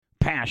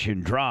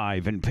passion,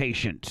 drive, and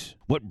patience.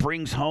 What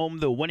brings home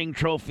the winning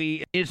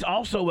trophy is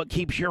also what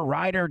keeps your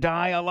ride or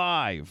die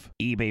alive.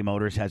 eBay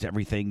Motors has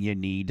everything you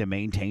need to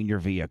maintain your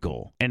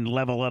vehicle and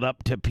level it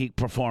up to peak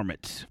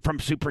performance. From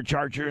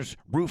superchargers,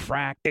 roof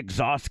rack,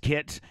 exhaust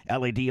kits,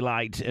 LED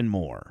lights, and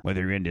more.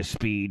 Whether you're into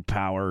speed,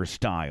 power, or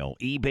style,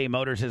 eBay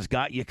Motors has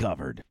got you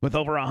covered. With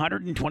over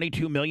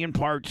 122 million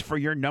parts for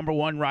your number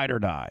one ride or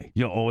die,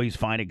 you'll always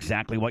find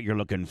exactly what you're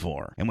looking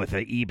for. And with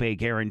the eBay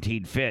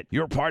Guaranteed Fit,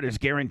 your part is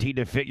guaranteed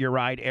to fit your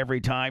ride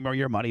every time or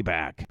your money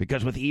back.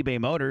 Because with eBay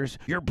Motors,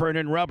 you're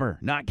burning rubber,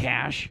 not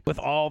cash, with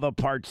all the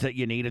parts that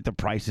you need at the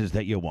prices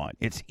that you want.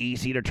 It's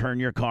easy to turn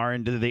your car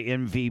into the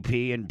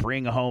MVP and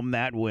bring home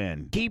that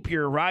win. Keep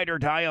your ride or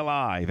die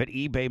alive at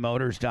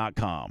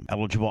ebaymotors.com.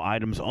 Eligible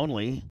items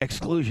only.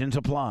 Exclusions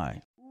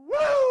apply.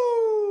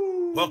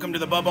 Woo! Welcome to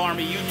the Bubba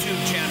Army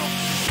YouTube channel.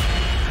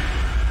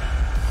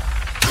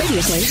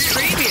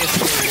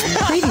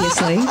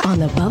 Previously on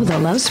the Bubba the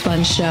Love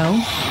Sponge Show.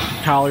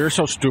 Kyle, you're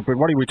so stupid.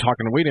 What are we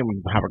talking? We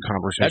didn't have a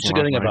conversation. That's the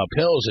good thing about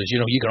pills is,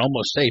 you can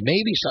almost say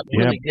maybe something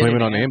really did. Blame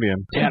it on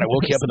Ambien. Dad, I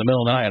woke you up in the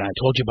middle of the night and I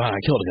told you about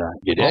it. I killed a guy.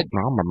 You did? Oh,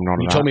 no, I'm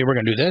not. You told me we're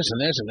going to do this and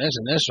this and this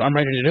and this, so I'm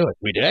ready to do it.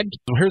 We did?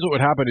 So here's what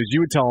would happen is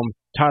you would tell him,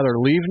 Tyler,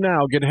 leave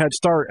now, get a head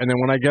start, and then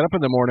when I get up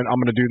in the morning, I'm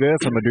going to do this,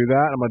 I'm going to do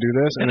that, I'm going to do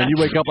this, and then you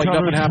wake up like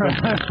nothing happened.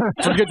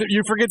 You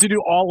forget to do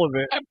all of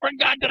it. I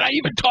forgot that I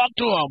even talked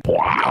to him.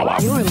 Wow.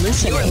 You're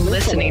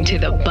listening to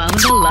the Bubba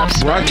the Love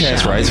Sponge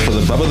Broadcast Show. rights for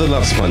the Bubba the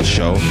Love Sponge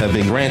Show have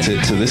been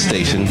granted to this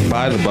station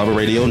by the Bubba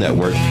Radio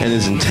Network and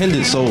is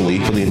intended solely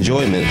for the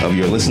enjoyment of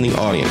your listening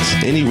audience.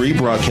 Any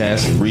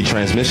rebroadcast,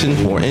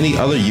 retransmission, or any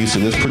other use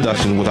of this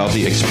production without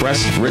the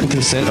express written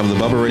consent of the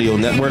Bubba Radio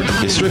Network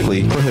is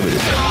strictly prohibited.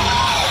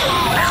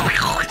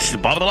 It's the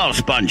Bubba the Love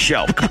Sponge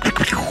Show.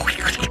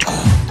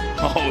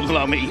 Oh,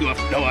 Lummy, you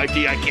have no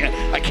idea.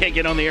 I can't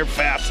get on the air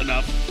fast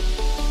enough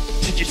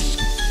to just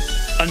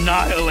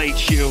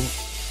annihilate you.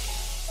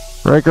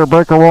 Breaker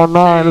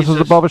 19, this is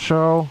the Bubba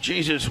Show.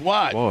 Jesus,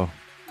 what? Whoa.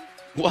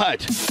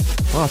 What?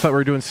 Oh, I thought we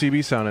were doing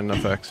CB sound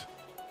effects.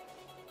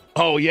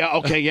 Oh, yeah,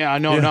 okay, yeah, I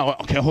know, no.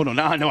 Okay, hold on.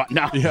 Now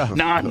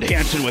I'm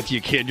dancing with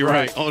you, kid. You're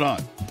right. Hold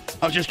on.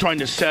 I was just trying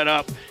to set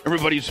up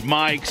everybody's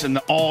mics and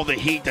all the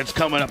heat that's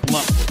coming up.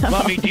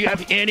 Lummy, do you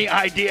have any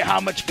idea how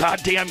much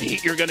goddamn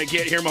heat you're going to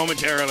get here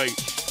momentarily?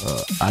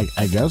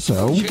 I guess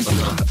so.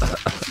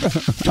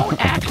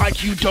 Don't act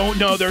like you don't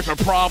know there's a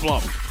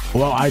problem.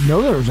 Well, I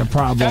know there's a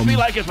problem. That'd be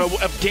like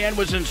if Dan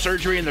was in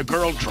surgery and the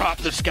girl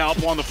dropped the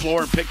scalpel on the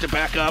floor and picked it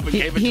back up and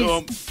gave it to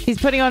him. He's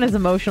putting on his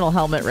emotional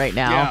helmet right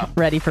now,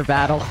 ready for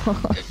battle.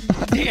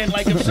 Dan,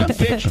 like if some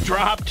bitch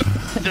dropped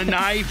the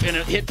knife and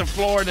it hit the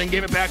floor and then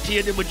gave it back to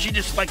you, would you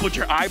just, would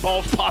your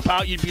eyeballs pop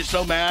out? You'd be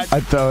so mad.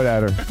 I'd throw it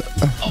at her.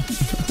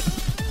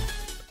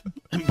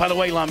 And by the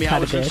way, Lummy, I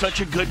was in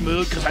such a good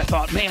mood because I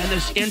thought, man,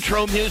 this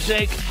intro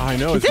music. I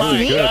know, it's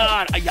really good.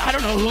 God, I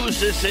don't know whose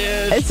this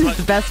is. This is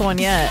the best one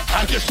yet.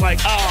 I'm just like,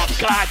 oh,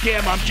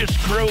 goddamn, I'm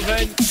just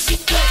grooving.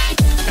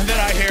 And then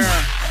I hear,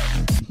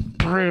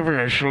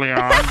 previously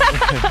on.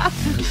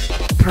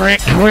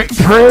 Previously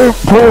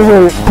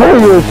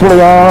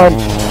on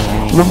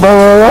the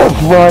Bubba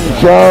One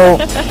Show.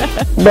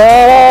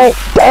 Man,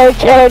 I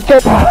can't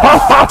get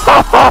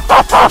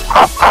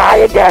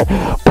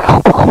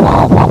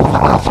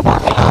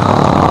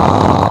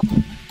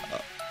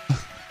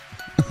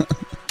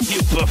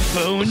You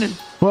buffoon.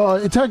 Well,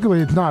 technically,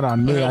 it's not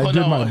on me. I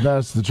did my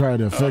best to try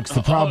to fix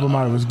the problem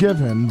I was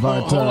given,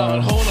 but...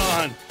 Hold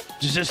on.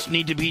 Does this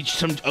need to be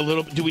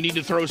do we need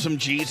to throw some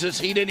Jesus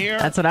heat in here?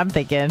 That's what I'm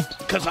thinking.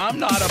 Because I'm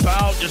not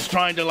about just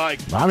trying to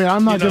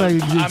I'm not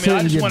going to sit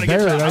and get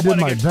buried. I did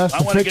my best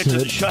to fix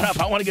it. Shut up.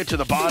 I want to get to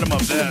the bottom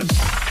of this.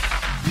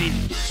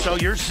 So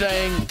you're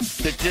saying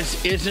that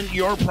this isn't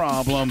your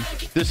problem.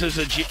 This is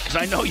because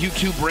I know you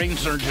two brain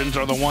surgeons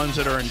are the ones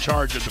that are in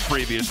charge of the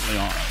previously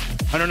on.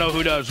 I don't know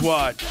who does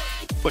what,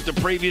 but the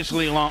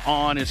previously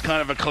on is kind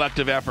of a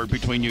collective effort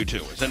between you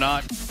two, is it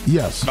not?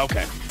 Yes.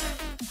 Okay.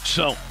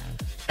 So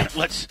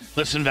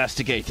let's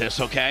investigate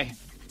this, okay?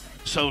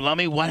 So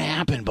Lummy, what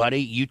happened,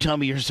 buddy? You tell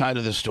me your side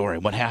of the story.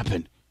 What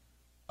happened?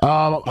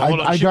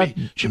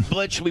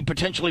 Should we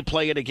potentially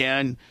play it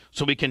again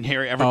so we can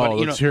hear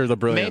everybody? Let's hear the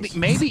brilliance.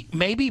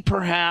 Maybe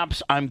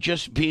perhaps I'm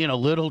just being a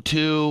little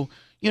too,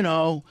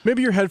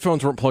 Maybe your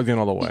headphones weren't plugged in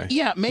all the way.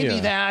 Yeah, maybe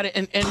that,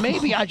 and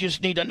maybe I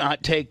just need to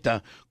not take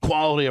the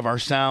quality of our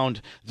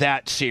sound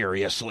that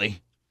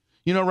seriously.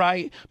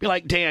 Right? Be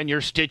like, Dan,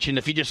 you're stitching.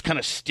 If you just kind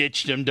of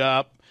stitched him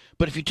up.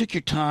 But if you took your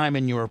time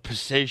and your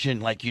precision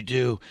like you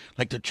do,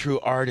 like the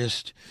true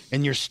artist,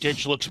 and your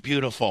stitch looks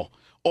beautiful.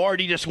 Or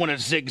do you just want to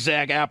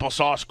zigzag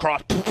applesauce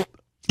cross?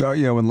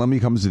 Oh, when Lummy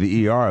comes to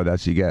the ER,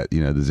 that's you get,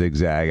 the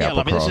zigzag apple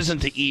Lummy, cross. this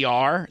isn't the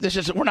ER.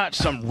 We're not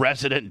some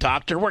resident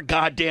doctor. We're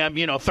goddamn,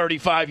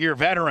 35-year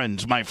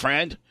veterans, my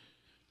friend.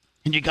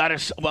 And you got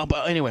to,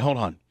 but anyway, hold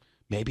on.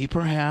 Maybe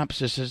perhaps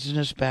this isn't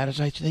as bad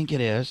as I think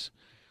it is.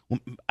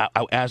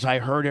 As I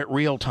heard it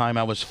real time,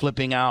 I was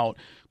flipping out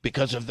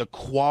because of the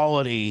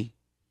quality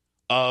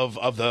of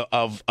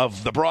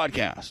the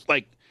broadcast.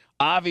 Like,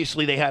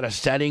 obviously they had a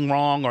setting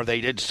wrong or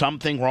they did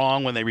something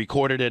wrong when they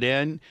recorded it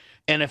in.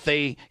 And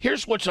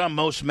here's what I'm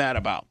most mad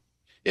about.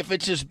 If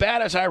it's as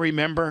bad as I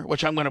remember,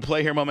 which I'm going to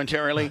play here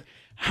momentarily,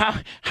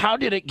 how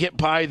did it get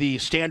by the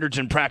standards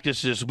and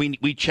practices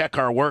we check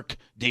our work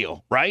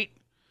deal, right?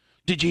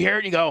 Did you hear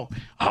it? You go,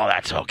 oh,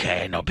 that's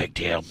okay, no big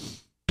deal.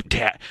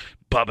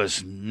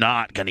 Bubba's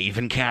not going to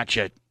even catch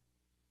it.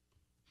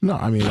 No,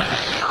 I mean...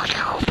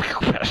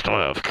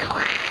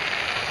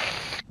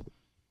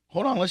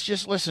 Hold on, let's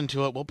just listen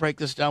to it. We'll break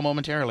this down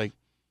momentarily.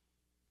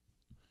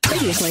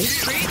 Previously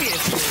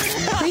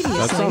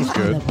That sounds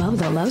good. on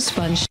the Bubba the Love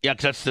Sponge Yeah,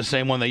 'cause that's the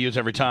same one they use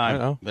every time. I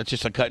know. That's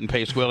just a cut and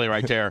paste Willie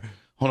right there.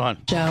 Hold on.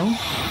 show.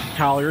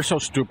 Kyle, you're so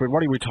stupid.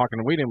 What are we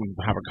talking? We didn't even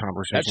have a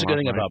conversation. That's the good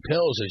thing last night. about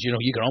pills is,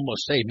 you can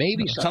almost say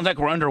maybe Sounds something. like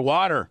we're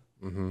underwater.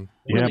 Mm-hmm.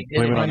 Really Yeah,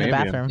 blame it Or on in the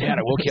Ambien. bathroom. Dad,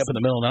 I woke you up in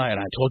the middle of the night and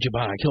I told you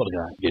about it. I killed a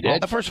guy. You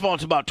did? First of all,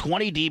 it's about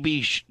 20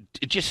 dB.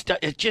 It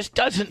just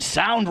doesn't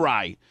sound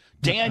right.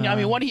 Dan, I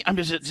mean, what do you... I'm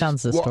just...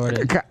 Sounds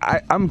distorted.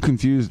 I'm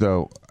confused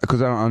though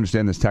because I don't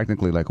understand this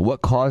technically. Like,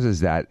 what causes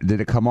that? Did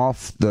it come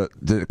off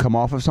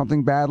of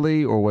something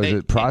badly, or was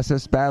it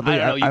processed badly? I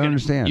don't know. I don't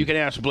understand. You can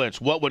ask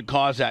Blitz. What would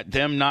cause that?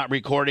 Them not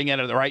recording it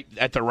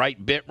at the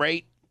right bit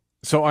rate?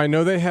 So I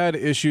know they had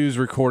issues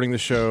recording the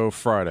show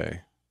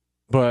Friday,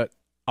 but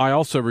I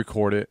also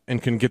record it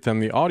and can get them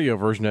the audio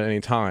version at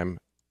any time.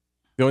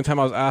 The only time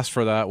I was asked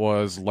for that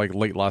was like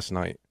late last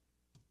night,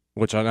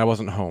 which I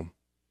wasn't home.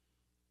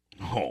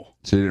 Oh.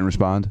 So you didn't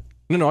respond?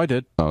 No, I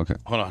did. Oh, okay.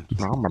 Hold on.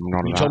 No, I remember none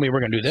of You that. told me we're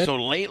going to do this? So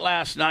late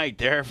last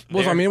night,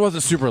 Well, I mean, it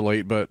wasn't super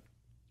late, but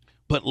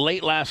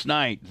late last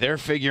night, they're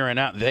figuring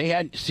out. They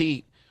had...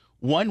 See,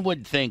 one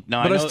would think...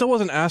 Now, I know, still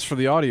wasn't asked for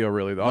the audio,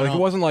 really, though. Like, Well, it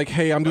wasn't like,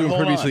 hey, I'm doing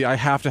hold previously, on. I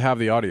have to have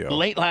the audio.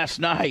 late last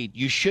night,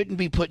 you shouldn't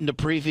be putting the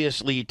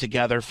previously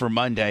together for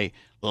Monday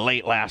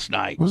late last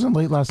night. It wasn't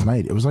late last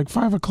night. It was like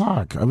 5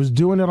 o'clock. I was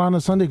doing it on a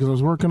Sunday because I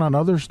was working on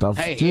other stuff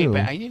Hey, too. you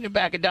need to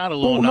back it down a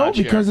little Well, no, notch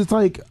because here. it's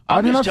like I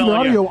I'm didn't have just the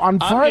telling audio you. on I'm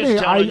just Friday.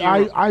 telling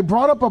you. I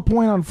brought up a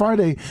point on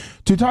Friday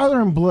to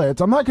Tyler and Blitz.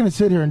 I'm not going to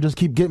sit here and just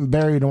keep getting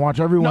buried and watch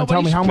everyone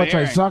tell me how much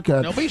I suck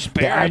at Nobody's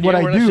burying what you.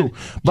 I We're do. listening-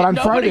 But on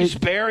Friday, Nobody's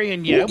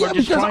burying you. Well, We're yeah,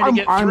 just because trying to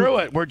get I'm- through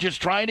it. We're just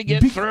trying to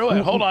get through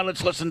it. Hold on.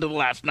 Let's listen to the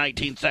last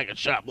 19 seconds.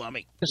 Shot,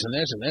 Lummy. This and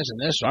this and this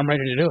and this. So I'm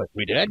ready to do it.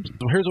 We did?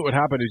 So here's what would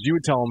happen is you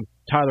would tell them,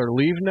 Tyler,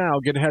 leave now,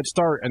 get a head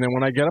start, and then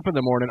when I get up in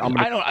the morning, I'm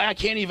going to... I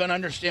can't even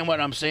understand what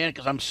I'm saying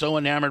because I'm so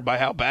enamored by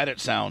how bad it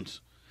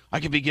sounds. I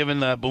could be giving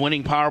the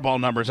winning Powerball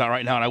numbers out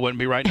right now, and I wouldn't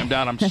be writing them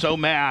down. I'm so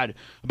mad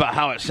about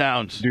how it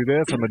sounds. Do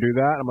this, I'm going to do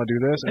that, I'm going to do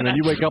this, and then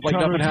you wake up like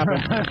nothing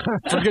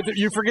happened.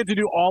 You forget to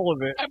do all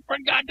of it. I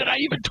forgot that I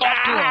even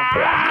talked to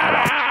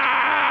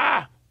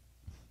him.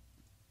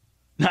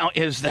 Now,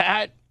 is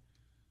that...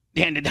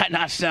 Dan, did that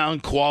not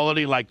sound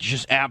quality, like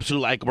just absolute,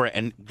 like we're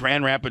in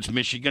Grand Rapids,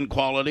 Michigan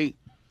quality?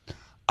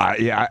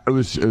 Yeah, it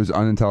was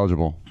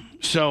unintelligible.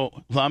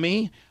 So,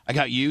 Lummy, I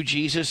got you,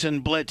 Jesus,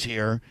 and Blitz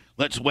here.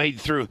 Let's wade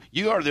through.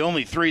 You are the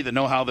only three that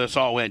know how this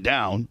all went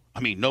down. I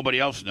mean, nobody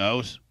else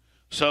knows.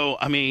 So,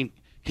 I mean,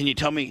 can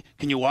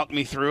you walk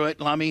me through it,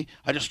 Lummy?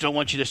 I just don't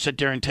want you to sit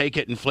there and take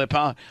it and flip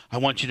out. I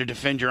want you to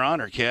defend your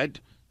honor, kid.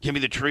 Give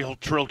me the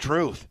trill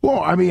truth. well,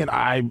 I mean,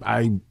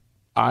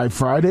 I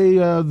Friday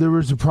there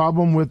was a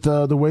problem with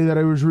the way that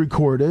I was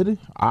recorded.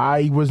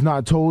 I was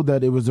not told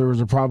that there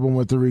was a problem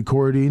with the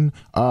recording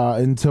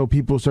until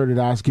people started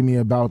asking me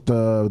about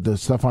the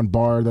stuff on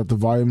bar, that the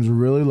volumes were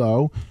really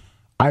low.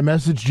 I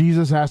messaged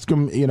Jesus, asked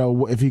him,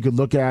 if he could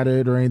look at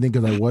it or anything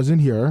because I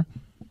wasn't here,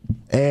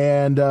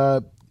 and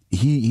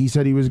he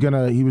said he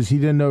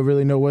didn't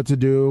really know what to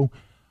do.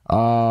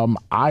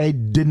 I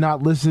did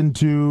not listen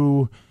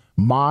to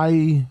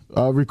my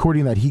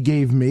recording that he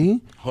gave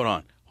me. Hold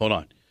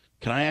on.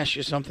 Can I ask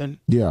you something?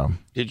 Yeah.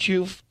 Did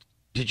you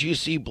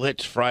see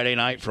Blitz Friday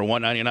night for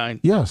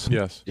 $199? Yes.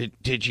 Yes.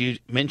 Did you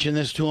mention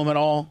this to him at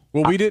all?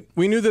 Well, we did.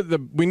 We knew that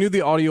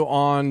the audio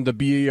on the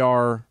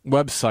BER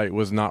website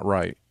was not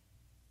right,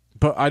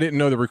 but I didn't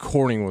know the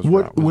recording was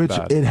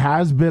bad. It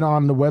has been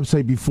on the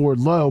website before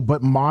low,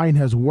 but mine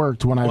has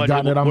worked when I've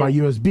gotten it on my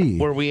USB.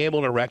 Were we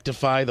able to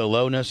rectify the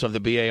lowness of the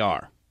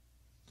BAR?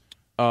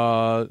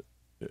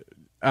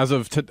 As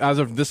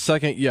of this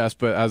second, yes,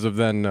 but as of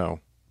then, no.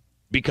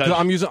 Because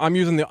I'm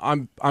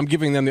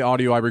giving them the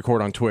audio I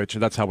record on Twitch.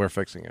 That's how we're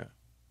fixing it.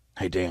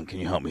 Hey Dan, can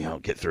you help me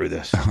out get through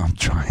this? I'm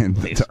trying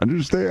to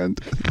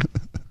understand.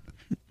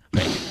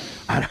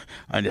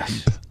 I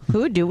just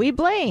Who do we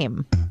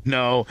blame?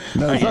 no,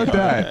 it's not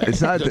that.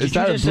 It's not. It's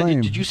not a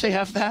blame. Did you say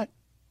half that?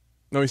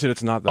 No, he said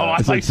it's not that. Oh,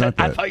 I thought you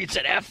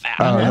said F that.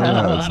 Oh,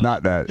 no, it's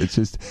not that. It's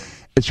just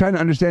it's trying to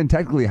understand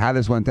technically how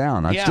this went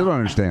down. I still don't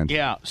understand.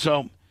 Yeah.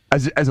 So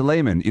as a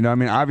layman, I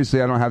mean,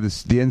 obviously I don't have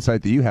the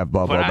insight that you have,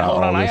 Bubba, about hold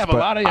on, all this. I have a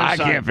lot of insight.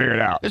 I can't figure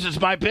it out. This is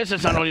my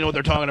business. I don't even know what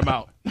they're talking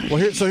about. Well,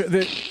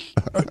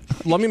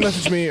 let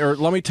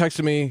me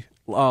text me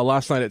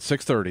last night at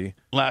 6:30.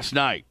 Last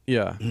night.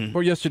 Yeah,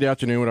 or yesterday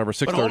afternoon, whatever.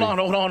 6:30. But hold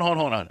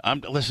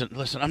on.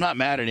 Listen. I'm not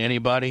mad at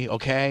anybody.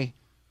 Okay.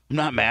 I'm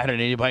not mad at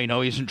anybody.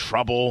 No, he's in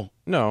trouble.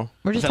 No.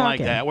 We're just Nothing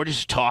talking. like that. We're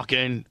just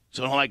talking.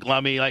 So don't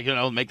let me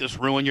make this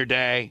ruin your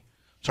day.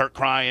 Start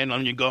crying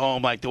when you go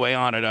home like the way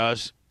Anna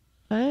does.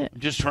 What? I'm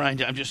just trying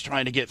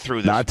to get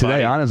through this. Not today.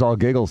 buddy. Anna's all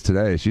giggles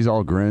today. She's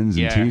all grins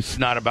and Yeah, teeth. it's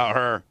not about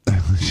her.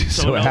 She's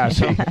so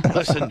happy.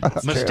 Listen,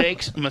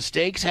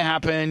 mistakes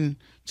happen.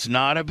 It's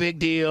not a big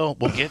deal.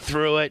 We'll get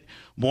through it.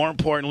 More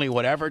importantly,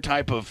 whatever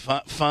type of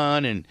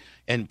fun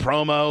and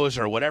promos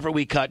or whatever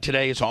we cut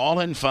today is all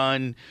in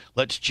fun.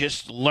 Let's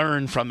just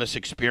learn from this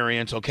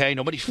experience, okay?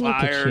 Nobody's Look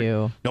at fired.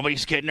 you.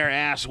 Nobody's getting their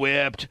ass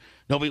whipped.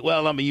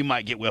 You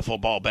might get wiffle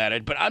ball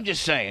batted, but I'm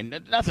just saying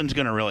that nothing's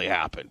going to really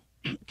happen,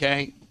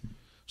 okay?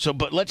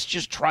 But let's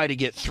just try to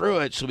get through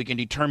it so we can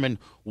determine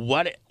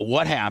what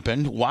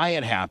happened, why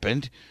it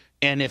happened,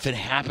 and if it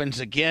happens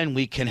again,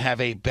 we can have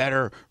a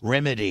better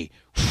remedy.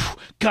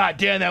 God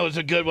damn, that was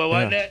a good one,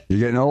 wasn't it? You're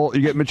getting old.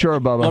 You're getting mature,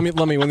 Bubba.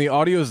 Let me. When the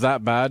audio is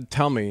that bad,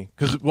 tell me.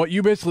 Because what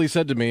you basically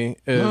said to me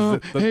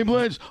is, hey,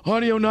 Blitz,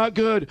 audio not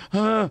good.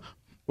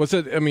 What's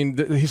it? I mean,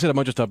 he said a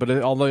bunch of stuff, but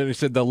although he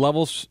said the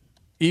levels,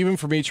 even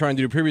for me trying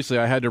to do previously,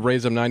 I had to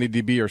raise them 90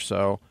 dB or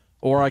so,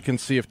 or I can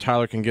see if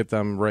Tyler can get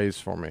them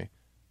raised for me.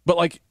 But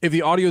like, if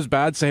the audio's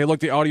bad, say, hey, look,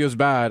 the audio's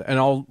bad, and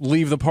I'll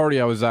leave the party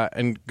I was at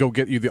and go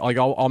get you.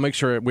 I'll make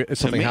sure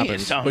something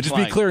happens. But just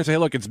be clear and say, hey,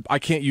 look, I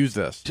can't use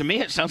this. To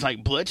me, it sounds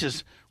like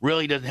Blitz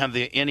really doesn't have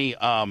any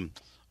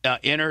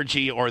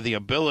energy or the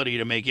ability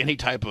to make any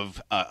type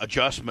of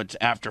adjustments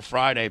after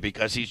Friday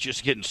because he's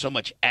just getting so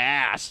much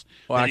ass.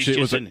 Well, actually,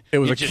 it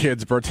was a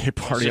kid's birthday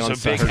party on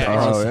Saturday.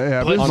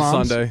 On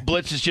Sunday.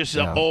 Blitz is just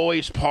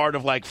always part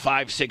of like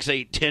 5, 6,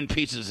 8, 10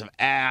 pieces of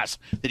ass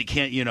that he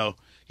can't,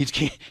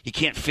 he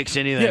can't fix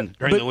anything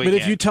during the weekend.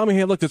 But if you tell me,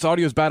 hey, look, this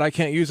audio is bad, I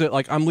can't use it.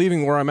 Like, I'm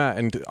leaving where I'm at,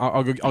 and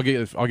I'll get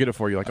it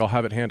for you. Like, I'll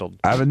have it handled.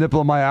 I have a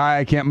nipple in my eye.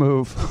 I can't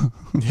move.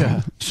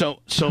 Yeah. So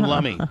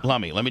Lummy,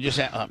 let me just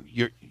ask,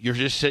 you're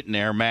just sitting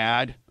there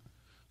mad.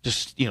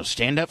 Just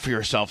stand up for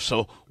yourself.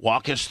 So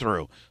walk us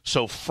through.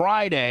 So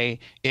Friday,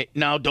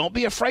 now don't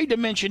be afraid to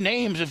mention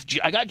names. If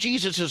I got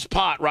Jesus's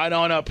pot right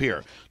on up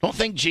here, don't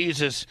think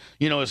Jesus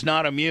is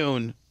not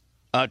immune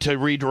to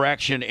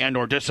redirection and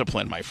or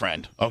discipline, my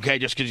friend. Okay,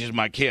 just because he's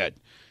my kid.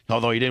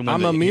 Although he didn't win.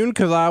 I'm immune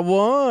because I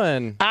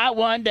won. I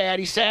won,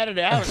 Daddy,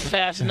 Saturday. I was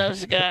passing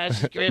those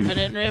guys, ripping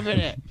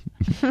it.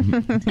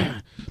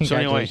 So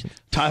anyway,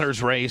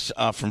 Tyler's race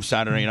from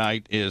Saturday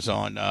night is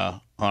on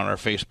our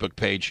Facebook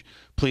page.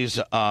 Please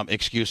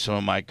excuse some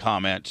of my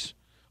comments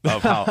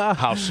of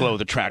how slow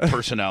the track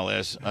personnel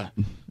is.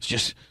 It's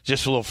just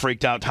a little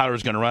freaked out.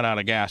 Tyler's going to run out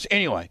of gas.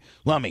 Anyway,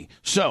 Lummy.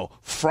 So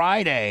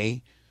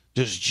Friday.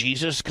 Does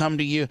Jesus come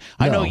to you?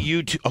 No. I know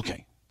you too.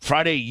 Okay.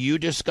 Friday, you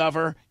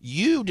discover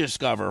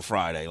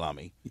Friday,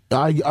 Lummy.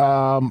 I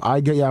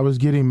was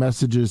getting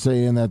messages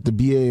saying that the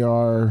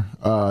BAR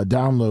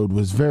download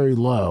was very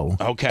low.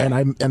 Okay. And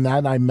I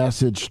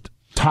messaged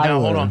Tyler.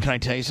 Now, hold on. Can I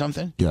tell you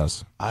something?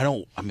 Yes.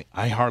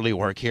 I hardly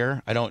work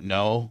here. I don't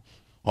know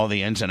all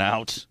the ins and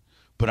outs,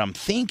 but I'm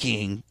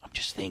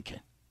just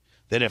thinking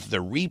that if the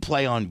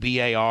replay on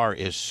BAR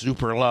is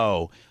super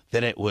low,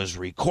 then it was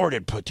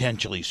recorded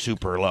potentially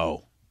super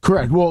low.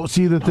 Correct. Well,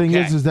 see, the thing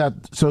is that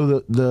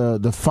so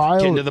the file.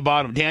 Getting to the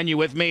bottom. Dan, you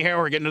with me here?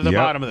 We're getting to the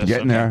bottom of this.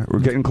 Getting there. We're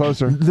getting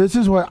closer. This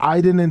is what I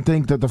didn't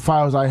think that the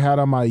files I had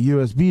on my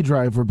USB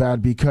drive were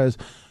bad because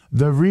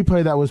the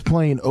replay that was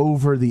playing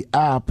over the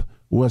app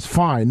was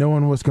fine. No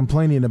one was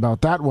complaining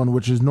about that one,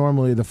 which is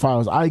normally the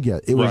files I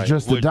get. It was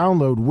just the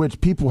download, which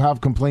people have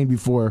complained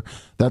before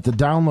that the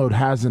download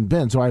hasn't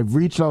been. So I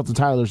reached out to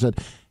Tyler, said,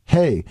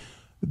 hey,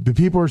 the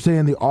people are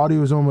saying the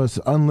audio is almost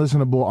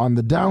unlistenable on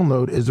the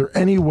download. Is there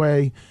any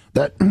way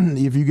that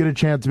if you get a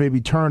chance to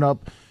maybe turn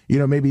up,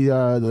 maybe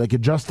like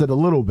adjust it a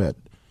little bit?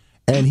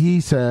 And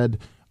he said,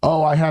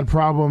 oh, I had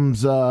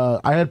problems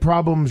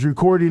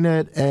recording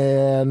it,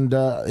 and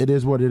it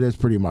is what it is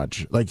pretty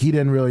much. Like he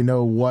didn't really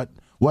know what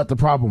the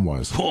problem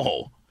was.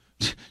 Whoa.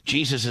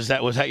 Jesus,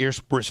 was that your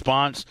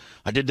response?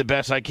 I did the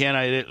best I can.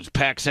 It was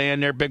pack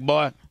sand there, big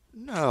boy?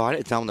 No, I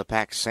didn't tell him to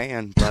pack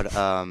sand, but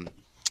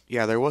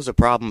yeah, there was a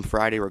problem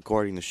Friday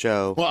recording the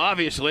show. Well,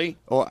 obviously.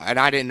 Well, and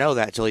I didn't know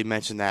that until he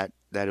mentioned that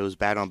it was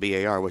bad on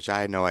BAR, which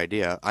I had no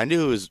idea. I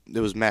knew it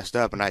was messed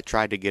up, and I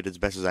tried to get it as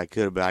best as I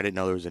could, but I didn't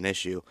know there was an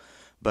issue.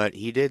 But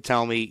he did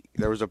tell me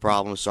there was a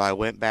problem, so I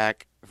went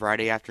back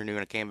Friday afternoon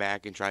and came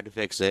back and tried to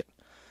fix it.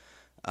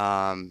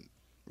 Tyler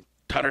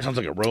sounds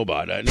like a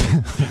robot,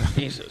 doesn't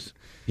he? Jesus.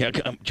 Yeah,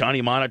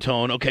 Johnny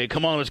Monotone. Okay,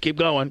 come on, let's keep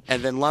going.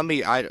 And then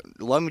Lummy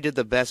did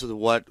the best with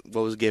what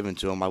was given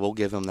to him. I will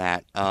give him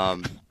that.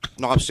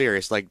 No, I'm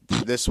serious. Like,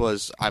 this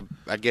was,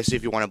 I guess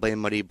if you want to blame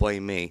Muddy,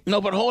 blame me.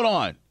 No, but hold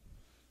on.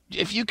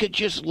 If you could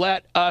just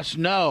let us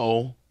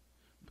know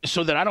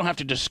so that I don't have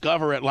to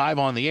discover it live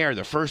on the air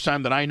the first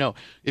time that I know.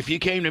 If you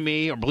came to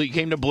me or you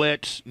came to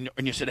Blitz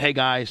and you said, hey,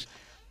 guys,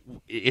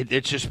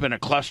 it's just been a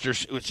cluster.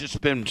 It's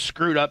just been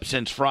screwed up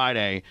since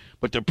Friday,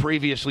 but the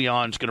previously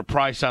on is going to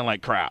probably sound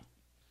like crap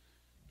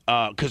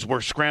because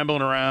we're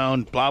scrambling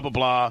around, blah, blah,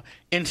 blah.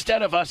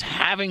 Instead of us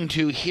having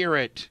to hear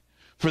it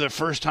for the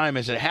first time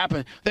as it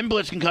happened, then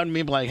Blitz can come to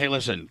me and be like, hey,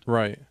 listen.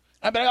 Right.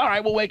 I'd be like, all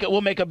right,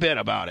 we'll make a bit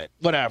about it,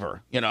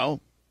 whatever, you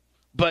know.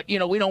 But we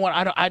don't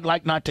want. I'd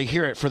like not to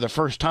hear it for the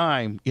first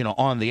time,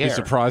 on the air. Be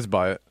surprised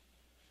by it.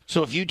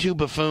 So if you two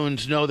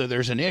buffoons know that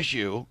there's an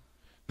issue,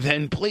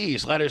 then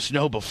please let us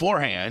know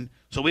beforehand,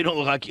 so we don't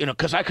look like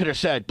because I could have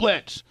said,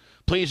 Blitz,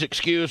 please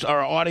excuse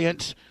our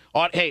audience.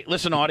 Hey,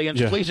 listen,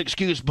 audience, please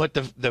excuse, but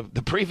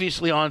the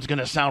previously on is going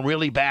to sound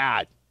really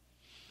bad.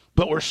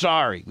 But we're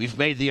sorry. We've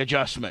made the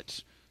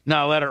adjustments.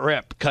 Now let it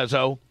rip,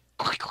 cuzzo.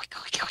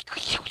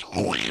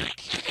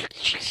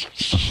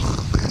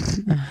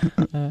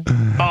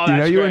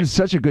 You're in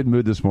such a good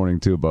mood this morning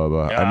too,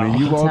 Bubba. Yeah, I mean,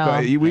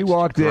 we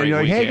walked in.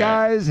 You're like, "Hey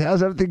guys,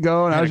 how's everything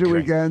going? How's your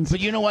weekend?" But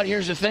you know what?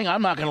 Here's the thing.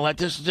 I'm not going to let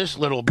this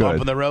little bump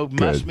in the road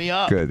mess me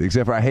up. Good.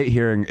 Except for I hate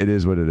hearing it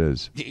is what it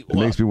is. It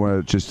makes me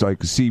want to just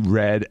like see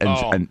red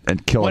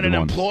and kill when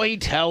everyone. An employee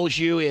tells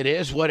you it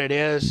is what it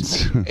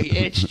is,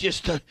 it's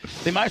just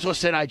they might as well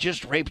say, "I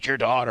just raped your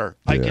daughter."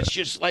 It's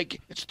just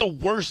like it's the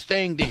worst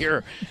thing to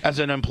hear as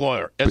an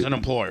employer.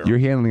 You're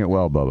handling it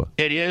well, Bubba.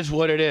 It is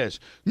what it is.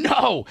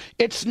 No,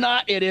 it's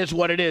not. It is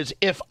what it is.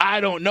 If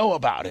I don't know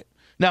about it.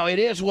 Now, it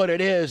is what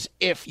it is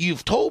if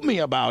you've told me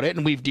about it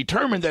and we've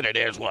determined that it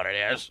is what it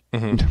is.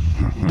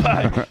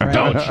 But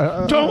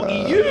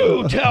don't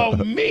you tell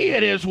me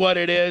it is what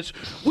it is.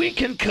 We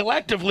can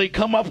collectively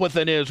come up with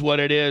an is what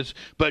it is,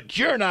 but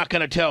you're not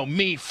going to tell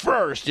me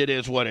first it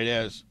is what it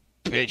is,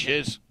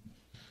 bitches.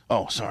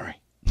 Oh, sorry.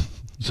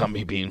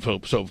 Somebody being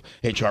so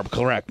HR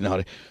correct.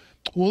 Now,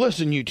 well,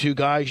 listen, you two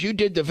guys, you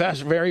did the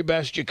very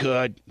best you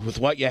could with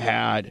what you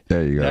had.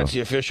 There you go. That's the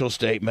official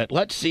statement.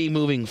 Let's see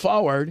moving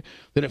forward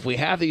that if we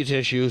have these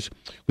issues,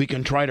 we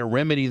can try to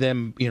remedy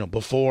them,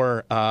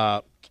 before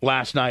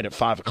last night at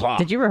 5 o'clock.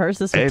 Did you rehearse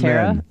this with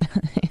Tara?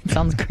 It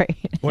sounds great.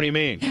 What do you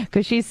mean?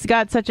 Because she's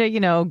got such a,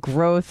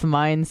 growth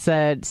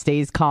mindset,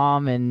 stays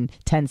calm in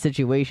tense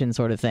situations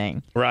sort of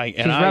thing. Right.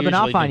 She's rubbing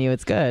off on you.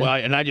 It's good. Well,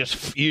 and I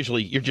just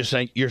usually,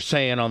 you're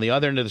saying on the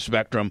other end of the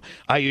spectrum,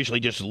 I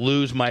usually just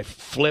lose my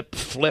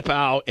flip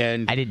out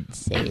and. I didn't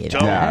say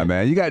that. Yeah,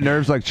 man. You got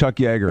nerves like Chuck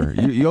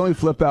Yeager. You only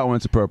flip out when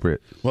it's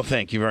appropriate. Well,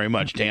 thank you very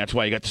much, Dan. That's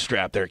why you got the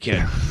strap there, kid.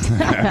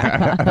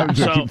 I'm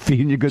just keep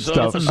feeding you good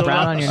stuff. Some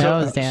brown on your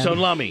nose, Dan. So,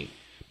 Lummy,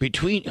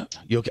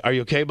 are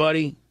you okay,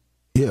 buddy?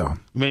 Yeah.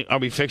 I mean, are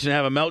we fixing to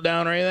have a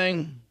meltdown or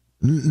anything?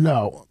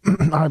 No,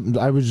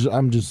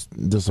 I'm just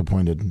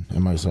disappointed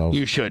in myself.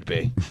 You should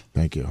be.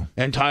 Thank you.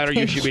 And Tyler,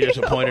 you should be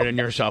disappointed in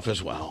yourself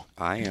as well.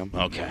 I am.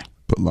 Okay.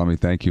 But Lummy,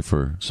 thank you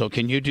for. So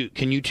can you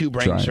two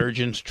brain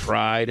surgeons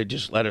try to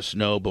just let us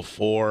know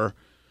before,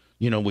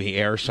 we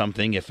air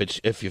something?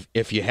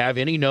 If you have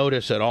any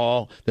notice at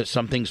all that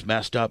something's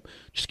messed up,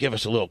 just give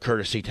us a little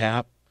courtesy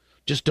tap.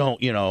 Just don't,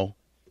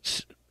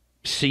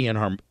 C in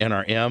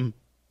our M.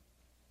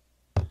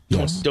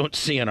 Yes. Don't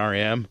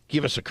CNRM.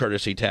 Give us a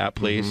courtesy tap,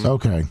 please. Mm-hmm.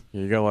 Okay.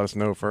 You gotta let us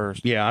know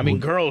first. Yeah, I mean,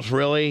 girls,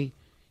 really,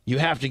 you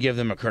have to give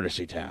them a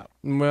courtesy tap.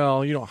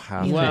 Well, you don't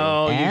have to.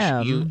 Well,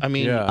 I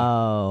mean,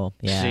 oh,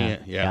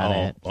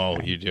 yeah.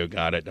 You do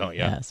got it, don't you?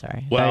 Yeah,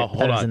 sorry. Well, that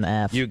hold was on. in the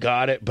F. You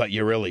got it, but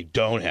you really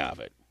don't have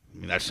it. I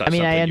mean, that's not I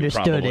something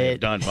understood you probably it. have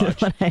done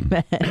much. What I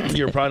meant.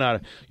 You're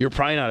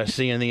probably not a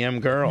C in the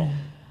M girl.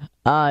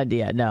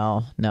 Yeah,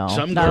 no.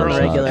 Some not girls,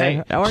 regular,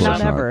 hey, or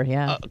not ever.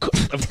 Yeah.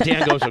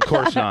 Dan goes, of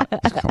course not.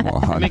 Come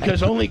on.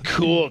 Because only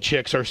cool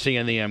chicks are C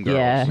in the M girls.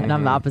 Yeah, and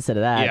I'm the opposite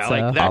of that. Yeah,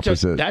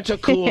 so. like that's a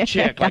cool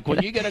chick. Like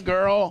when you get a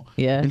girl,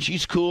 and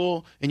she's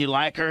cool, and you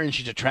like her, and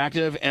she's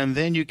attractive, and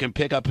then you can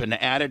pick up an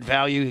added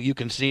value you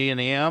can see in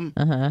the M.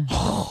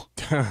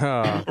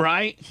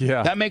 Right?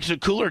 Yeah. That makes a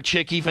cooler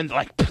chick even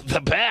like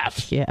the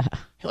best. Yeah.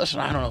 Hey, listen,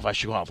 I don't know if I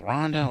should go out with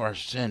Rhonda or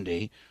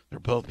Cindy. They're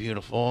both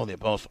beautiful. They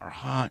both are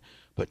hot.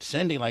 But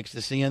Cindy likes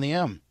to see in the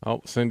M.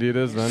 Oh, Cindy it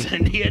is then.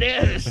 Cindy it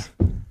is.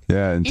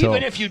 Yeah,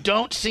 even if you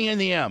don't see in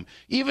the M,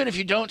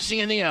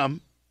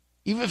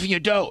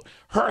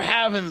 her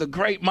having the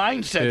great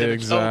mindset that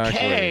it's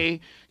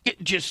okay,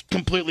 it just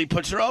completely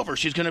puts her over.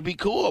 She's going to be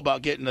cool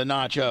about getting the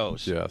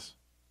nachos. Yes.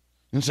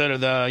 Instead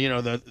of the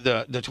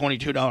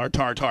 $22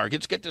 tartar.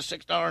 Get the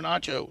 $6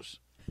 nachos.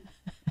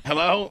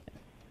 Hello?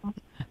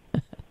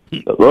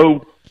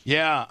 Hello?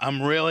 Yeah,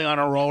 I'm really on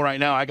a roll right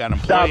now. I got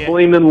employee. Stop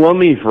blaming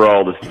Lummy for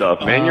all this stuff,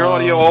 man. Your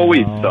audio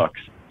always sucks.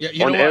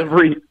 Yeah, on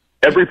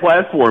every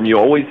platform, you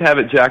always have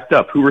it jacked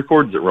up. Who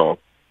records it wrong?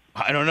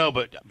 I don't know,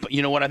 but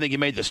you know what? I think you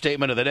made the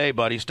statement of the day,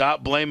 buddy.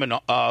 Stop blaming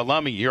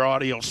Lummy. Your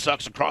audio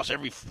sucks across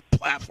every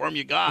platform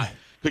you got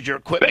because your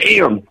equipment.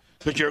 Bam!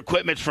 Because your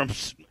equipment's from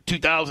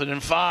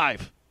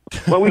 2005.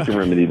 Well, we can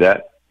remedy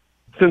that.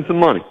 Send some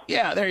money.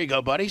 Yeah, there you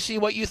go, buddy. See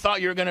what you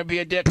thought you were going to be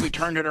a dick. We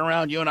turned it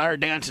around. You and I are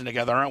dancing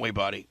together, aren't we,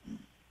 buddy?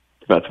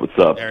 That's what's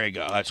up. There you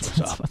go. That's what's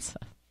up.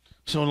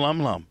 So,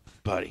 Lum,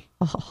 buddy,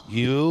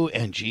 you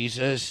and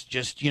Jesus,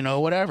 just,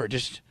 whatever.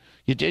 Just,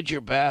 you did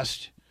your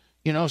best.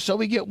 So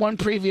we get one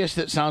previous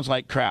that sounds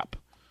like crap.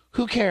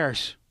 Who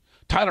cares?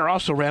 Tyler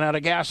also ran out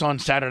of gas on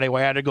Saturday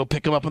where I had to go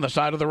pick him up on the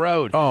side of the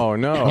road. Oh,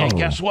 no. And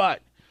guess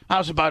what? I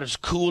was about as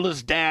cool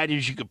as dad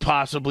as you could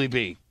possibly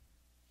be.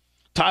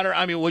 Tyler,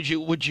 I mean, would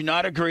you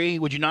not agree?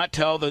 Would you not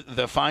tell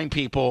the fine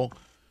people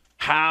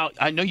How?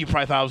 I know you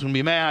probably thought I was going to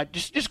be mad.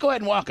 Just go ahead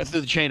and walk us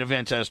through the chain of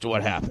events as to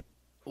what happened.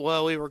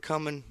 Well, we were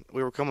coming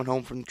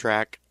home from the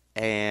track,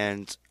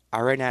 and I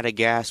ran out of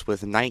gas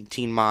with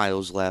 19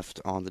 miles left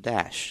on the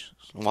dash.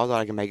 So I thought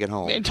I could make it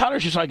home. And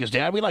Tyler's just like his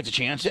dad. We like to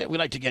chance it. We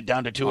like to get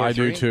down to 2 or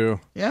 3. I do too.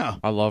 Yeah.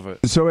 I love it.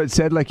 So it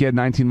said like you had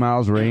 19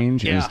 miles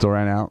range and it still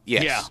ran out?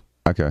 Yes. Yeah.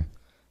 Okay.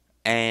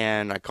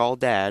 And I called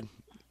Dad.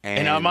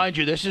 And now, mind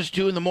you, this is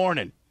 2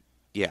 a.m.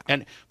 Yeah.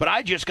 But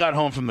I just got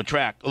home from the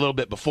track a little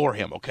bit before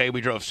him, okay? We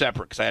drove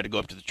separate because I had to go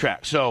up to the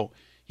track. So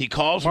he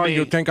calls me.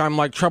 You think I'm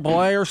like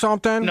AAA or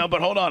something? No,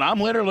 but hold on. I'm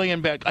literally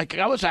in bed. Like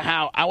I was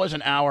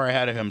an hour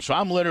ahead of him, so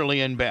I'm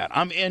literally in bed.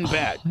 I'm in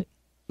bed.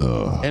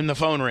 And the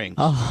phone rings.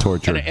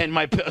 Torture.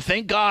 And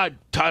thank God,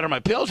 Tyler, my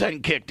pills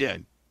hadn't kicked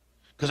in.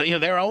 Because,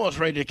 they were almost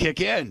ready to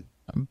kick in.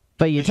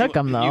 But you took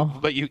them,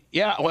 though.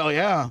 Yeah.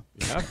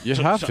 You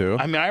have to.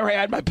 I mean, I already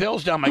had my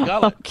pills down my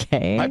gullet.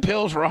 Okay. My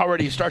pills were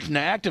already starting to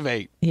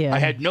activate. Yeah. I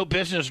had no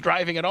business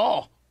driving at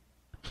all.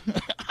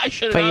 I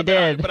should have. But you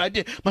did. But I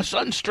did. My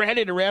son's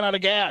stranded and ran out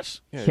of gas.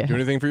 Yeah. Do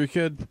anything for your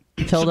kid?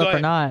 Filled up or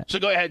not. So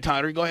go ahead,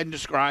 Tyler. Go ahead and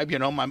describe,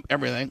 my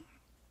everything.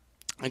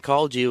 I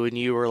called you, and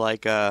you were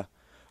like, all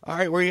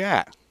right, where you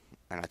at?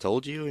 And I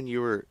told you, and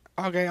you were,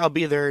 okay, I'll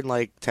be there in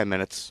like 10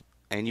 minutes.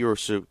 And you were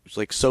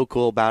so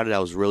cool about it. I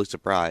was really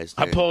surprised.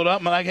 I pulled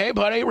up. I'm like, hey,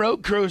 buddy,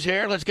 road crews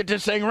here. Let's get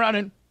this thing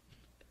running.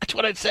 That's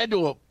what I said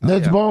to him.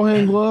 Let's ball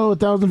hang low,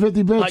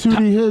 1,050 bits. Like,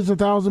 Tootie hits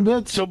 1,000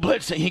 bits. So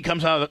Blitz, he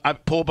comes out. I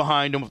pull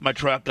behind him with my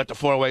truck. Got the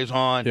 4-ways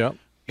on. Yep.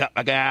 Got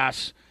my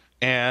gas,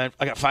 and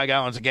I got 5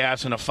 gallons of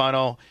gas in a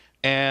funnel.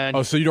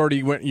 And so you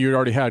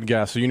already had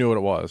gas, so you knew what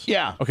it was.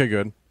 Yeah. Okay,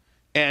 good.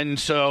 And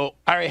so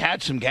I already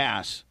had some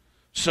gas.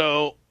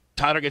 So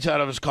Tyler gets out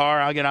of his car.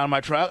 I get out of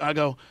my truck. I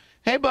go,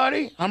 hey,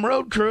 buddy, I'm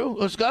road crew.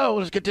 Let's go.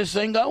 Let's get this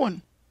thing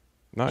going.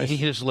 Nice. He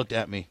just looked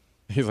at me.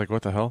 He's like,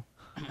 what the hell?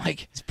 I'm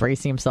like, he's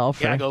bracing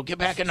himself. I go, get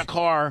back in the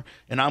car,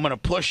 and I'm going to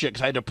push it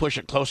because I had to push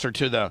it closer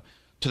to the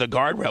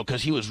guardrail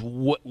because he was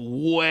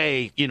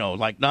way,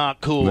 not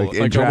cool.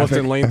 Like almost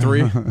in lane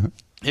 3?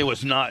 It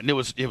was not. It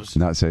was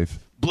not safe.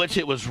 Blitz,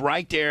 it was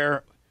right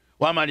there.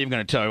 Well, I'm not even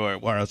going to tell you where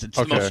it was. It's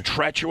the most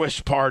treacherous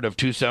part of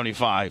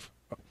 275.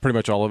 Pretty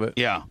much all of it.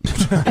 Yeah.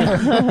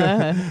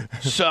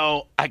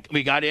 So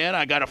we got in.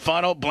 I got a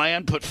funnel,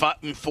 bland, put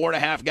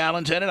 4.5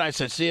 gallons in it. I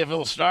said, see if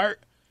it'll start.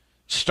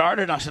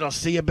 Started. I said, I'll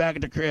see you back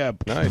at the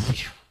crib. Nice.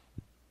 Did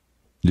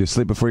you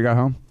sleep before you got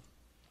home?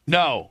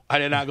 No, I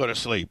did not go to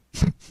sleep.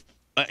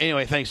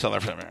 Anyway, thanks,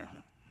 Tyler.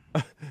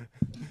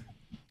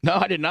 No,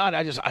 I did not.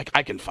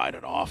 I can fight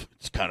it off.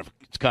 It's kind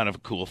of a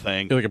cool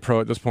thing. You're like a pro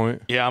at this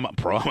point? Yeah, I'm a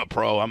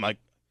pro.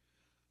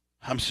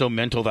 I'm so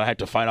mental that I had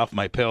to fight off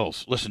my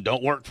pills. Listen,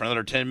 don't work for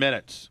another 10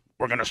 minutes.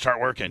 We're gonna start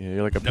working. Yeah,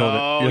 you're like a pill.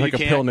 You're like a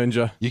pill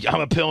ninja.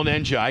 I'm a pill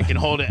ninja. I can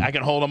hold it. I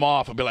can hold them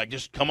off. I'll be like,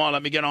 just come on,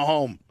 let me get on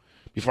home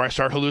before I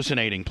start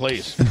hallucinating,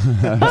 please.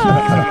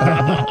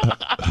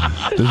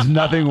 There's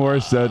nothing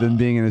worse though than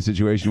being in a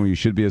situation where you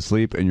should be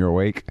asleep and you're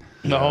awake.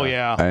 Oh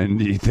yeah.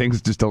 And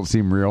things just don't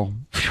seem real.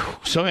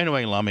 So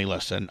anyway, Lummy,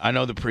 listen. I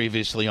know the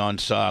previously on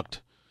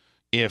sucked.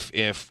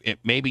 If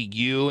maybe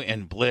you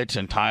and Blitz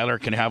and Tyler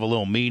can have a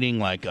little meeting,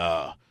 like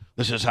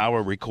this is how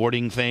we're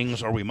recording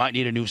things, or we might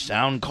need a new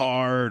sound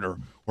card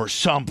or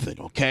something.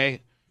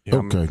 Okay. Yeah,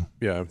 okay.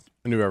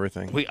 I knew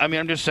everything.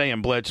 I'm just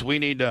saying, Blitz. We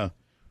need to.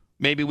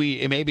 Maybe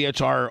it's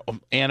our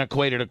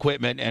antiquated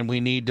equipment, and we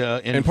need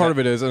to. And part of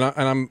it is,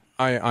 I'm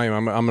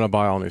going to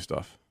buy all new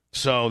stuff.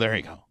 So there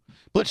you go,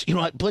 Blitz. You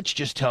know what? Blitz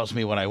just tells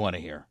me what I want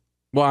to hear.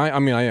 Well, I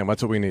am.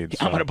 That's what we need.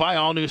 So. I'm going to buy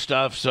all new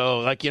stuff.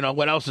 So,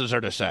 what else is there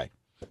to say?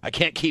 I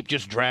can't keep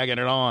just dragging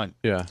it on.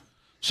 Yeah.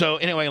 So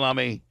anyway,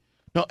 Lummy.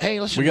 No,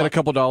 hey, listen. We got a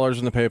couple dollars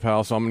in the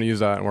PayPal, so I'm going to use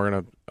that, and we're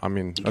going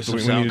to. That's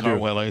what we need to do.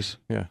 Willies.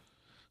 Yeah.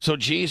 So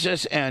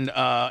Jesus and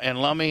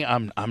Lummy,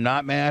 I'm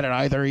not mad at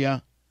either of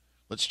you.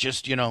 Let's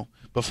just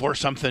before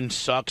something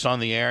sucks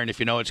on the air, and if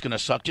you know it's going to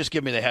suck, just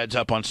give me the heads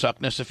up on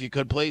suckness, if you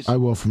could, please. I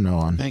will from now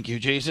on. Thank you,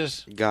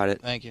 Jesus. Got it.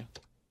 Thank you.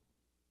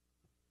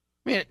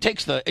 I mean, it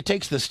takes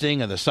the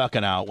sting of the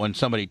sucking out when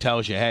somebody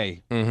tells you,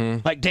 hey,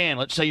 like Dan,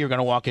 let's say you're going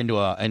to walk into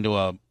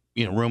a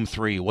room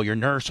 3. Well, your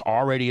nurse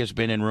already has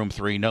been in room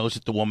 3, knows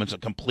that the woman's a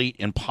complete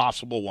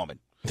impossible woman.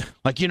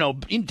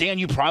 Dan,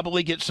 you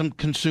probably get some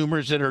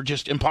consumers that are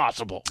just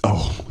impossible.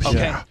 Oh, okay.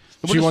 Yeah.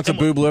 She wants a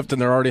boob lift,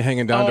 and they're already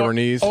hanging down to her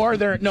knees. Or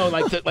they're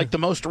like the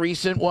most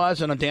recent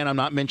was, and Dan, I'm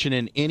not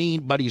mentioning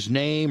anybody's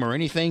name or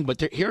anything,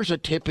 but here's a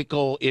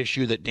typical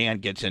issue that Dan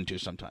gets into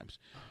sometimes.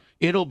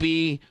 It'll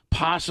be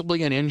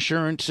possibly an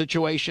insurance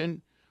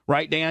situation,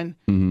 right, Dan?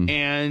 Mm-hmm.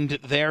 And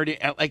their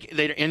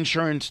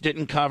insurance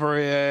didn't cover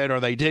it, or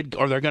they did,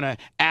 or they're going to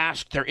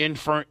ask their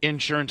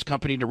insurance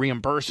company to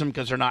reimburse them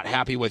because they're not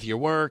happy with your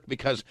work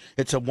because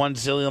it's a $1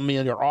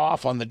 zillion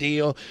off on the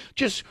deal.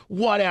 Just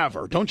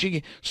whatever, don't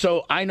you?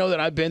 So I know that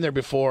I've been there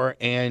before,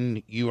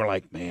 and you were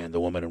like, man, the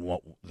woman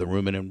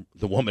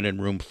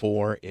in room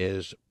 4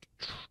 is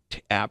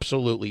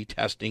absolutely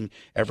testing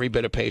every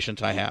bit of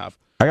patience I have.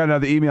 I got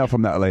another email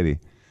from that lady.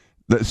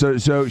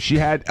 So she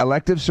had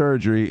elective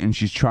surgery, and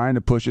she's trying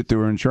to push it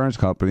through her insurance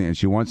company, and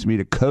she wants me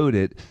to code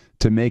it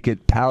to make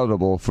it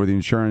palatable for the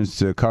insurance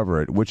to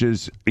cover it, which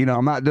is,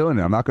 I'm not doing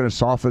it. I'm not going to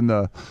soften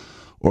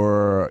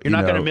You're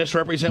not going to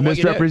misrepresent what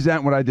you did.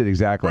 Misrepresent what I did,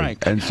 exactly. Right.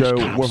 And so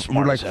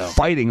we're like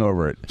fighting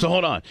over it. So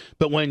hold on.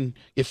 But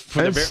it's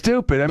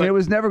stupid. I mean, it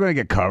was never going to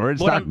get covered.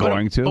 It's not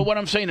going to. But what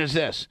I'm saying is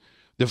this.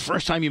 The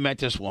first time you met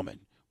this woman,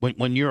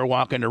 when you were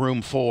walking to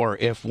room 4,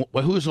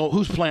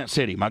 who's Plant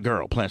City? My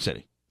girl, Plant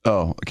City.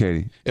 Oh,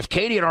 Katie. If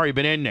Katie had already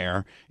been in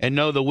there and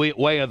know the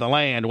way of the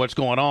land, what's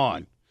going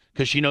on,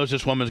 because she knows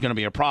this woman's going to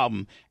be a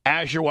problem,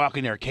 as you're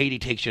walking there, Katie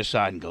takes you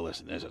aside and go,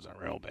 listen, this is a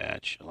real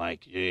bitch.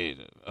 Like,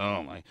 Jesus,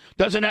 oh my.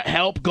 Doesn't that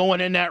help going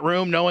in that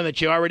room knowing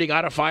that you already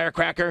got a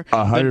firecracker?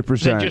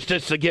 100%. Than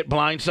just to get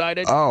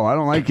blindsided? Oh, I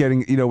don't like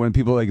getting, when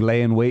people like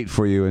lay in wait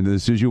for you, and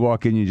as soon as you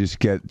walk in, you just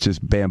get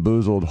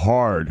bamboozled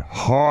hard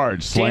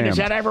slammed. Dan, does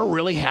that ever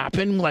really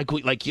happen? Like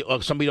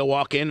somebody will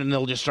walk in and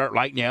they'll just start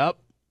lighting you up?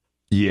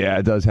 Yeah,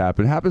 it does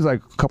happen. It happens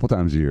like a couple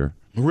times a year.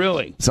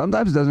 Really?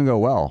 Sometimes it doesn't go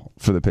well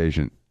for the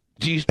patient.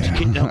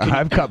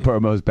 I've cut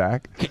promos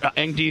back.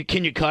 And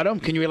can you cut them?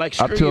 Can you be like,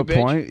 screw up to you, a bitch?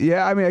 point?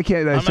 Yeah, I mean, I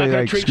can't. I'm say not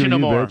like, treat screw you no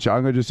more. bitch.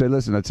 I'm gonna just say,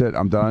 listen, that's it.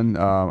 I'm done.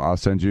 I'll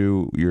send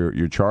you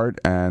your chart,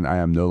 and I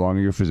am no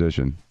longer your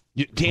physician.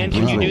 Dan,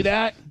 can you do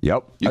that?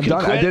 Yep, I've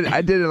done.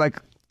 I did it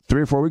like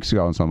 3 or 4 weeks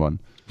ago on someone.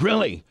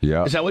 Really?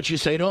 Yeah. Is that what you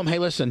say to him? Hey,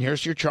 listen,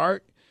 here's your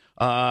chart.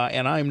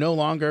 And I'm no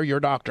longer your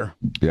doctor.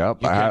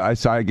 Yep.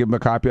 I give him a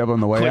copy of it on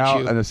the way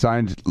out, and a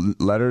signed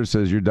letter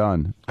says you're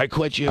done. I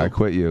quit you. I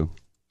quit you.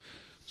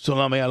 So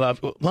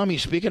Lummy,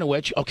 speaking of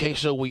which, okay,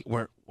 so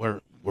we're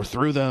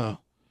through the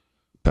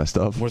best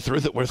of. We're through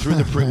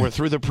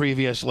the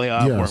previous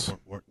layout. Yes.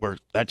 We're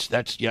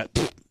that's yeah.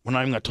 We're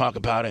not even going to talk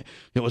about it.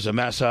 It was a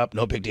mess up.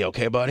 No big deal.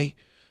 Okay, buddy.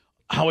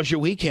 How was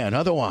your weekend?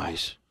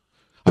 Otherwise.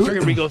 I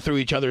figured we go through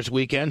each other's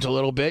weekends a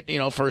little bit,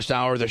 first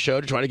hour of the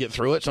show to try to get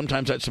through it.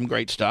 Sometimes that's some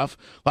great stuff.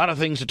 A lot of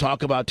things to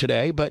talk about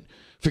today, but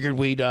figured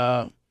we'd,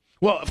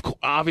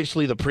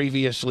 obviously the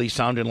previously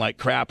sounding like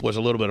crap was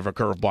a little bit of a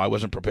curveball. I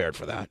wasn't prepared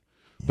for that.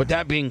 But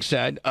that being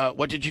said,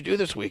 what did you do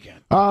this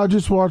weekend?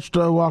 Just watched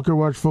Walker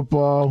watch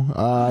football.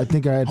 I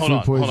think I had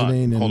food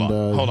poisoning,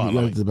 and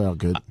that's about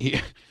good.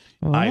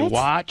 I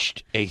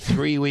watched a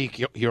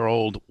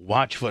 3-week-old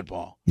watch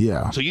football.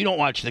 Yeah. So you don't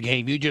watch the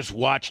game; you just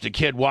watch the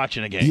kid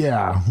watching the game.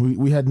 Yeah,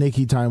 we had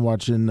Nikki time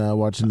watching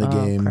the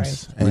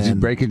games. Was he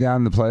breaking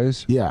down the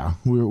plays? Yeah,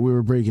 we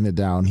were breaking it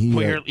down.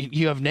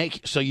 You have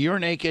naked. So you're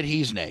naked.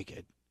 He's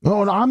naked.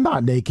 Oh, no, I'm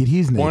not naked.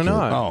 He's naked. Why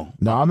not? Oh,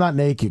 no, I'm not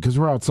naked because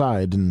we're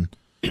outside and.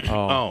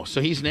 Oh,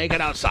 so he's naked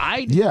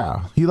outside?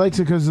 Yeah, he likes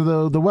it because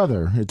of the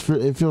weather. It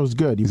feels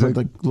good. You put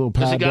like little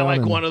pad. Does he got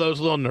like and... one of those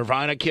little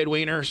Nirvana kid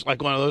wieners,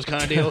 like one of those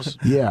kind of deals?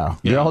 Yeah,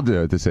 they all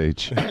do at this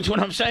age. That's what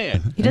I'm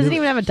saying. He doesn't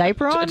even have a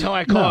diaper on. That's how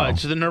I call it.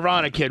 It's the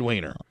Nirvana kid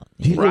wiener.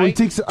 Right?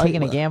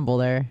 Taking a gamble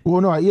there. Well,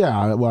 no,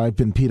 I've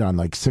been peed on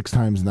like 6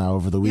 times now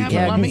over the weekend.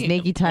 Yeah, because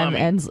naked time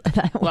ends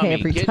that way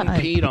every getting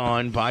time. Getting peed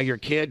on by your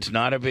kid's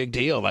not a big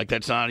deal. Like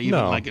that's not even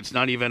like it's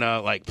not even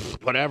a like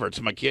whatever. It's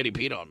my kid. He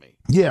peed on me.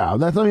 Yeah,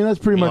 that's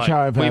pretty much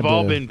how I've had. We've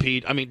all been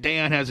peed. I mean,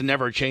 Dan has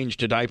never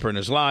changed a diaper in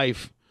his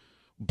life,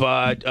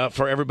 but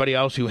for everybody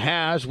else who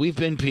has, we've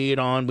been peed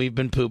on, we've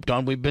been pooped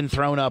on, we've been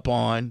thrown up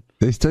on.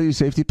 They still use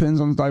safety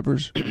pins on the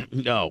diapers?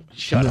 No,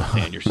 shut up,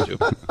 Dan. You're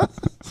stupid.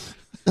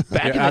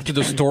 After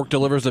the stork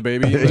delivers the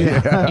baby,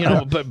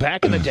 but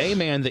back in the day,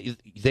 man,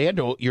 they had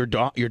to your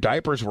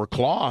diapers were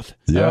cloth.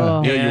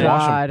 Yeah, you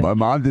wash them. My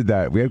mom did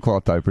that. We had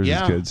cloth diapers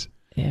as kids.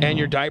 Ew. And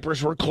your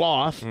diapers were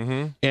cloth,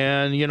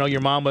 and your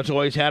mom was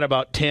always had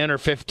about 10 or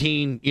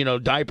 15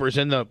 diapers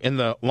in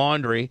the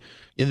laundry,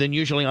 and then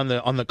usually on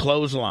the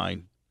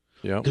clothesline.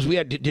 Yeah, because we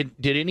had did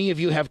any of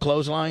you have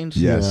clotheslines?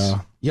 Yes.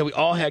 Yeah, we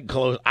all had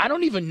clothes. I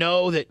don't even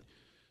know that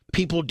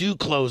people do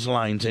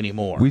clotheslines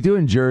anymore. We do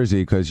in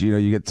Jersey because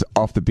you get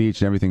off the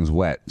beach and everything's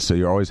wet, so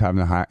you're always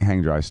having to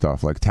hang dry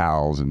stuff like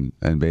towels and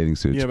bathing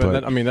suits. Yeah, but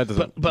that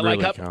doesn't. But really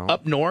like count.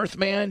 up north,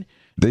 man.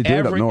 They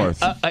did up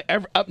north.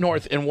 Up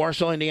north in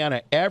Warsaw,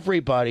 Indiana,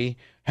 everybody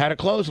had a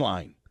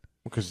clothesline.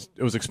 Because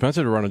it was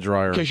expensive to run a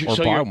dryer or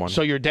buy one.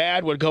 So your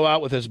dad would go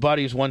out with his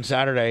buddies one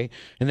Saturday,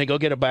 and they go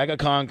get a bag of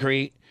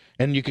concrete,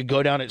 and you could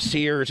go down at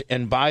Sears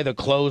and buy the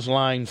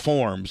clothesline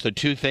forms, the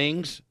 2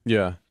 things.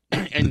 Yeah.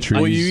 And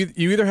well, you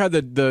either had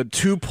the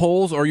 2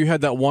 poles or you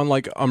had that one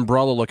like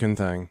umbrella looking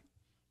thing.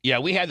 Yeah,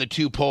 we had the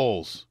 2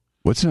 poles.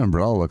 What's an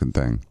umbrella looking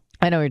thing?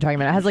 I know what you're talking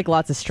about. It has like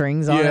lots of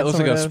strings on it. Yeah, it looks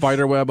like a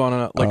spider web on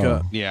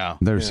a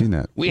Never seen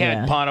that. We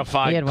had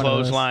bonafide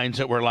clotheslines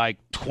that were like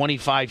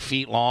 25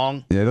 feet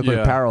long. Yeah, they look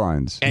like power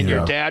lines. And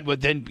your dad would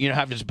then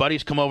have his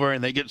buddies come over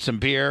and they get some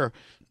beer.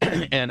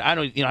 And I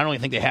don't even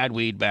think they had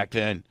weed back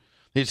then.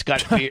 They just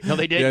got beer. No,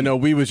 they didn't. Yeah, no,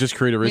 weed was just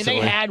created recently.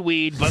 They had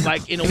weed, but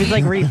like it was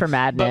like reefer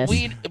madness.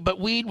 But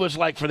weed was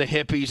like for the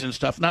hippies and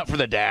stuff, not for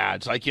the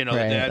dads. Like the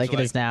dads like it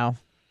is now.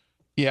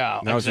 Yeah,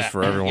 that was just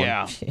for everyone.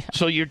 Yeah.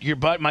 So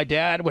my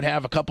dad would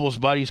have a couple of his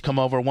buddies come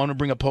over. One would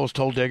bring a post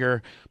hole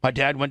digger. My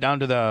dad went down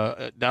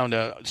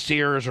to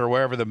Sears or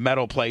wherever the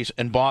metal place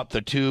and bought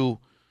the 2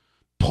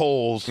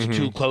 poles,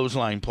 2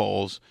 clothesline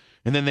poles,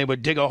 and then they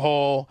would dig a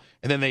hole,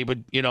 and then they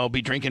would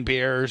be drinking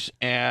beers,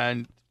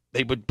 and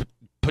they would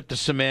put the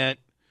cement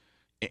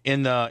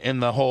in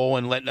the hole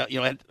and let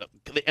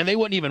and they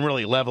wouldn't even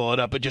really level it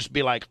up. It'd just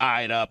be like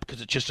eyed up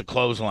because it's just a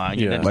clothesline.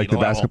 Yeah. Like the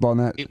basketball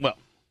net.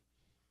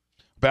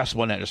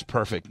 Basketball net is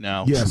perfect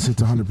now. Yes,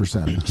 it's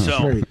 100%.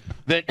 So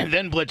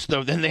then Blitz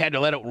though. Then they had to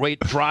let it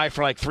dry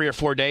for like 3 or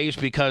 4 days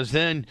because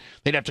then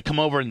they'd have to come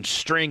over and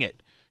string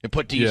it and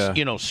put these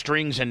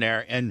strings in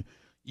there. And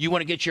you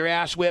want to get your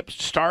ass whipped?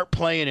 Start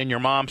playing in your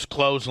mom's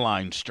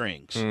clothesline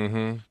strings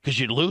because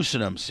you'd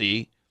loosen them.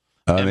 See.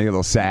 They get a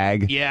little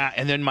sag. Yeah,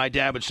 and then my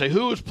dad would say,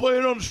 "Who was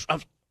playing on?"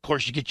 Of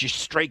course, you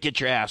get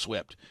your ass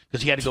whipped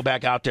because he had to go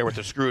back out there with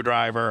a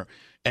screwdriver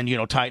and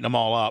tighten them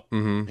all up,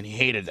 and he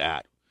hated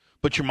that.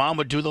 But your mom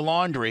would do the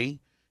laundry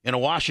in a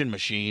washing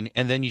machine,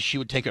 and then she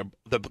would take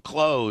the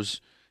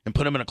clothes and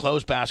put them in a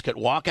clothes basket,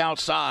 walk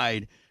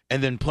outside,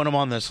 and then put them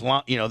on this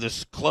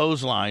this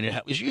clothesline.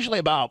 It was usually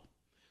about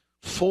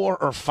 4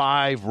 or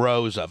 5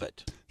 rows of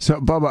it. So,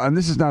 Bubba, and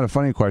this is not a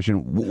funny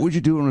question. What would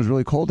you do when it was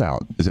really cold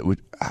out?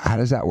 How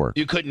does that work?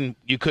 You couldn't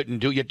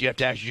do it. You have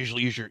to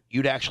actually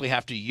you'd actually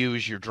have to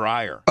use your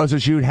dryer. Oh, so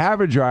she would have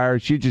a dryer.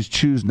 She'd just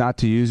choose not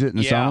to use it in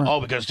the summer? Oh,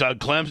 because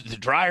Doug Clem's, the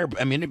dryer,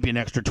 I mean, it'd be an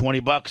extra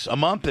 $20 a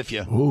month if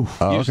you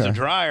use the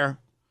dryer.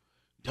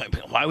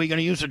 Why are we going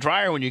to use the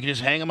dryer when you can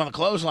just hang them on the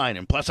clothesline?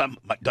 And plus,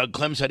 Doug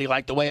Clem said he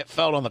liked the way it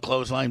felt on the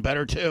clothesline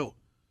better, too.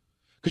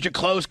 Because your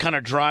clothes kind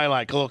of dry,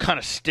 like a little kind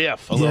of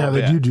stiff a little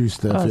bit. Yeah, they do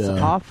stiff, It's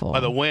awful. By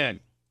the wind.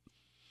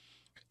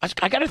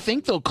 I got to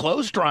think, though,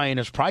 clothes drying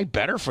is probably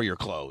better for your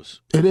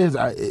clothes. It is.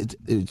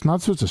 It's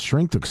not supposed to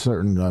shrink to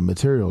certain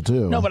material,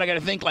 too. No, but I got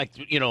to think, like,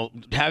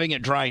 having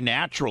it dry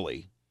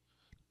naturally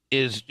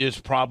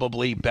is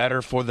probably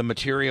better for the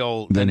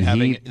material than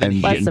having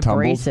it. Less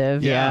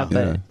abrasive,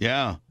 but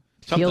yeah.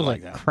 Feels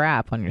like like that.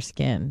 crap on your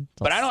skin.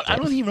 But I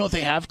don't even know if they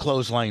have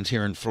clotheslines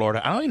here in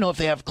Florida. I don't even know if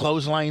they have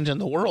clotheslines in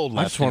the world.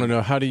 I just want to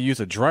know how to use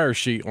a dryer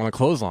sheet on a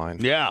clothesline.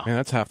 Yeah. And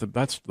that's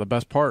the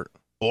best part.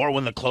 Or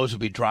when the clothes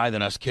would be dry,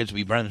 then us kids would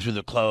be running through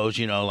the clothes,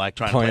 like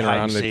trying Playing to play hide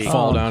around, and they'd seek.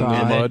 fall down in the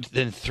And mud.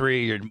 Then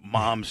 3 of your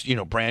mom's,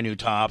 brand new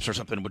tops or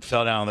something would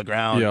fall down on the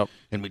ground. Yep.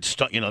 And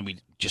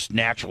we'd just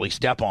naturally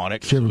step on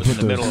it. 'Cause She it ever was in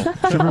the middle.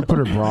 she ever put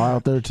her bra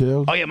out there,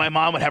 too? Oh, yeah, my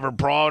mom would have her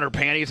bra and her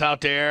panties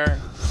out there.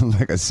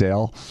 Like a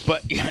sail?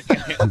 But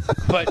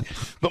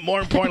but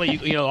more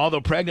importantly, all the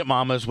pregnant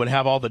mamas would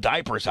have all the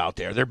diapers out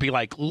there. There'd be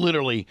like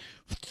literally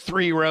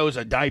 3 rows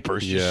of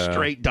diapers, just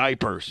straight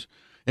diapers.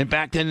 And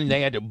back then,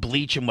 they had to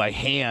bleach them by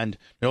hand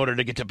in order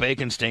to get the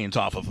bacon stains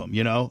off of them,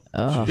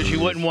 Because you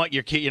wouldn't want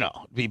your kid,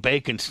 be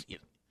bacon.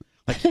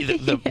 Like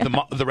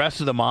the rest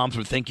of the moms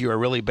would think you were a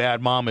really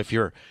bad mom if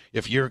your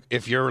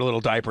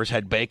little diapers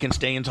had bacon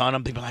stains on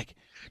them. They'd be like,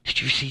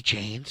 "Did you see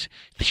Jane's?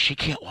 She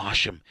can't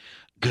wash them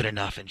good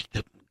enough, and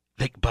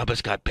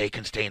Bubba's got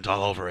bacon stains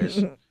all over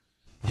his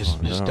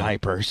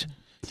diapers.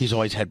 He's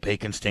always had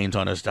bacon stains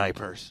on his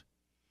diapers."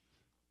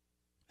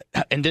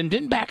 And then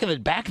didn't back in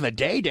the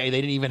day they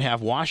didn't even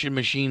have washing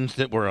machines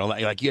that were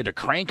like you had to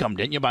crank them,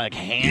 didn't you, by like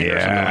hand or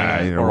something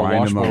like that? Or a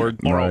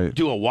washboard.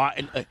 Do a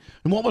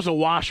and what was a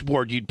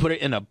washboard? You'd put it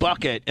in a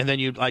bucket and then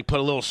you'd like put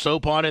a little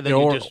soap on it.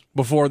 Then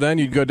before then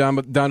you'd go down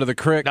to the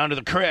creek. Down to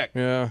the creek.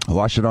 Yeah.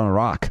 Wash it on a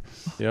rock.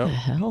 Yep. The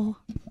hell?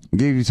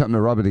 Gave you something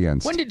to rub it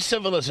against. When did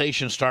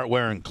civilization start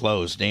wearing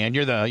clothes, Dan?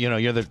 You're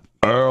the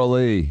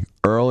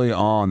early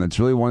on. That's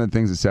really one of the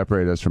things that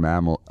separated us from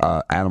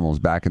animals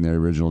back in the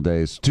original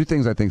days. 2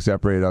 things I think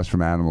separated us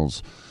from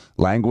animals: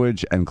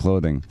 language and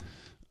clothing.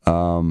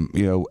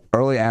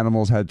 Early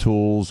animals had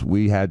tools.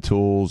 We had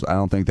tools. I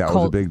don't think that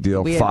was a big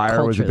deal.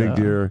 Fire was a big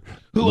deal.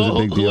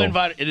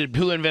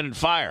 Who invented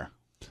fire?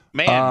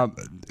 Man,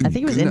 I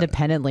think it was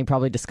independently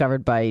probably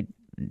discovered by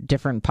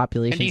different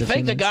populations. And do you of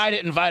think the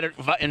humans. guy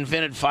that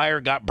invented fire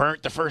got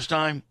burnt the first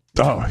time?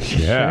 Oh,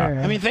 yeah. Sure.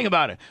 I mean, think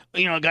about it.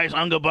 Guy's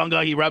unga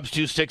bunga, he rubs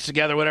 2 sticks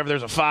together, whatever,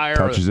 there's a fire.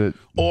 Touches it.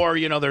 Or,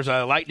 there's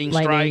a lightning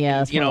strike. Yeah,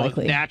 that's more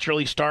likely.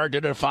 Naturally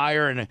started a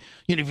fire. And,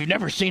 if you've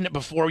never seen it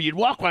before, you'd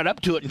walk right up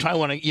to it and try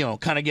to,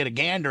 kind of get a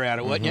gander at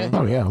it, wouldn't you?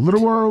 Oh, yeah.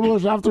 Little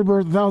Wilbur's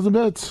afterbirth, 1,000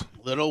 bits.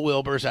 Little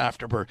Wilbur's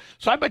afterbirth.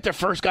 So I bet the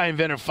first guy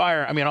invented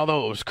fire,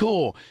 although it was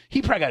cool,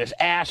 he probably got his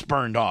ass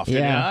burned off, did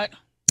he not?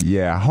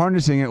 Yeah,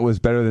 harnessing it was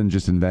better than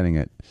just inventing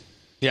it.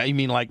 Yeah, you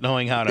mean like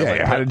knowing how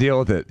to how to deal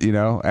with it, and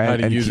how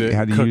to use it,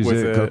 how to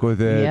cook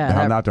with it,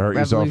 how not to hurt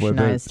yourself with it.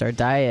 Revolutionized our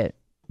diet,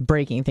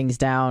 breaking things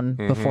down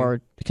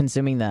before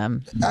consuming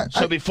them.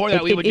 So before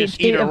that, we'd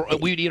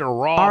eat a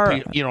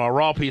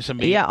raw piece of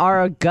meat. Yeah,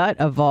 our gut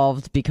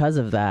evolved because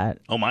of that.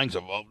 Oh, mine's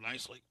evolved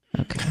nicely.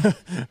 Okay.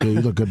 Yeah,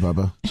 you look good,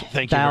 Bubba.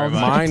 Thank you very much.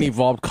 Mine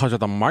evolved because of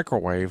the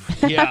microwave.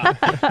 Yeah.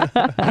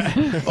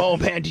 Oh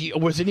man,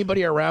 was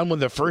anybody around when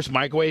the first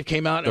microwave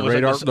came out? The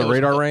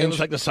radar range. It was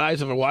like the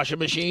size of a washing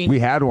machine. We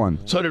had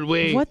one. So did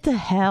we. What the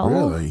hell?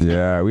 Really?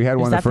 Yeah, we had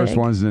one of the first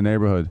ones in the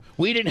neighborhood.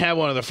 We didn't have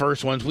one of the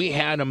first ones. We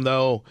had them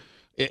though.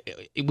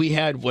 We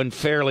had one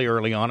fairly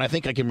early on. I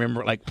think I can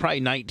remember, like probably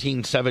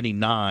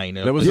 1979.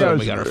 That was when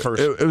we got our first.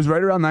 It was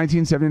right around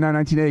 1979,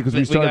 1980 because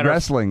we started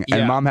wrestling,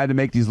 and Mom had to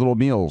make these little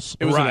meals.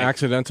 It was an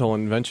accidental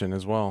invention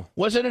as well.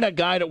 Wasn't it a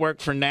guy that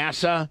worked for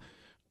NASA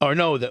Or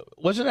no,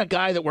 wasn't that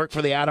guy that worked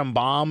for the atom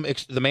bomb,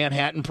 the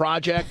Manhattan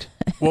Project?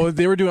 Well,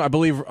 they were doing, I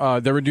believe,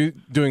 they were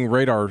doing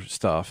radar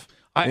stuff,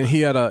 and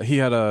he had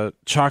a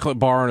chocolate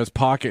bar in his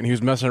pocket, and he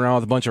was messing around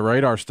with a bunch of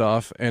radar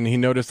stuff, and he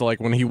noticed like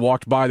when he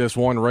walked by this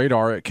one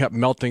radar, it kept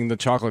melting the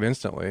chocolate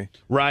instantly.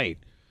 Right,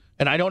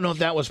 and I don't know if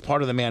that was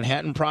part of the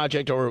Manhattan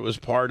Project or it was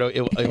part of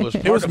it was.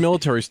 It was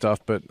military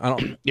stuff, but I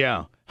don't.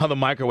 Yeah, how the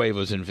microwave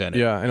was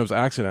invented. Yeah, and it was an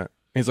accident.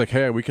 He's like,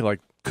 hey, we could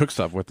like cook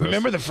stuff with this.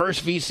 Remember the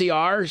first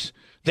VCRs?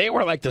 They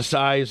were like the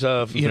size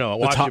of, a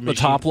washing machine. The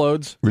top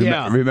loads?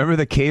 Yeah. Remember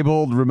the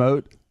cabled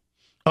remote?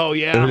 Oh,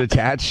 yeah. It would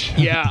attach?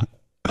 Yeah.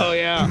 Oh,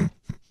 yeah.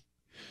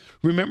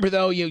 Remember,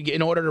 though,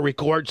 in order to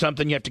record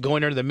something, you have to go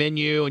into the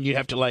menu and you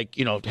have to,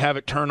 have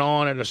it turn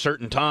on at a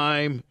certain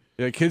time.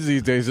 Yeah, kids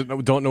these days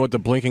don't know what the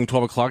blinking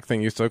 12 o'clock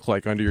thing used to look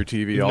like under your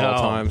TV all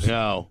the times.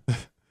 No.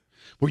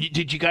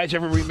 Did you guys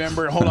ever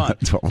remember? Hold on.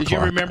 Did you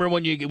remember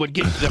when you would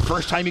get the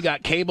first time you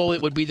got cable?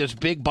 It would be this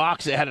big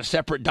box that had a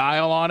separate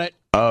dial on it.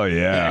 Oh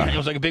yeah. It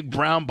was like a big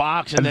brown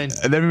box, and then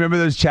remember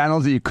those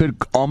channels that you could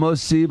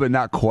almost see but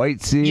not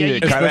quite see. Yeah,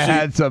 it kind of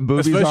had some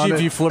boobies on it. Especially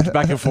if you flipped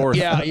back and forth.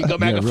 Yeah, you go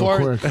back and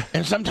forth, quick.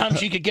 and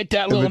sometimes you could get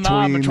that little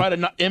knob and try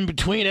to in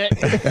between it,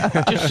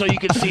 just so you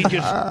could see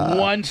just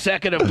 1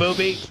 second of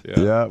booby.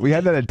 Yeah, we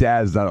had that at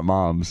Dad's, not at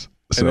Mom's.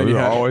 So we were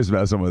always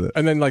messing with it.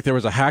 And then like there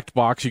was a hacked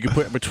box you could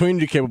put between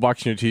your cable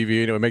box and your TV,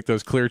 and it would make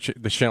those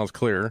the channels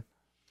clear.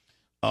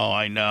 Oh,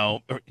 I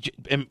know.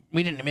 And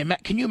we didn't. I mean,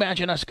 can you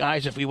imagine us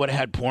guys if we would have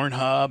had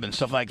Pornhub and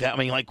stuff like that? I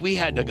mean, like we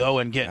had to go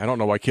and get. I don't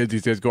know why kids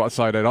these days go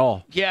outside at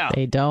all. Yeah,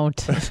 they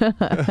don't. It's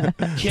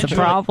a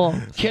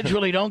problem. Kids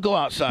really don't go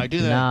outside,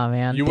 do they? Nah,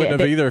 man. You wouldn't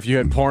have either if you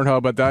had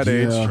Pornhub at that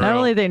age. Not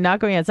only are they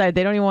not going outside,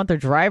 they don't even want their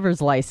driver's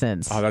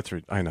license. Oh, that's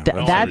I know.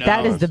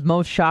 That is the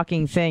most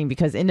shocking thing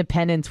because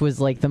independence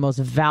was like the most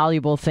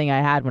valuable thing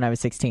I had when I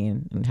was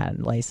 16 and had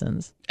a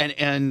license.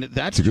 And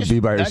that's you could be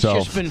by that's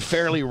yourself. just been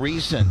fairly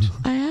recent.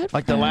 I had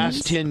like the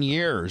last 10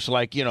 years,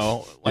 like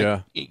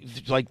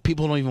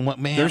people don't even want.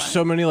 Man, there's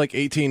so many like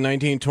 18,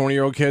 19,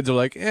 20-year-old kids are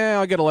like,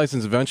 I'll get a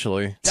license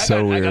eventually.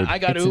 I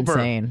got It's Uber.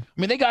 insane.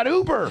 I mean, they got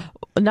Uber.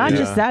 Not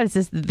just that; it's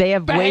just they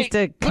have ways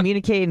to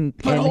communicate and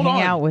hang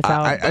out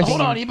without.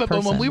 Hold on, even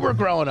but when we were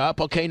growing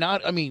up,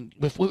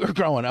 if we were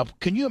growing up,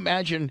 can you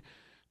imagine?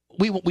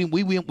 We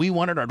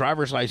wanted our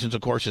driver's license,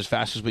 of course, as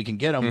fast as we can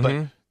get them,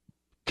 but.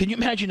 Can you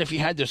imagine if you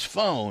had this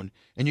phone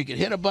and you could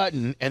hit a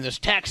button and this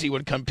taxi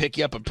would come pick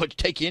you up and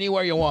take you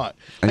anywhere you want?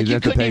 And you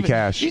have to pay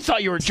cash. You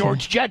thought you were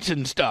George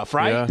Jetson stuff,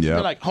 right? Yeah.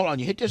 They're like, hold on,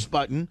 you hit this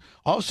button,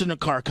 all of a sudden a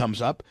car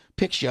comes up,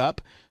 picks you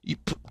up, you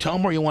tell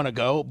them where you want to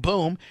go,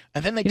 boom,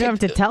 and then they You don't have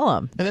to tell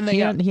him. And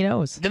then he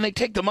knows. Then they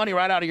take the money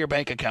right out of your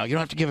bank account. You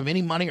don't have to give them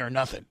any money or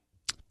nothing.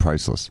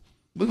 Priceless.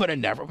 We would have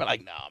never been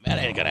like, no, man,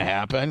 that ain't gonna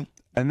happen.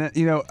 And then,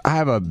 I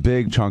have a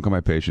big chunk of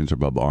my patients are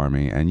Bubba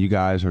Army, and you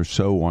guys are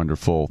so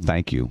wonderful.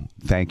 Thank you.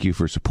 Thank you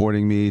for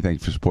supporting me. Thank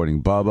you for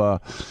supporting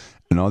Bubba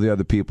and all the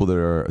other people that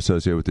are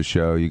associated with the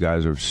show. You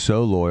guys are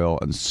so loyal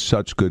and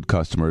such good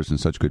customers and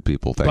such good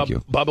people. Thank you.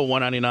 Bubba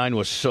 199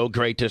 was so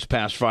great this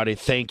past Friday.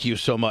 Thank you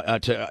so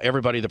much to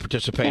everybody that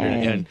participated.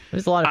 And it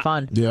was a lot of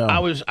fun. Yeah. I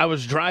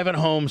was driving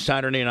home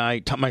Saturday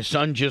night. My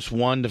son just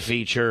won the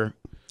feature.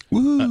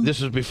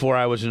 This is before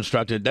I was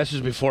instructed. This is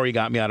before he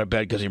got me out of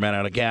bed because he ran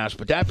out of gas.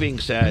 But that being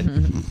said,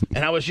 and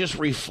I was just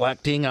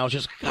reflecting. I was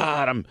just,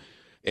 God,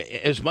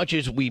 as much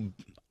as we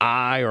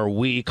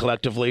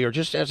collectively, or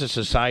just as a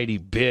society,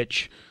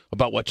 bitch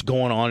about what's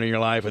going on in your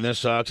life, and this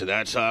sucks, and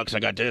that sucks, I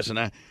got this and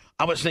that.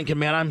 I was thinking,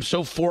 man, I'm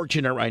so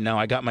fortunate right now.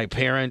 I got my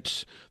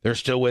parents. They're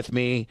still with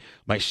me.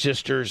 My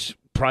sister's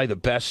probably the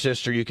best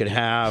sister you could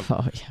have.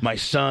 Oh, yeah. My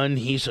son,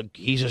 he's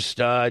a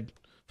stud.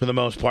 For the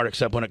most part,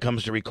 except when it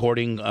comes to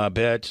recording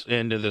bits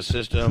into the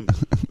system.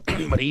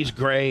 But he's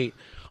great.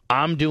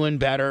 I'm doing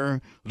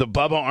better. The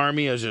Bubba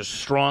Army is as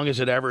strong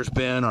as it ever's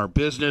been. Our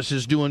business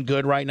is doing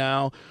good right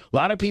now. A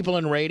lot of people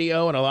in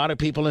radio and a lot of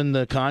people in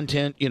the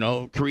content,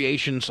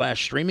 creation /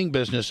 streaming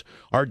business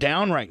are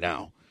down right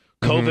now.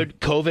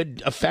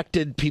 COVID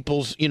affected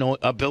people's,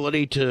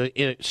 ability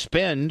to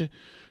spend.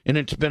 And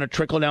it's been a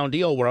trickle-down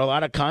deal where a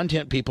lot of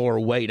content people are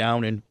way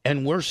down,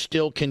 and we're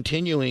still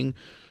continuing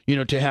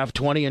to have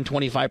 20 and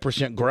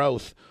 25%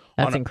 growth.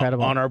 That's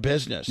incredible. On our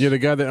business. Yeah, the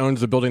guy that owns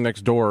the building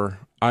next door,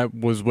 I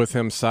was with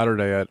him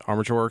Saturday at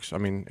Amateur Works.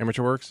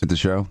 At the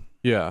show?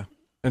 Yeah.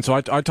 And so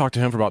I talked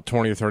to him for about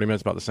 20 or 30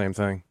 minutes about the same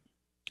thing.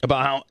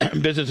 About how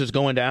business is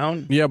going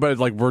down? Yeah, but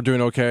like we're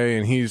doing okay,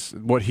 and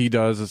what he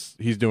does is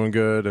he's doing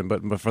good,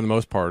 but for the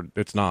most part,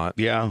 it's not.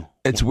 Yeah.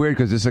 It's weird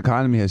because this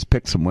economy has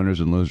picked some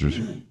winners and losers.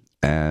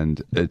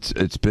 And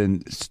it's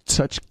been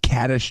such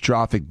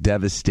catastrophic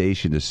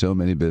devastation to so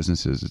many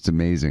businesses. It's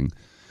amazing,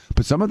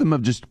 but some of them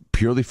have just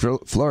purely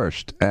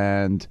flourished,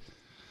 and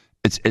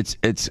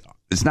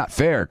it's not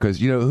fair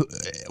because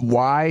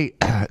why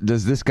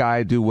does this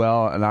guy do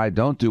well and I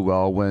don't do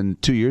well when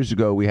 2 years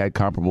ago we had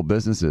comparable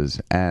businesses?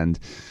 And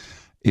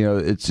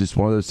it's just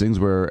one of those things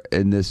where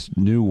in this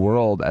new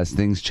world, as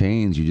things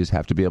change, you just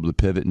have to be able to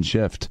pivot and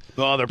shift.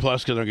 Well, they're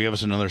plus because they're going to give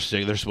us another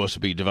six. They're supposed to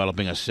be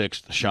developing a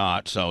sixth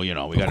shot, so we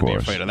got to be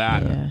afraid of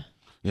that. Yeah.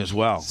 as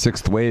well.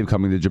 Sixth wave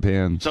coming to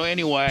Japan. So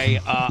anyway,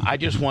 I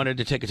just wanted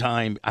to take a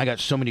time. I got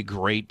so many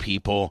great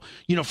people,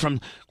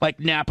 from like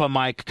Napa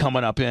Mike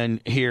coming up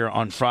in here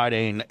on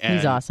Friday. And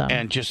he's awesome.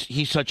 And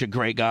he's such a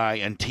great guy.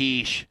 And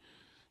Tish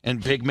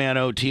and Big Man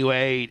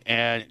 028.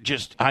 And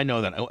I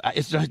know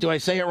that. Do I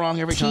say it wrong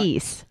every time?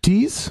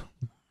 Tease?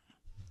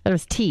 That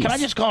was Tease. Can I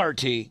just call her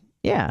T?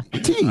 Yeah.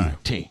 T. Right,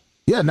 T.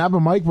 Yeah, Napa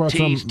Mike brought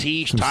some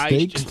Ties,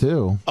 steaks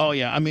too. Oh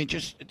yeah, I mean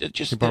just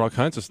he brought all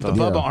kinds of stuff.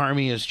 The Bubba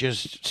Army is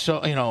just so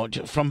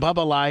from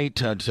Bubba Light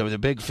to the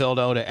Big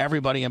Phildo to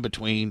everybody in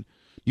between.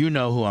 You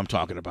know who I'm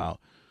talking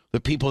about. The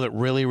people that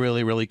really,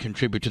 really, really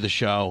contribute to the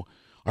show,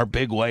 our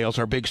big whales,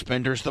 our big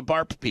spenders, the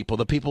BARP people,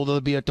 the people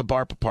that'll be at the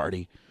BARP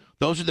party.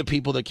 Those are the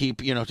people that keep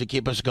to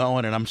keep us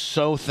going, and I'm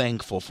so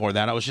thankful for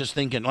that. I was just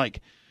thinking,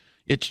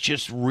 it's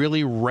just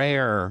really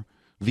rare.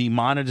 The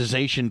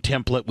monetization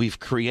template we've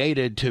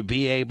created to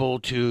be able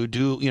to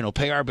do,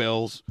 pay our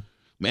bills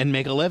and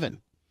make a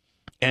living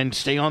and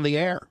stay on the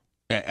air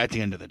at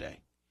the end of the day.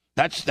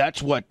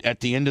 That's what, at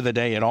the end of the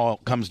day, it all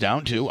comes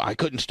down to. I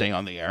couldn't stay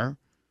on the air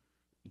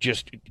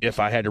just if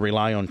I had to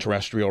rely on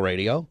terrestrial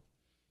radio.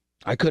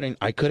 I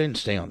couldn't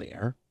stay on the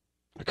air.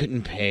 I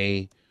couldn't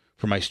pay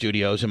for my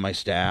studios and my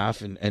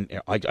staff,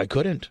 and I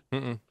couldn't.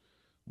 Mm-mm.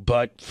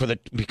 But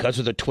because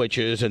of the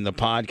Twitches and the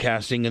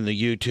podcasting and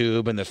the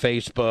YouTube and the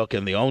Facebook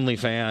and the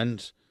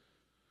OnlyFans,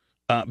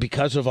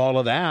 because of all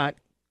of that,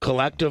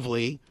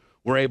 collectively,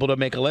 we're able to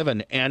make a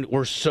living. And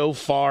we're so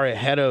far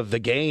ahead of the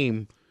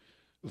game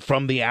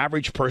from the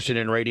average person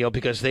in radio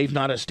because they've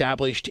not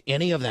established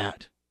any of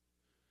that.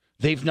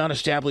 They've not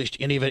established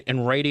any of it.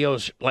 And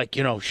radio's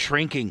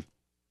shrinking.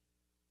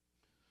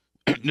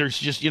 There's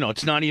just,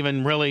 it's not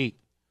even really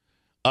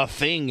a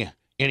thing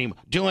anymore.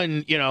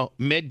 Doing,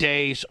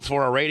 middays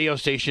for a radio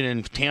station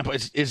in Tampa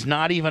is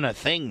not even a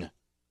thing.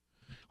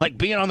 Like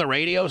being on the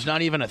radio is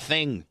not even a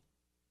thing.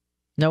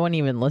 No one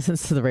even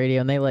listens to the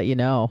radio, and they let you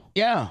know.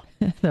 Yeah.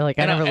 They're like,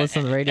 I never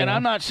listen to the radio. And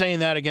I'm not saying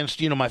that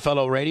against, my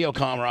fellow radio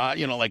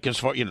comrade, as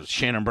far,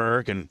 Shannon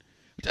Burke, and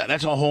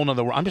that's a whole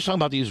nother world. I'm just talking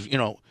about these,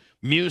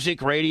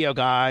 music radio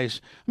guys.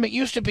 I mean, it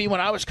used to be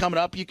when I was coming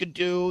up, you could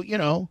do,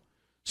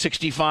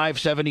 $65,000,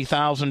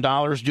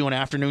 $70,000 do an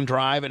afternoon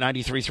drive at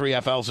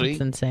 93.3 FLZ.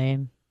 It's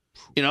insane.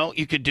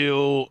 You could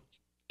do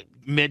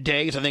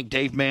middays. I think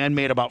Dave Mann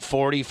made about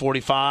 40,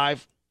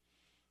 45.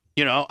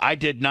 I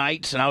did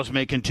nights and I was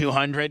making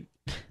 200.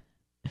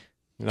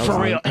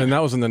 For real. And that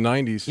was in the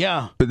 90s.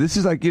 Yeah. But this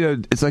is like,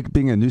 it's like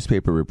being a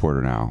newspaper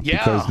reporter now. Yeah.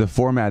 Because the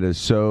format is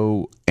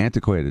so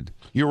antiquated.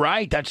 You're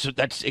right. That's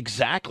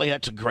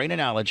a great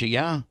analogy.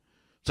 Yeah.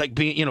 It's like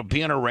being a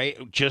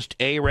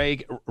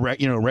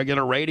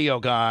regular radio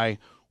guy,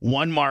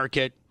 one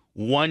market,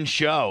 one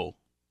show,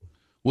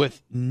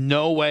 with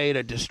no way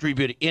to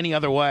distribute it any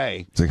other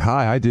way. It's like,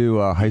 hi, I do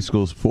high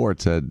school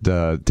sports at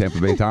Tampa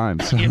Bay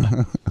Times.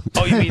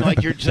 Oh, you mean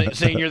like you're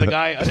saying you're the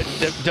guy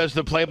that does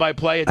the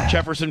play-by-play at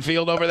Jefferson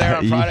Field over there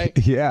on Friday?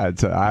 Yeah,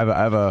 I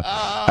have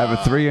a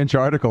 3-inch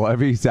article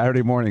every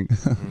Saturday morning.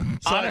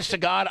 Honest to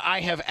God, I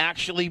have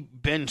actually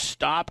been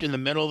stopped in the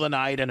middle of the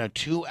night in a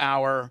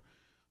 2-hour.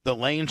 The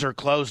lanes are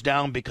closed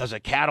down because a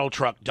cattle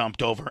truck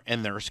dumped over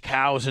and there's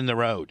cows in the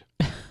road.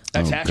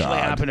 That's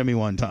happened to me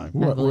one time.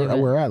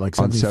 Where at? Like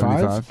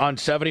 75? On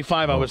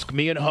 75,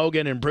 me and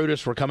Hogan and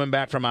Brutus were coming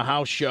back from a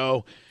house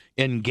show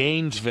in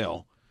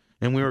Gainesville,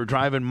 and we were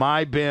driving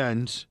my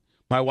Benz,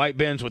 my white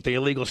Benz with the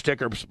illegal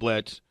sticker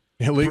splits.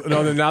 Illegal?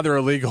 No, now they're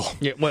illegal.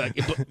 Yeah,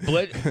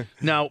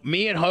 now,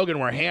 me and Hogan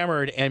were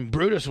hammered, and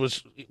Brutus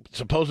was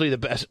supposedly the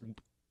best.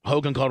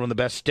 Hogan called him the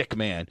best stick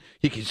man.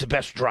 He's the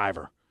best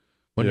driver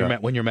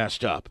when you're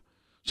messed up.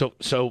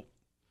 So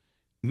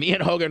me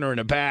and Hogan are in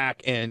the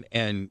back,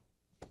 and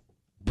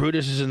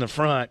Brutus is in the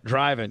front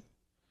driving,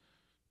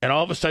 and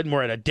all of a sudden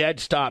we're at a dead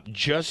stop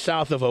just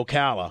south of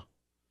Ocala.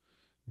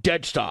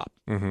 Dead stop.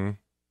 Mm-hmm.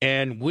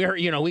 And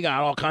we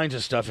got all kinds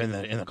of stuff in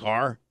the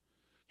car,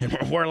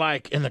 and we're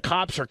like, and the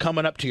cops are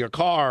coming up to your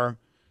car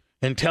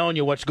and telling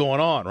you what's going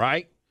on,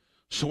 right?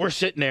 So we're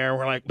sitting there,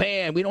 we're like,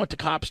 man, we don't want the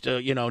cops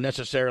to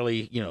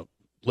necessarily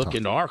look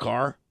into our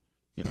car.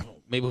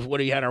 Maybe what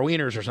if you had our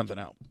wieners or something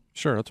out.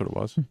 Sure, that's what it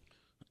was.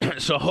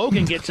 So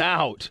Hogan gets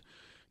out.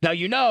 Now,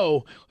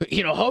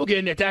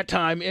 Hogan at that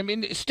time, I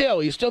mean, he's still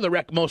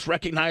the most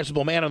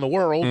recognizable man in the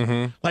world.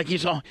 Mm-hmm. Like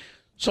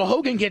so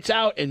Hogan gets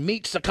out and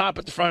meets the cop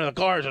at the front of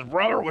the car and says,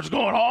 brother, what's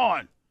going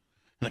on?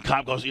 And the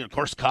cop goes, of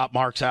course, the cop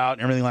marks out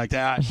and everything like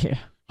that. Yeah.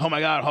 Oh,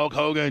 my God, Hulk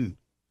Hogan.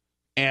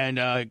 And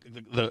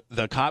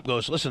the cop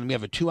goes, listen, we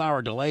have a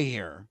 2-hour delay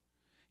here.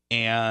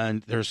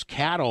 And there's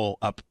cattle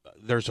up.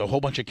 There's a whole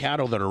bunch of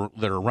cattle that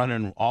are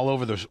running all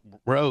over the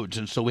roads.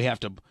 And so we have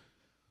to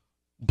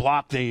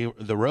block the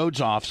roads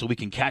off so we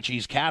can catch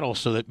these cattle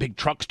so that big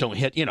trucks don't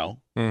hit,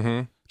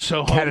 Mm-hmm.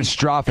 So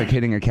catastrophic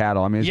hitting a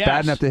cattle. I mean, it's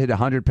bad enough to hit a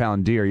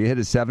 100-pound deer. You hit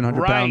a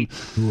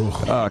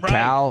 700-pound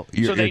cow,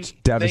 it's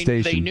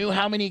devastation. They knew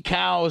how many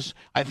cows.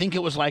 I think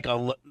it was like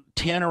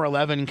 10 or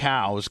 11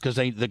 cows because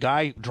the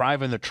guy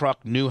driving the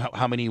truck knew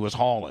how many he was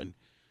hauling.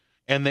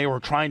 And they were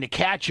trying to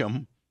catch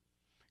him.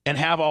 and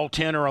have all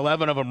 10 or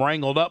 11 of them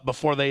wrangled up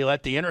before they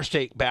let the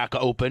interstate back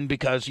open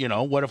because,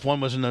 what if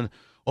one was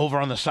over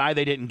on the side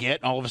they didn't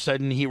get, and all of a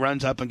sudden he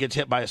runs up and gets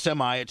hit by a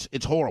semi.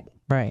 It's horrible.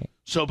 Right.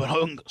 So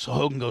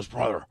Hogan goes,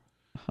 brother,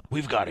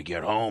 we've got to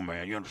get home,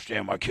 man. You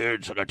understand, my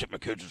kids, I got to take my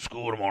kids to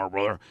school tomorrow,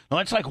 brother. No,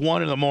 it's like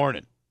 1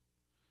 a.m.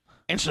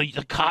 And so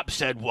the cop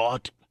said, well,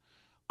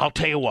 I'll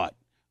tell you what.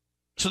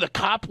 So the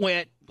cop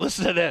went,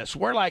 listen to this.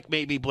 We're like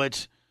maybe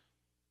Blitz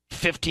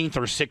 15th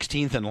or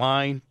 16th in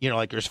line.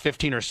 Like there's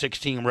 15 or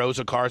 16 rows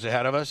of cars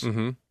ahead of us.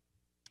 Mm-hmm.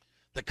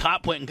 The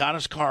cop went and got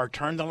his car,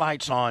 turned the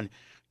lights on,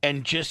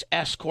 and just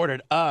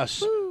escorted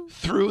us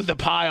through the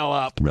pile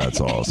up. That's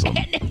awesome.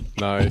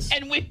 Nice.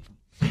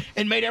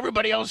 And made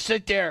everybody else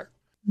sit there.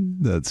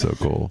 That's so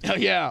cool. Oh,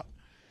 yeah.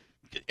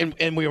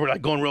 And we were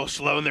like going real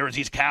slow, and there was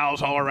these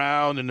cows all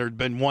around, and there'd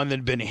been one that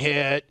had been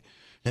hit,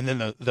 and then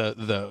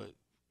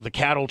the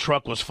cattle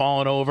truck was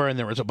falling over, and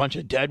there was a bunch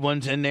of dead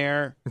ones in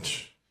there.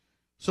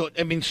 So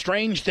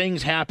strange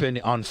things happen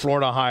on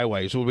Florida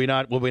highways. Would we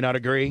not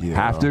agree? Yeah.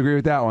 Have to agree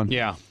with that one.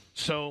 Yeah.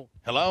 So,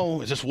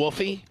 hello, is this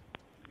Wolfie?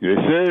 Yes,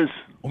 it is.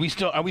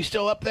 Are we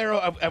still up there?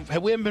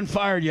 Have we haven't been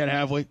fired yet,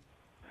 have we?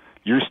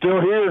 You're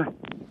still here.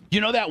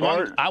 You know that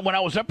one? When I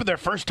was up there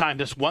first time,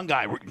 this one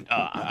guy,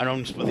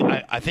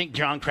 I think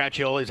John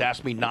Cracchioli has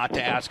asked me not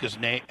to ask his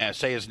name,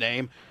 say his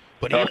name,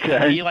 but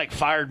he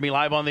fired me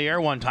live on the air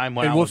one time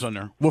when I was on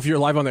there. Wolf, you're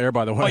live on the air,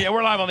 by the way. Oh yeah,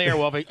 we're live on the air,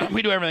 Wolfie.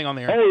 We do everything on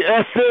the air. Hey,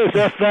 F this,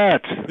 F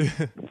that.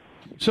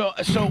 So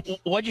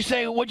what'd you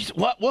say? Wolfie?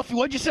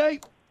 What'd you say?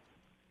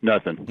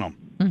 Nothing. No.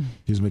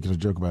 He's making a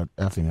joke about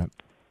effing it.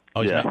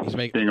 Oh yeah, he's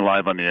being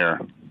live on the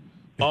air.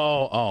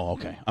 Oh,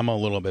 okay. I'm a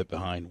little bit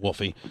behind,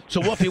 Wolfie.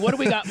 So, Wolfie, what do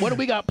we got? What do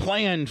we got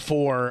planned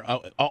for?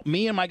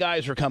 Me and my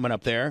guys are coming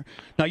up there.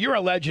 Now, you're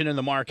a legend in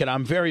the market.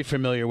 I'm very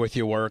familiar with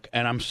your work,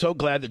 and I'm so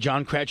glad that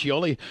John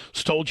Cracchioli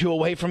stole you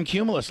away from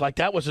Cumulus. Like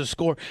that was a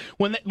score.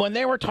 When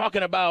they were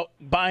talking about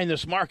buying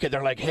this market,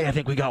 they're like, "Hey, I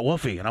think we got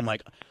Wolfie," and I'm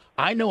like,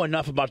 I know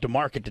enough about the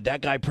market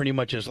that guy pretty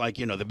much is like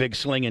the big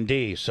slinging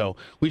D. So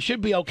we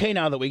should be okay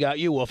now that we got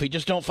you, Wolfie.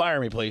 Just don't fire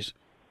me, please.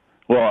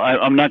 Well,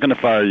 I'm not going to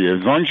fire you.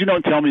 As long as you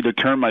don't tell me to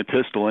turn my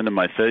pistol into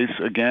my face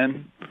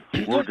again,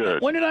 we're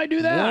good. When did I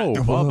do that? Whoa,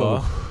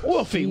 Bubba.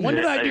 Wolfie, when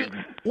did I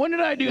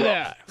do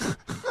that?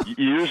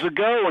 Years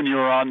ago when you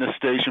were on this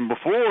station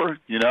before,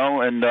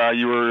 and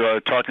you were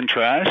talking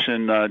trash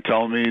and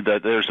telling me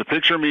that there's a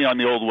picture of me on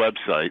the old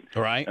website.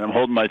 Right. And I'm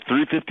holding my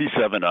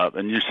 357 up,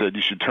 and you said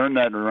you should turn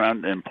that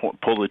around and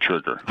pull the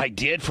trigger. I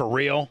did, for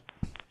real?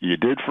 You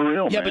did for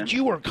real, yeah, man. But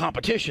you were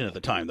competition at the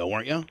time, though,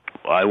 weren't you?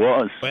 I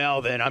was.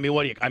 Well, then,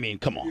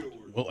 come on.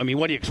 Well,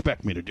 what do you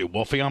expect me to do,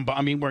 Wolfie? I'm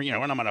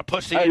not a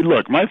pussy. Hey,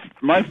 look, my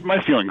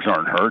feelings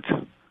aren't hurt.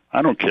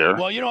 I don't care.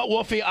 Well, you know what,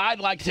 Wolfie? I'd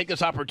like to take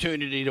this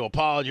opportunity to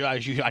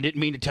apologize. I didn't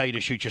mean to tell you to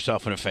shoot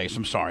yourself in the face.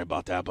 I'm sorry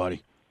about that,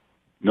 buddy.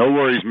 No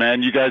worries,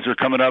 man. You guys are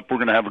coming up. We're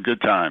going to have a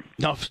good time.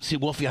 No, see,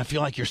 Wolfie, I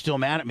feel like you're still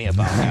mad at me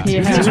about that. Yeah,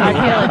 I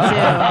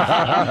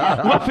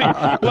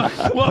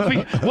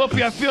feel it too.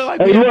 Wolfie, I feel like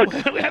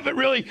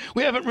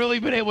we haven't really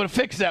been able to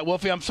fix that,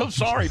 Wolfie. I'm so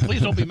sorry.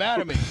 Please don't be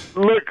mad at me.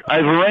 Look,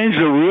 I've arranged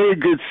a really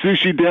good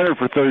sushi dinner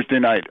for Thursday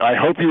night. I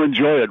hope you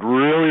enjoy it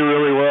really,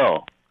 really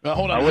well.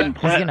 Hold on. Don't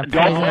plan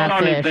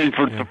on anything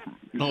for.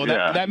 No,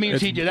 that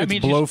means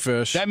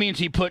blowfish. That means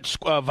he puts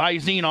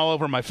Visine all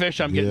over my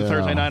fish. I'm getting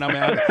Thursday night.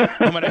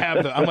 I'm gonna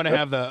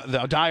have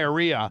the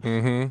diarrhea.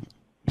 Mm-hmm.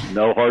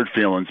 No hard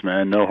feelings,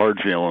 man. No hard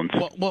feelings.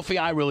 Well, Wolfie,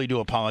 I really do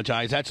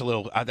apologize. That's a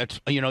little.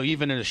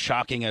 Even as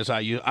shocking as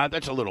I use,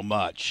 that's a little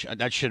much.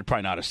 That should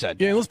probably not have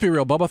said. Yeah, let's be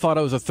real. Bubba thought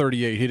it was a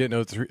 38. He didn't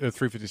know it was a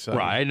 357.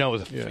 Right, I know it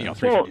was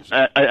 357.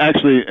 Well, I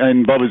actually,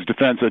 in Bubba's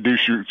defense, I do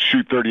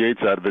shoot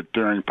 38s out of it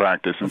during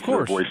practice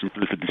instead of wasting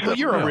 357. Well,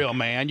 you're a real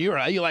man. You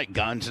like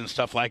guns and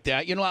stuff like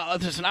that.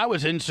 Listen, I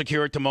was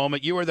insecure at the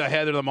moment. You were the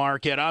head of the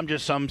market. I'm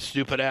just some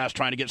stupid ass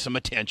trying to get some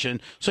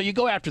attention. So you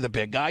go after the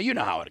big guy. You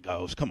know how it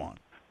goes. Come on.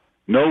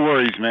 No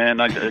worries, man.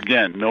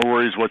 Again, no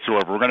worries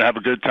whatsoever. We're going to have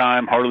a good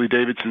time.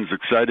 Harley-Davidson's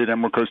excited.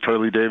 Emerald Coast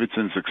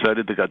Harley-Davidson's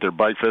excited. They got their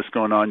Bike Fest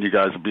going on. You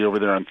guys will be over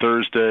there on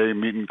Thursday,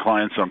 meeting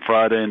clients on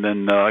Friday. And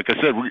then, like I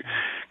said, we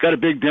got a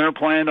big dinner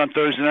planned on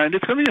Thursday night.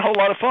 It's going to be a whole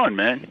lot of fun,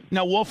 man.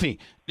 Now, Wolfie,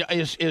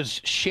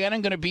 is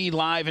Shannon going to be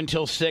live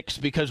until 6?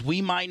 Because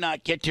we might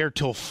not get there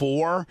till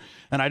 4.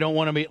 And I don't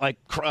want to be like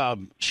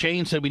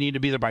Shane said we need to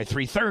be there by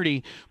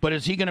 3:30. But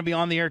is he going to be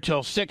on the air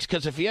till 6?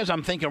 Because if he is,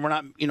 I'm thinking we're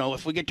not,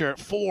 if we get there at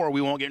 4,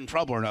 we won't get in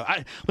trouble or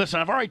not.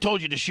 Listen, I've already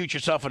told you to shoot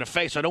yourself in the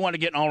face. I don't want to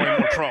get in all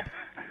more trouble.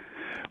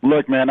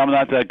 Look, man, I'm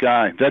not that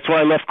guy. That's why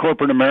I left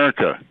corporate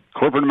America.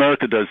 Corporate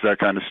America does that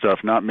kind of stuff,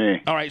 not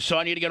me. All right, so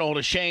I need to get a hold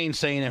of Shane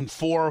saying in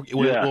 4,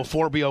 will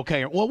 4 be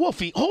okay? Well,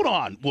 Wolfie, hold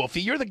on,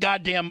 Wolfie. You're the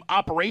goddamn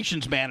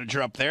operations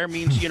manager up there. It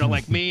means,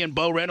 like me and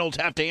Bo Reynolds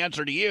have to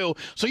answer to you,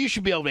 so you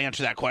should be able to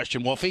answer that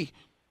question, Wolfie.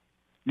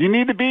 You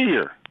need to be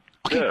here.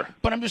 Okay, yeah.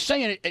 But I'm just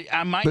saying,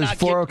 I might but not is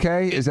 4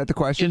 okay? Is that the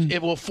question?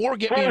 Will 4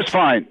 get 4 me? Is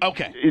fine.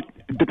 Okay.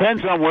 It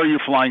depends on where you're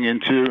flying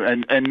into,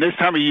 and this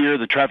time of year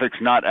the traffic's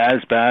not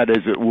as bad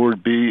as it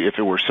would be if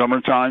it were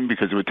summertime,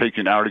 because it would take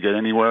you an hour to get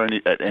anywhere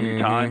at any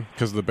time.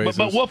 Because of the bases.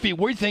 But Wolfie,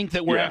 we think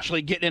that we're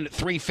actually getting in at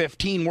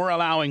 3:15. We're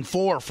allowing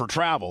 4 for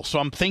travel, so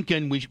I'm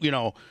thinking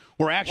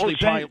we're actually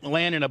probably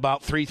landing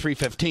about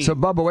 3:15. So,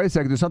 Bubba, wait a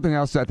second. There's something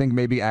else I think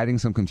maybe adding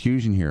some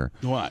confusion here.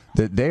 What?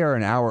 That they are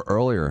an hour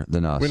earlier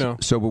than us. We know.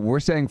 So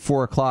we're saying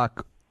 4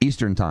 o'clock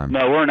Eastern time.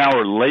 No, we're an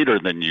hour later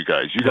than you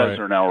guys. You guys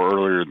are an hour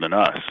earlier than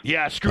us.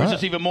 Yeah, it screws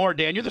us even more,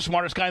 Dan. You're the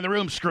smartest guy in the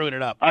room screwing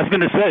it up. I was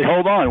going to say,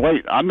 hold on,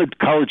 wait. I'm the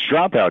college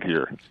dropout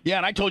here. Yeah,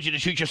 and I told you to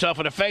shoot yourself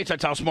in the face.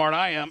 That's how smart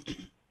I am.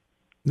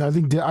 No, I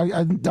think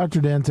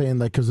Dr. Dan's saying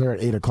because they're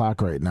at 8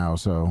 o'clock right now,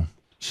 so.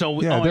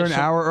 Yeah, they're an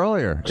hour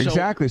earlier.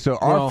 Exactly. So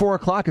our 4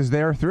 o'clock is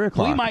their 3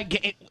 o'clock. We might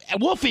get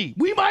Wolfie.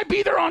 We might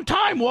be there on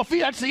time,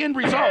 Wolfie. That's the end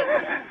result.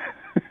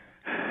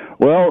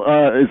 Well,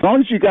 as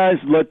long as you guys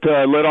let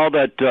all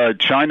that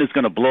China's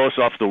going to blow us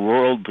off the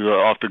world,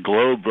 off the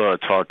globe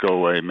talk go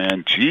away,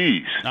 man.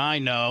 Jeez. I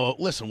know.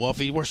 Listen,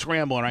 Wolfie, we're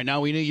scrambling right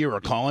now. We knew you were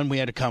calling. We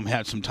had to come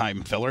have some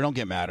time filler. Don't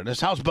get mad at us.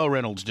 How's Bo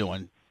Reynolds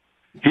doing?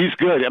 He's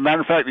good. As a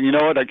matter of fact, you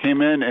know what? I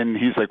came in and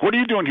he's like, "What are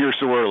you doing here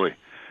so early?"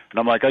 And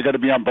I'm like, "I got to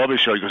be on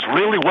Bubba's show." He goes,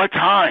 "Really? What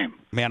time?"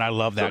 Man, I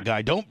love that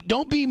guy.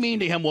 Don't be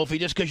mean to him, Wolfie.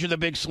 Just because you're the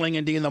big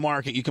slinging D in the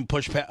market, you can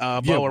push Bo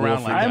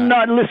around like that. I'm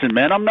not. Listen,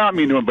 man, I'm not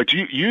mean to him, but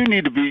you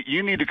need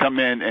to come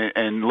in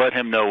and let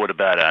him know what a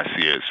badass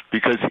he is,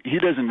 because he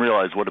doesn't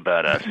realize what a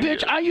badass he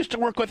is. Bitch, I used to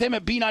work with him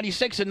at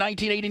B96 in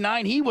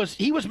 1989. He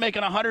was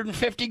making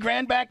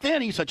 $150,000 back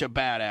then. He's such a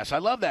badass. I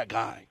love that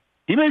guy.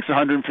 He makes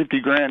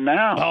 $150,000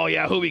 now. Oh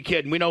yeah, who we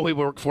kidding? We know who we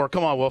work for.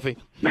 Come on, Wolfie.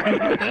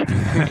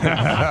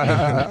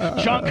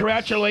 Sean,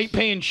 congratulate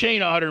paying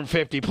Shane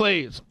 $150,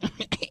 please.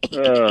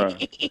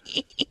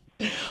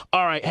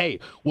 All right, hey,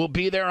 we'll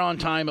be there on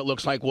time. It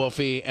looks like,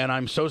 Wolfie, and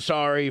I'm so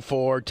sorry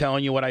for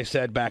telling you what I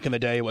said back in the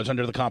day. It was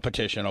under the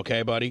competition.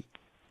 Okay, buddy.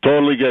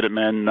 Totally get it,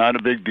 man. Not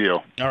a big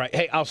deal. All right,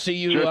 hey, I'll see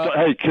you.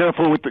 Hey,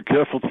 careful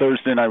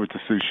Thursday night with the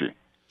sushi.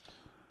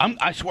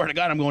 I swear to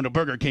God, I'm going to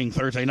Burger King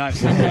Thursday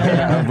night.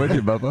 I'm with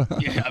you,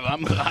 Bubba. Yeah,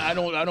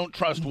 I don't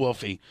trust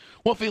Wolfie.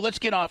 Wolfie, let's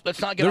get off.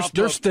 Let's not get off.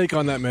 There's steak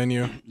on that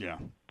menu. Yeah.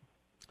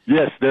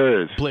 Yes,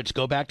 there is. Blitz,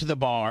 go back to the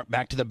bar,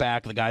 back to the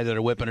back, the guy that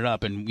are whipping it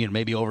up, and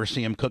maybe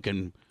oversee him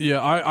cooking.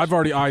 Yeah, I've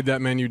already eyed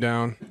that menu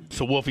down.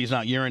 So Wolfie's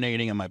not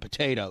urinating in my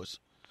potatoes.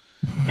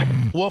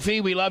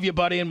 Wolfie, we love you,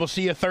 buddy, and we'll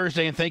see you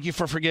Thursday, and thank you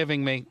for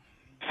forgiving me.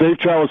 Safe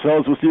travels,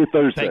 fellas. We'll see you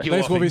Thursday. Thank you,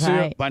 Thanks, Wolfie. See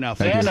you. Bye now.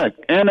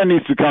 Anna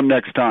needs to come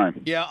next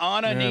time. Yeah,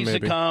 Anna needs to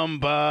come,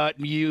 but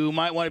you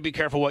might want to be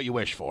careful what you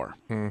wish for.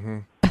 Mm-hmm.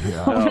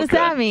 Yeah. What does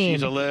that mean?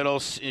 She's a little.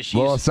 She's,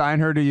 We'll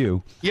assign her to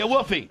you. Yeah,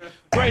 Wolfie.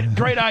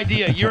 Great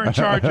idea. You're in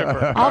charge of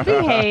her. I'll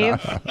behave.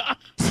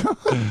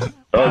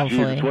 Oh,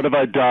 Jesus. What have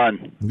I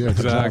done? Yeah,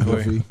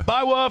 Exactly.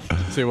 Bye, Wolf.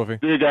 See you, Wolfie.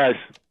 See you guys.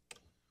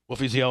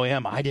 Wolfie's the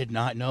OEM. I did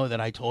not know that.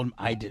 I told him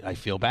I did. I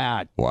feel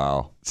bad.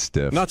 Wow.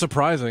 Stiff. Not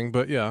surprising,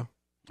 but yeah.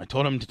 I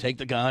told him to take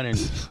the gun,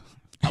 and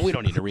we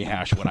don't need to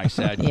rehash what I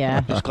said. Yeah.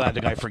 Just glad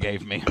the guy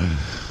forgave me.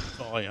 That's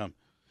all I am.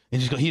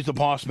 And he's the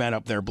boss man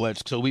up there,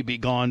 Blitz, so we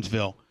beat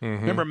Gonzville.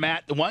 Mm-hmm. Remember,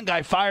 Matt, the one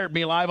guy fired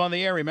me live on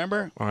the air,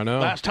 remember? I know.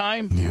 Last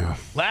time? Yeah.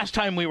 Last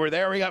time we were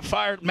there, we got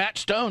fired. Matt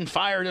Stone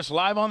fired us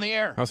live on the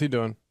air. How's he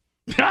doing?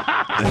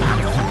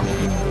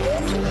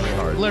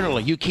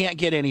 Literally, you can't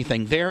get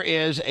anything. There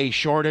is a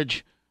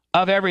shortage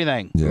of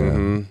everything. Yeah.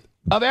 Mm-hmm.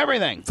 Of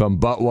everything. From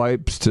butt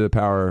wipes to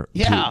power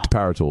Yeah. to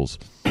power tools.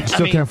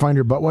 Still can't find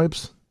your butt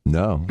wipes?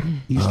 No.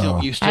 You still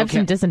I have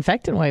some can't.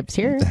 dispensant wipes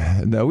here.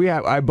 No,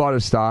 I bought a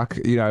stock.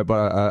 I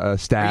bought a Are you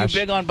stash.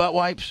 big on butt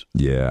wipes?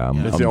 Yeah,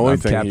 That's the only I'm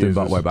thing he Captain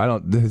Butt uses. Wipe. I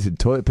don't.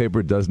 Toilet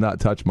paper does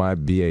not touch my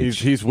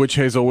BH. He's Witch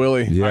Hazel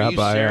Willie. Yep,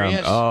 you I am.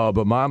 serious? Oh,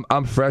 but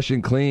I'm fresh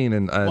and clean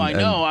and Well, I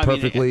know. and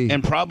perfectly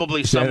and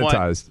probably somewhat,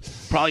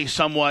 sanitized.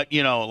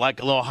 like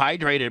a little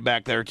hydrated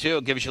back there too.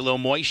 It gives you a little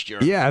moisture.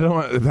 Yeah, I don't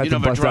want to have to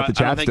bust out the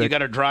chapstick. I don't think you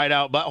got a dried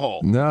out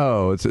butthole.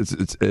 No,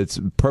 it's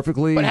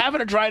perfectly. But having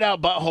a dried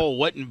out butthole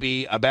wouldn't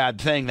be a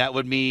bad thing. That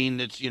would mean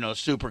it's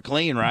super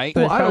clean, right?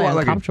 But it's I don't probably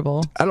want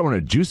uncomfortable. I don't want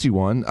a juicy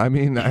one. I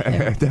mean, I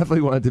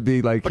definitely want it to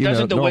be like. But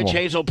doesn't the normal. witch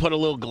hazel put a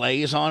little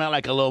glaze on it,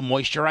 like a little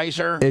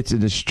moisturizer? It's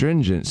an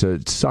astringent, so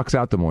it sucks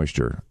out the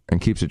moisture and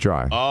keeps it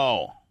dry.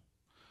 Oh.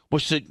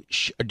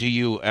 Do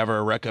you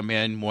ever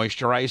recommend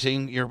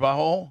moisturizing your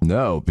butthole?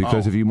 No,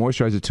 because if you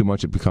moisturize it too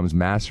much, it becomes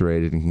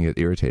macerated and can get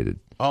irritated.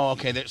 Oh,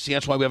 okay. See,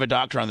 that's why we have a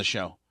doctor on the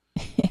show.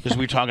 Because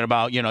we're talking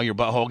about, your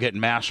butthole getting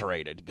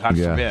macerated. God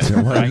forbid. So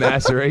what right? a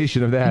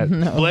maceration of that.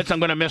 No. Blitz, I'm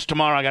going to miss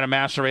tomorrow. I got a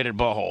macerated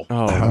butthole.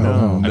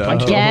 Oh, no.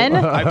 Again?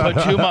 I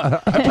put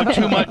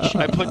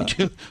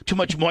too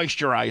much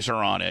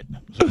moisturizer on it.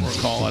 That's what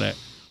we're calling it.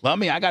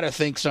 Lummy, I got to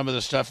think some of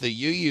the stuff that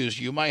you use,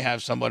 you might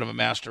have somewhat of a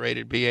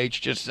macerated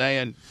pH, just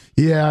saying.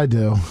 Yeah, I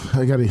do.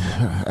 I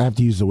have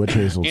to use the witch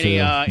hazel, too.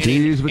 Do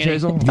you use witch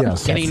hazel?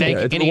 Yes.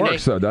 It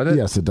works, though, doesn't it?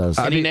 Yes, it does.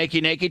 Any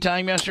naked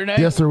time yesterday?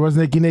 Yes, there was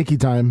naked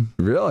time.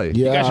 Really?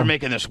 Yeah. You guys are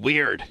making this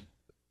weird.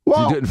 Did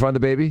you do it in front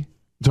of the baby?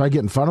 Do I get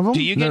in front of him?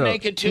 Do you get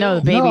naked too? No,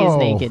 the baby is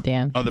naked,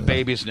 Dan. Oh, the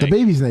baby's The naked.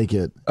 baby's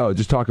naked. Oh,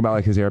 just talking about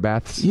like his air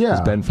baths. Yeah.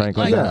 His Ben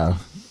Franklin. Yeah.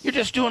 You're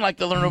just doing like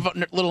the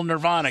little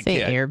Nirvana Say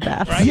kid. air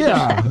bath. Right?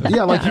 Yeah.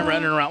 Yeah, like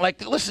running around.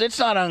 Like, listen, it's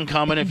not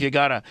uncommon if you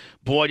got a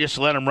boy, just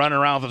let him run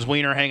around with his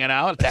wiener hanging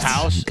out at the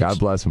house. God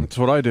bless him. That's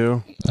what I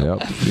do. Yep.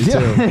 Me too.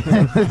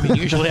 I mean,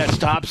 usually that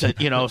stops at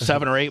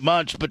 7 or 8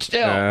 months, but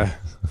still.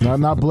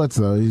 not Blitz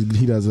though.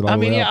 He does it all. I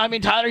mean, the way yeah. up. I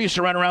mean, Tyler used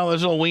to run around with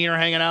his little wiener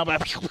hanging out,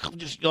 but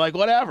just like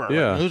whatever.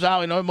 Yeah. Who's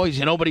out?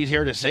 Nobody's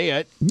here to see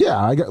it.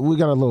 Yeah, we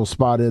got a little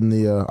spot in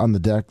the on the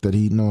deck that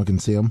no one can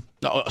see him.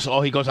 So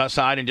he goes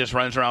outside and just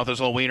runs around with his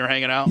little wiener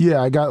hanging out.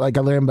 Yeah, I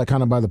lay him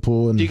kind of by the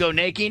pool and Do you go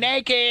naked?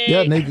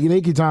 yeah,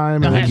 naked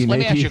time. Now, and- let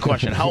me ask you a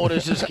question. How old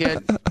is this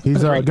kid?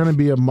 He's going to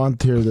be a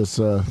month here this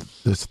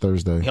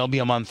Thursday. He'll be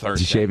a month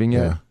Thursday. Is he shaving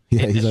yet?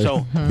 Yeah, he's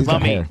So he's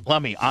got hair.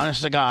 let me,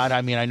 honest to God,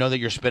 I mean, I know that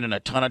you're spending a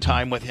ton of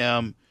time with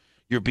him.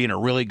 You're being a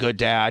really good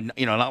dad.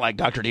 Not like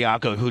Dr.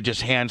 Diaco, who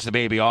just hands the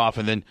baby off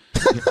and then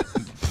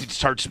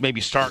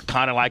start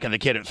kind of liking the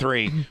kid at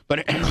 3.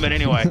 But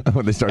anyway.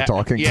 When they start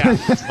talking. Yeah.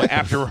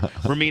 After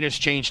Ramirez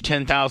changed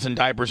 10,000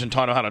 diapers and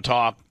taught him how to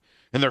talk,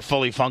 and they're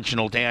fully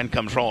functional, Dan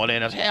comes rolling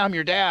in and says, hey, I'm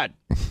your dad.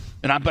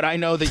 But I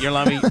know that you're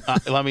Lummy,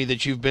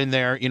 that you've been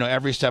there,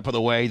 every step of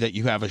the way, that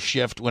you have a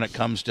shift when it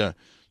comes to,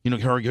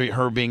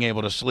 her being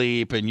able to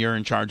sleep, and you're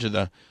in charge of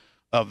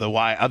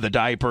the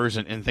diapers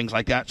and things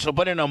like that. So,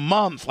 but in a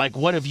month, like,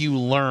 what have you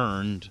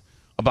learned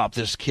about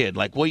this kid?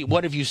 Like,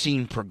 what have you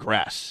seen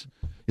progress?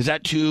 Is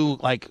that too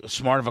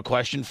smart of a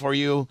question for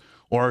you,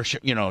 or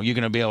you're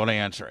going to be able to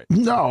answer it?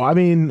 No, I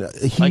mean,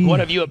 what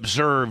have you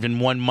observed in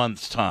 1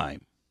 month's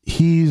time?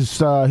 He's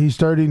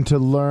starting to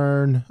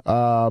learn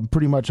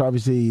pretty much,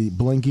 obviously,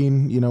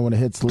 blinking, when it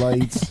hits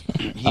lights.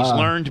 He's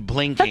learned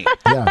blinking.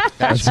 Yeah.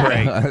 That's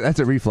great. That's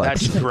a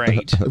reflex. That's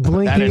great.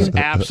 Blinking. That is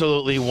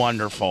absolutely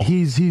wonderful.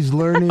 He's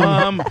learning.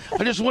 I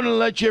just want to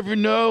let you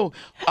know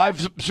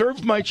I've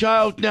observed my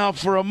child now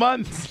for a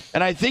month,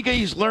 and I think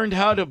he's learned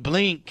how to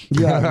blink.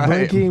 Yeah,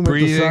 blinking with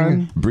the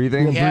sun.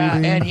 Breathing. Yeah,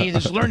 breathing. and he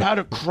has learned how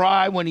to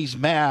cry when he's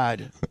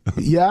mad.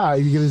 Yeah,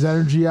 you get his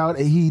energy out.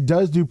 He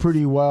does do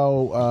pretty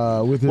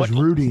well with his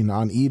rooting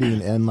on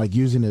eating and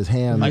using his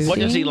hands. Like, what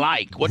does he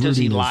like? What does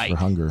he Rooting is like? for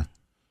hunger.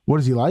 What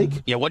does he like?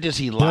 Yeah, what does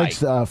he He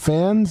like? likes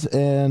fans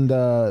and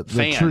the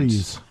Fans.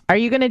 trees. Are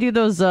you going to do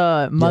those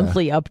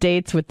monthly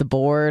updates with the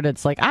board?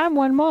 It's like, I'm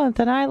 1 month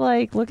and I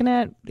like looking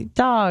at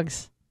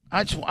dogs.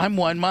 I'm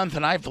 1 month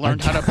and I've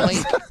learned how to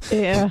blink.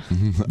 Yeah.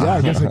 Yeah,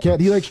 I guess I can.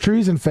 He likes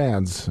trees and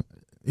fans.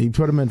 He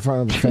put him in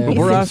front of a fan.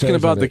 We're asking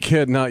about the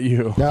kid, not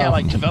you. No. Yeah,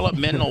 like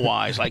developmental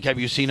wise. Like, have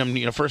you seen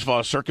him? First of all,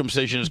 his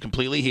circumcision is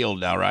completely healed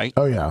now, right?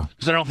 Oh, yeah.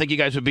 Because I don't think you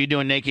guys would be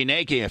doing naked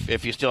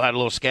if you still had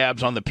little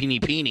scabs on the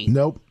peeny.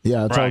 Nope.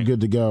 Yeah, it's all Right. good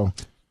to go.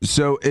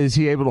 So is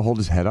he able to hold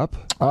his head up?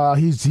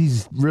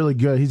 He's really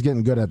good. He's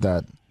getting good at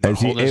that. Is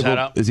he Hold his head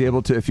able? up? Is he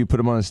able to, if you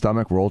put him on his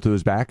stomach, roll to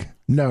his back?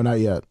 No,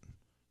 not yet.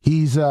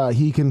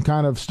 He can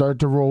kind of start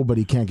to roll, but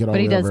he can't get all But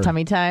the he way does over.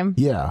 tummy time?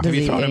 Yeah. Have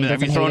you thrown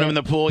him in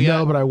the pool yet?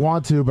 No, but I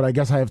want to. But I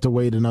guess I have to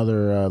wait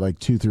another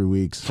 2-3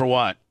 weeks. For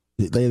what?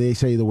 They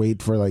say to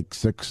wait for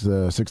 6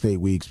 to 8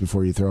 weeks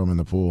before you throw him in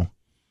the pool.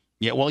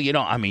 Yeah, well,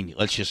 I mean,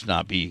 let's just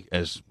not be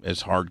as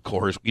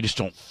hardcore as you just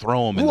don't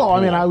throw him in the Well, pool.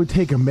 I mean, I would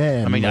take him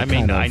in.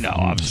 I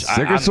know.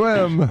 Sink or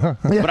swim.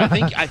 But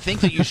I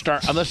think that you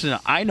start. Listen,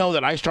 I know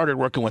that I started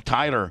working with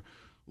Tyler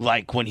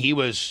when he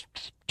was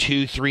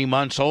 2-3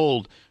 months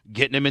old,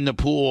 getting him in the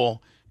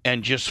pool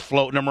and just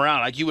floating him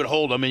around. Like, you would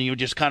hold him and you would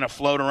just kind of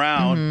float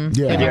around.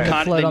 Mm-hmm. Yeah. And you Yeah.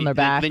 kinda, Float then on you- their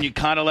back. Then you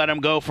kind of let them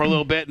go for a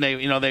little bit, and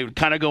they would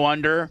kind of go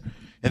under.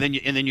 But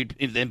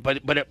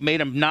it made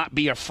him not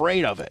be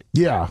afraid of it.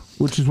 Yeah,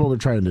 which is what we're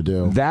trying to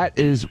do. That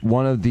is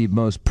one of the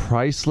most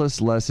priceless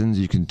lessons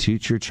you can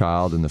teach your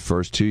child in the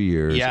first 2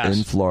 years Yes.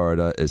 in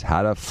Florida is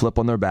how to flip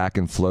on their back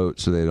and float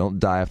so they don't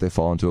die if they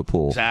fall into a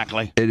pool.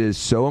 Exactly. It is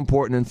so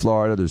important in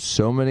Florida. There's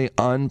so many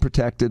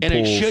unprotected And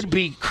pools. it should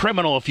be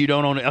criminal if you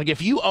don't own it. Like,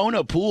 if you own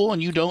a pool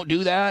and you don't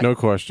do that, No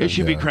question. it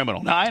should be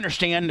criminal. Now, I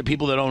understand the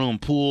people that don't own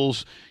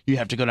pools, you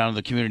have to go down to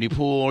the community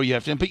pool, or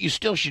but you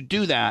still should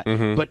do that.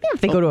 Mm-hmm. But If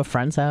they go to a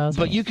friend's house.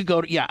 But you could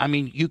go to,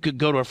 you could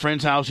go to a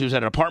friend's house who's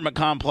at an apartment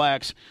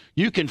complex.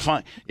 You can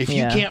find, if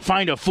you can't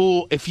find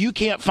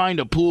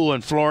a pool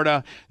in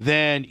Florida,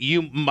 then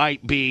you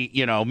might be,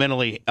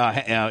 mentally,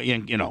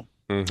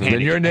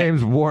 Then your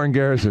name's Warren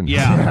Garrison.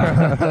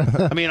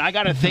 Yeah. I mean, I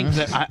got to think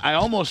that I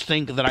almost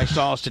think that I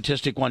saw a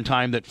statistic one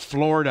time that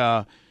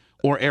Florida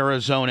or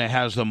Arizona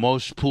has the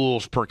most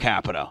pools per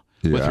capita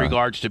with Yeah.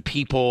 regards to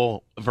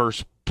people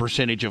versus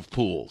percentage of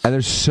pools. And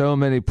there's so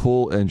many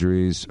pool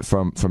injuries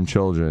from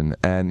children.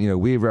 And,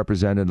 we've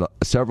represented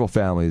several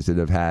families that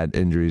have had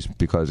injuries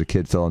because a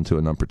kid fell into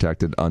an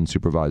unprotected,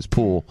 unsupervised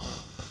pool.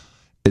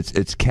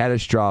 It's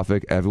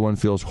catastrophic. Everyone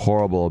feels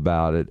horrible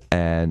about it.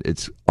 And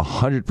it's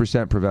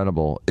 100%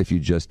 preventable if you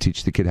just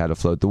teach the kid how to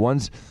float. The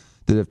ones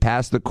that have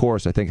passed the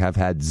course, I think, have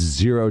had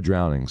 0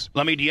 drownings.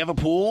 Lummy, do you have a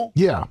pool?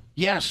 Yeah.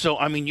 Yeah, so,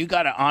 I mean, you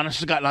got to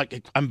honestly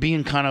I'm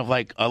being kind of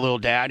like a little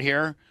dad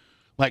here.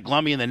 Like,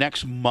 Lummy, in the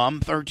next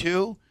month or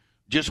two,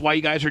 just while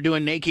you guys are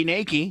doing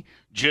nakey,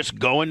 just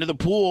go into the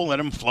pool, let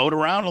him float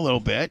around a little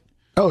bit.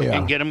 Oh yeah,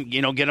 and get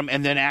him,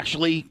 and then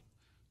actually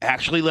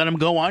let him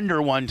go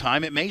under one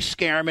time. It may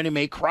scare him and he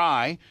may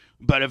cry,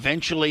 but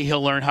eventually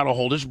he'll learn how to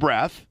hold his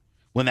breath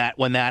when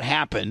that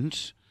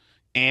happens,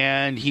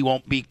 and he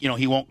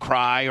won't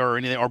cry or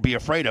anything or be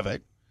afraid of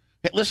it.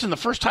 Hey, listen, the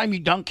first time you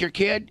dunk your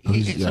kid,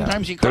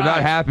 sometimes he cries. They're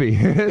not happy.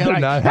 They're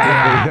like, not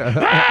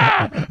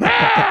happy.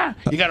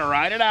 You got to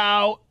ride it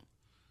out.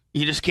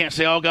 You just can't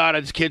say, "Oh God,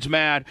 this kid's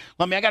mad."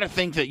 I got to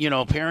think that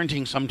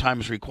parenting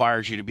sometimes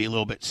requires you to be a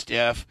little bit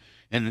stiff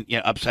and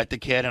upset the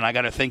kid, and I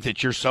got to think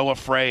that you're so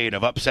afraid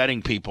of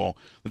upsetting people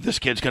that this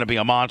kid's going to be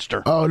a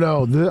monster. Oh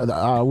no,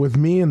 with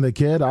me and the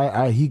kid,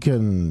 he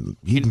can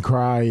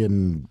cry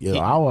and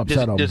I'll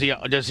upset him. Does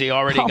he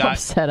already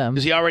upset him?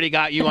 Does he already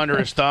got you under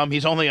his thumb?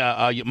 He's only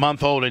a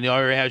month old and he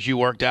already has you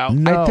worked out.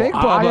 No, I think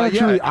I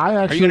actually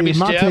Are you gonna be am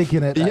not stiff?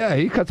 taking it. Yeah,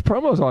 he cuts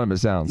promos on him. It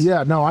sounds.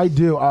 Yeah, no, I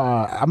do.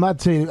 I'm not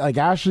saying like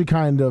Ashley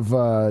kind of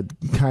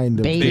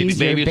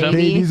babies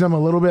him a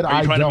little bit.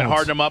 Are you trying don't. to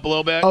harden him up a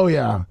little bit? Oh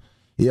yeah.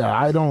 Yeah,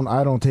 I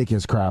don't take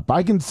his crap.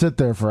 I can sit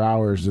there for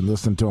hours and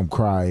listen to him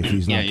cry if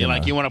he's not.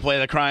 Yeah, you want to play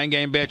the crying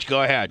game, bitch?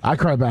 Go ahead. I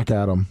cry back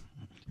at him.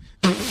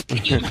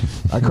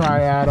 I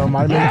cry at him.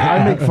 I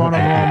make fun of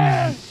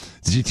him.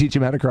 Did you teach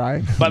him how to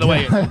cry? By the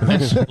way,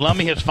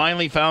 Lummy has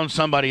finally found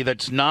somebody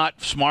that's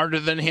not smarter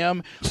than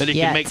him that he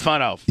can make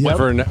fun of. Yep.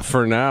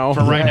 For now.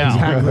 For right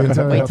now.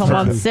 Exactly. Wait till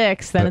month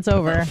 6, then it's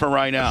over. For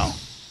right now.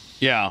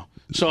 Yeah.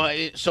 So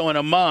in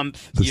a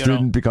month, the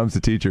student becomes the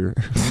teacher.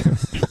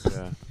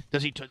 Yeah.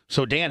 Does he?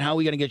 So Dan, how are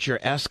we going to get your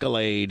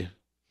Escalade?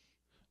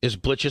 Is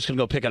Blitz just going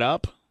to go pick it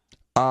up?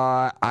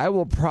 I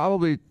will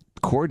probably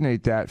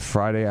coordinate that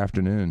Friday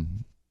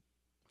afternoon.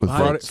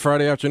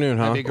 Friday afternoon,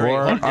 huh? That'd be great.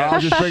 Or I'll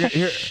just bring it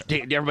here.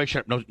 Everybody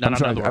shut up. No, I'm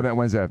sorry, I meant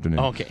Wednesday afternoon.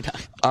 Okay.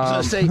 I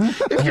was going to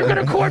say, if you're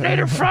going to coordinate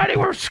it Friday,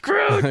 we're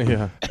screwed.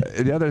 Yeah.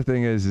 The other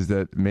thing is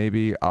that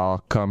maybe I'll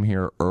come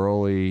here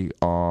early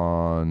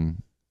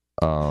on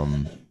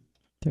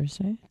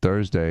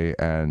Thursday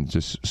and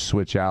just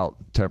switch out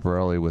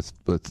temporarily with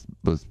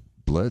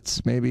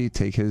Blitz. Maybe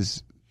take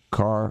his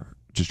car,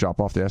 just drop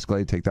off the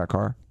Escalade, take that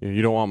car. Yeah,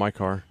 you don't want my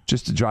car.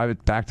 Just to drive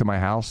it back to my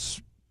house.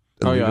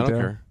 Oh yeah, I don't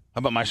care. How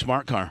about my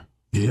smart car?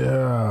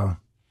 Yeah.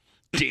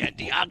 Dan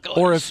Diaco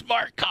in a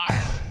smart car.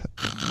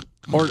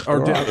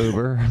 Or Dan,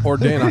 Uber. Or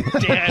Dan.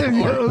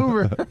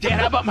 Uber. Dan,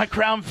 how about my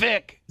Crown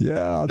Vic?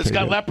 Yeah, it's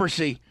got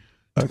leprosy.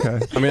 Okay.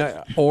 I mean,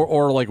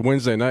 or like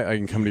Wednesday night, I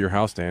can come to your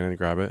house, Dan, and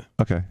grab it.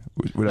 Okay,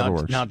 whatever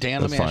works. Now,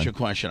 Dan, let me ask you a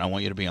question. I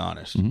want you to be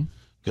honest,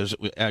 because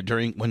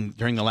during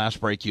the last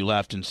break, you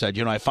left and said,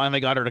 I finally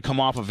got her to come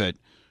off of it,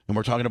 and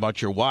we're talking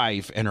about your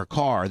wife and her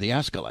car, the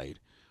Escalade,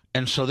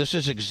 and so this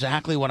is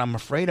exactly what I'm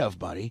afraid of,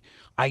 buddy.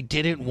 I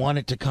didn't want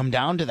it to come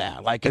down to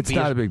that. Like it's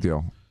not a big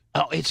deal.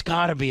 Oh, it's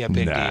got to be a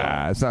big deal.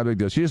 It's not a big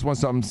deal. She just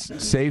wants something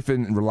safe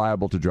and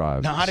reliable to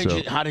drive. Now, how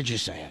did you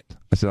say it?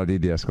 I said I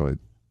need the Escalade.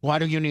 Why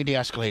do you need the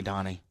Escalade,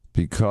 Donnie?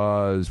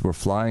 Because we're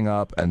flying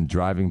up and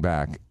driving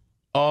back.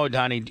 Oh,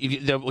 Donnie,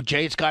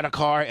 Jay's got a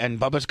car, and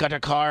Bubba's got a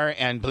car,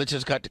 and Blitz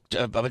has got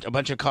a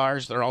bunch of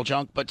cars. They're all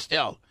junk, but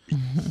still.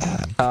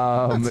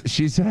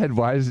 She said,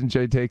 "Why doesn't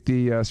Jay take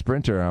the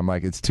Sprinter?" I'm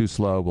like, "It's too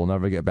slow. We'll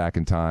never get back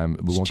in time.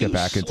 We won't get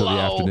back until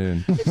the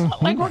afternoon." It's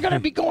not like we're going to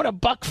be going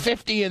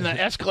 $150 in the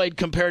Escalade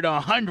compared to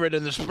 $100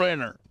 in the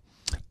Sprinter.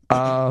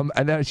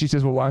 And then she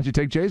says, "Well, why don't you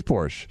take Jay's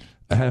Porsche?"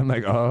 And I'm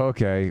like, "Oh,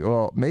 okay.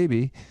 Well,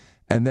 maybe."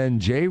 And then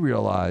Jay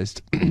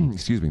realized,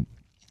 excuse me,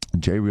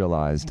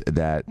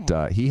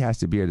 that he has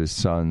to be at his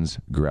son's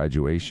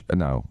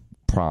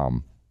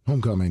prom.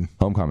 Homecoming.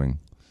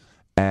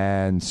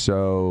 And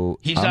so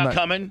he's not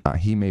coming?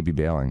 He may be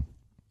bailing,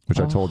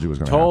 which I told you was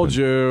going to happen. Told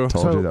you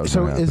that was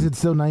so going to happen. Is it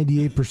still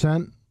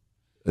 98%?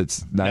 It's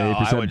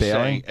 98%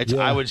 bailing?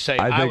 I would say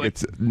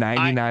it's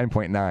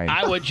 99.9.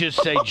 I would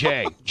just say,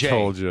 Jay.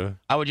 Told you.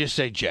 I would just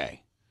say,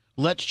 Jay,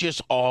 let's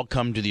just all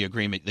come to the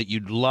agreement that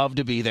you'd love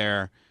to be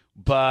there,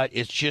 but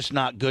it's just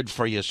not good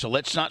for you. So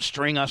let's not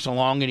string us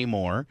along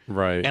anymore.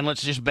 Right. And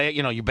let's just bail,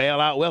 you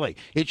bail out Willie.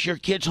 It's your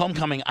kid's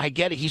homecoming. I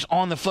get it. He's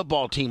on the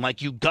football team.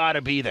 Like, you got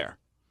to be there.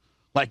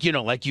 Like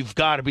you've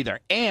got to be there.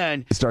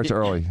 And it starts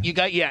early. And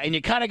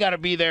you kind of got to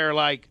be there,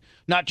 like,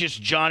 not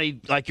just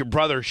Johnny, like your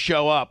brother,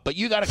 show up, but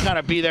you got to kind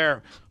of be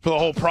there for the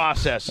whole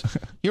process.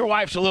 Your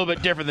wife's a little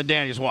bit different than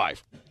Danny's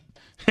wife.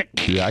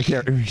 Yeah,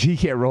 he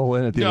can't roll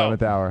in at the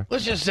 11th hour.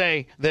 Let's just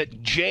say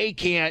that Jay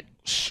can't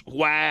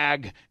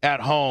swag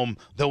at home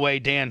the way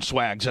Dan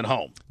swags at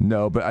home.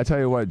 No, but I tell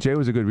you what, Jay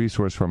was a good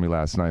resource for me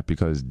last night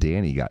because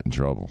Danny got in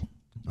trouble.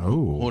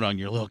 Oh. Hold on,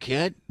 your little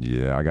kid?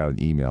 Yeah, I got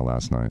an email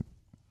last night.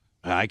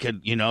 I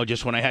could,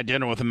 just when I had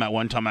dinner with him at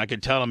one time, I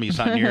could tell him he's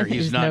not near.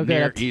 He's not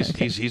near.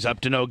 He's up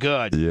to no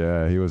good.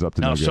 Yeah, he was up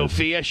to no good. Now,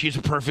 Sophia, she's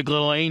a perfect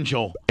little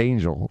angel.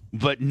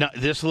 But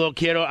this little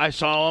kid, I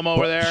saw him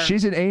over there.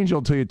 She's an angel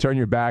until you turn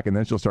your back, and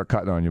then she'll start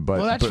cutting on you.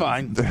 Well, that's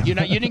fine. You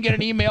didn't get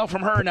an email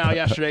from her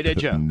yesterday,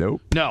 did you?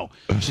 Nope. No.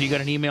 So you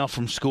got an email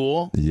from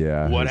school?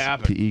 Yeah. What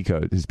happened?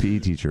 His PE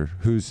teacher,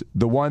 who's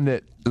the one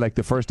that, like,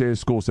 the first day of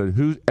school said,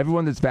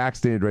 everyone that's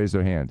vaccinated, raise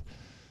their hand.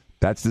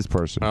 That's this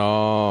person.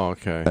 Oh,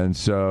 okay. And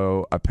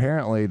so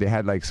apparently they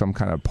had like some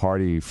kind of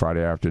party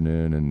Friday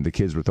afternoon, and the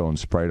kids were throwing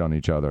Sprite on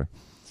each other.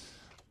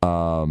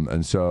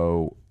 And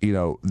so,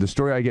 the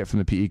story I get from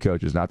the PE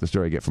coach is not the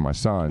story I get from my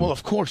son. Well,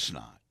 of course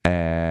not.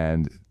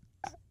 And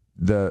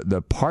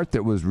the part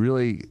that was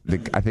really,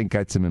 I think,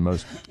 gets him in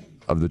most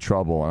of the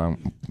trouble, and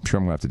I'm sure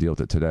I'm going to have to deal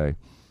with it today.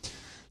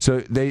 So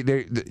they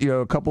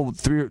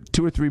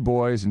two or three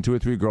boys and 2 or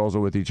 3 girls are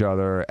with each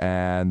other,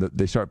 and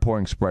they start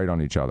pouring Sprite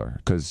on each other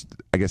because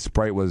I guess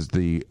Sprite was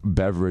the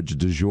beverage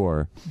du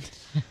jour.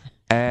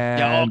 And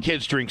Yeah, all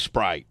kids drink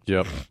Sprite.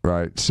 Yep.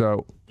 Right.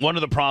 So one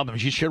of the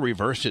problems, you should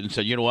reverse it and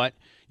say, you know what?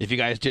 If you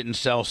guys didn't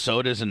sell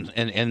sodas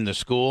in the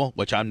school,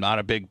 which I'm not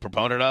a big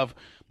proponent of,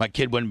 my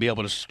kid wouldn't be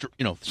able to,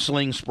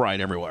 sling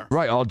Sprite everywhere.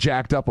 Right, all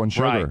jacked up on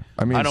sugar. Right.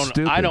 I mean,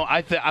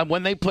 stupid.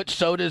 When they put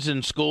sodas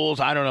in schools,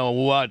 I don't know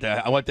what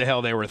the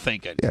hell they were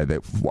thinking. Yeah,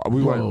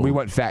 we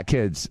want fat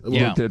kids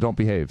that don't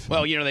behave.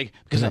 Well,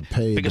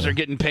 because they're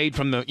getting paid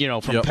from the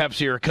from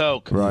Pepsi or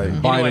Coke.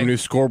 Right. Buying them new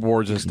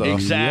scoreboards and stuff.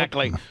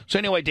 Exactly. Yep. So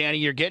anyway, Danny,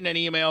 you're getting an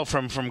email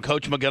from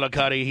Coach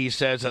McGillicuddy. He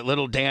says that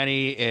little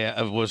Danny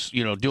was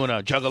doing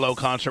a Juggalo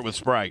concert with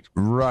Sprite.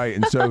 Right,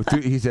 and so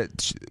he said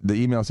the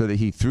email said that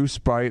he threw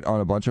Sprite on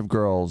a bunch of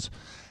girls,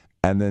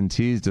 and then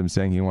teased them,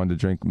 saying he wanted to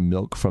drink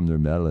milk from their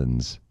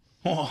melons.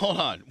 Oh, hold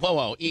on.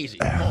 Whoa, easy.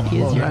 That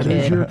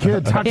is your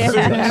kid.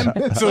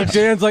 So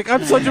Dan's like,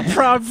 I'm such a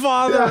proud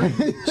father.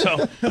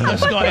 So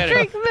let's go ahead.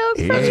 Drink milk.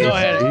 Let's go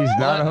ahead. He's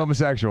not a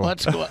homosexual.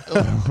 Let's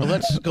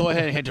go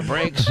ahead and hit the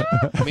brakes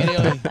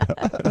immediately.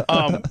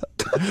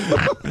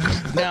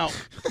 Now,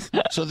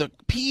 so the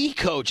PE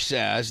coach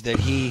says that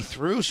he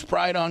threw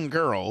Sprite on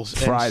girls.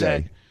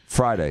 Friday.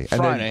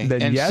 And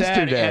then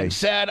yesterday.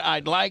 Said,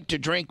 I'd like to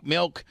drink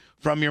milk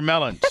from your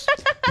melons.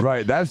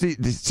 Right. That's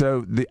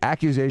the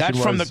accusation That's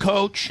was. from the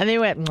coach. And they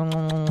went. And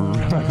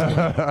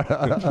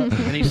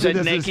he said,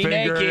 nakey.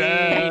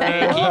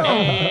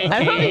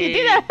 I hope you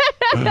do that.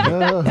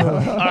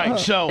 All right,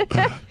 so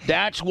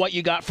that's what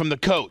you got from the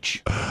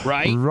coach,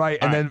 right? Right.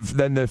 And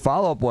then the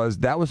follow-up was,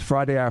 that was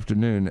Friday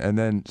afternoon, and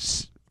then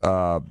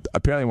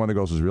apparently one of the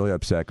girls was really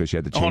upset because she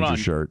had to change her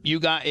shirt.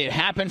 It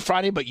happened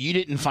Friday, but you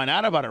didn't find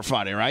out about it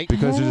Friday, right?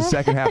 Because there's a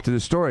second half to the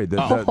story.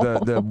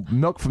 The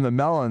milk from the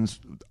melons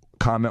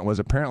comment was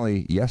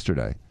apparently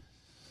yesterday.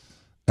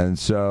 And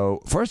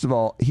so, first of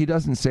all, he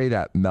doesn't say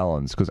that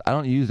melons, because I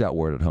don't use that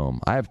word at home.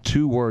 I have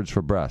 2 words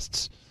for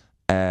breasts,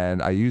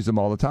 and I use them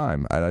all the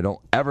time. And I don't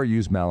ever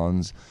use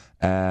melons,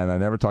 and I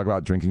never talk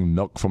about drinking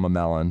milk from a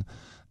melon.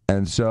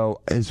 And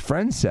so his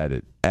friend said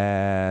it,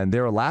 and they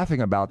were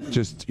laughing about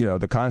just,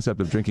 the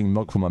concept of drinking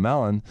milk from a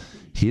melon.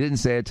 He didn't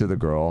say it to the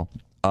girl.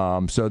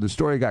 So the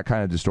story got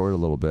kind of distorted a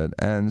little bit,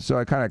 and so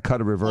I kind of cut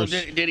a reverse.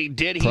 Did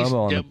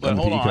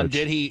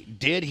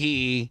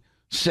he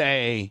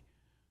say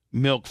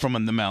milk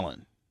from the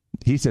melon?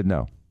 He said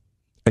no.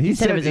 He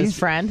said it was his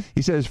friend?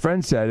 He said his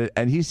friend said it,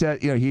 and he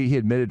said, he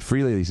admitted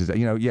freely. He says,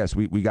 yes,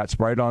 we got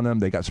Sprite on them.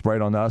 They got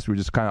Sprite on us. We were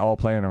just kind of all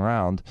playing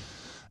around.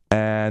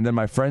 And then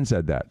my friend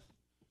said that.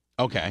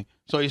 Okay.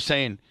 So he's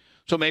saying,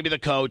 so maybe the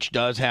coach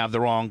does have the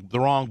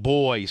wrong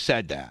boy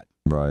said that.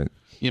 Right.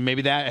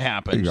 Maybe that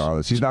happens.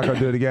 Regardless, he's not going to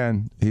do it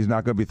again. He's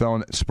not going to be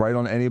throwing Sprite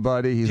on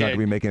anybody. He's not going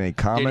to be making any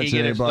comments to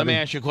anybody. Let me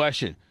ask you a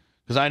question,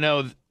 because I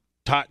know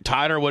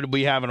Tyler would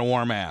be having a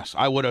warm ass.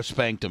 I would have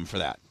spanked him for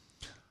that.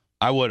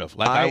 I would have.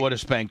 I would have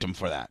spanked him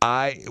for that.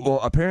 Well,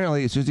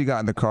 apparently, as soon as he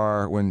got in the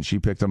car when she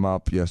picked him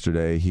up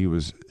yesterday, he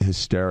was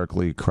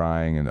hysterically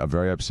crying and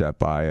very upset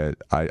by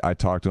it. I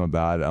talked to him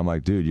about it. I'm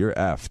like, dude, you're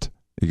effed.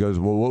 He goes,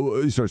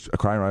 well, he starts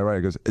crying right away.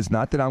 He goes, it's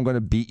not that I'm going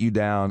to beat you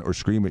down or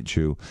scream at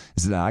you.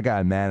 It's that I got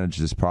to manage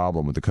this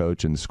problem with the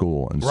coach and the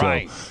school. And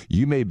so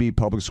you may be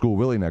public school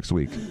Willie next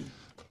week.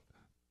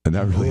 And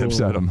that really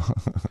upset him. Did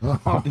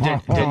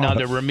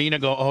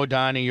Ramina go, oh,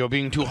 Donnie, you're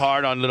being too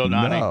hard on little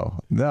Donnie?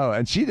 No.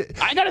 And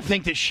I got to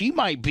think that she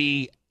might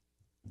be.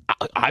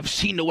 I've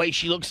seen the way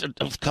she looks. Don't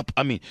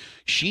think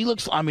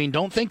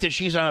that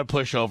she's on a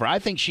pushover. I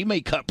think she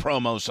may cut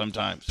promos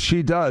sometimes.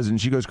 She does,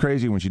 and she goes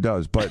crazy when she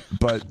does. But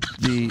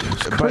she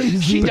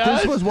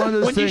does. This was one of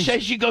those when things. you say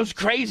she goes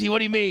crazy, what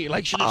do you mean?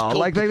 Like she just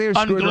like they were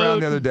screwing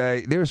around the other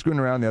day. They were screwing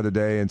around the other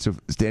day, and so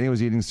Danny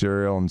was eating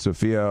cereal, and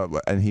Sophia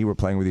and he were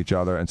playing with each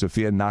other, and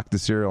Sophia knocked the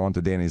cereal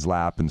onto Danny's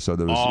lap, and so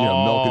there was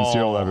milk and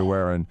cereal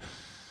everywhere, and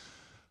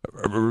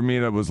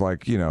Ramina was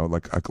like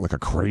a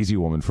crazy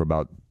woman for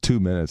about 2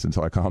 minutes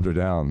until I calmed her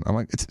down. I'm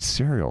like, it's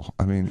cereal.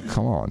 I mean,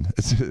 come on.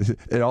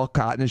 It all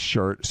caught in his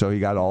shirt, so he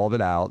got all of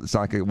it out. It's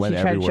not like it went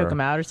everywhere. She tried to choke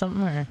him out or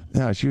something? Or?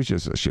 No, she was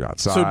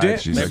outside.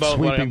 She's like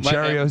sweeping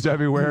Cheerios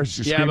everywhere.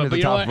 She's screaming at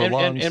the top of her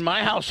lungs. In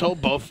my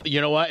household, both,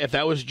 if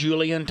that was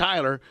Julie and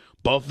Tyler,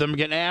 both of them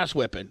getting ass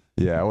whipping.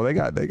 Yeah, well, they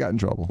got in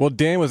trouble. Well,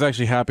 Dan was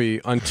actually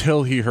happy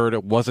until he heard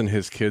it wasn't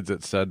his kids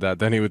that said that.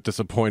 Then he was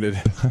disappointed.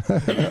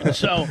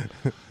 So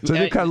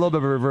they cut a little bit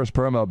of a reverse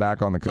promo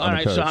back on the coach. All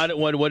right, so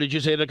what did you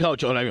say to the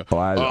coach? I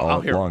had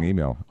a long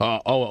email.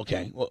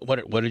 Okay.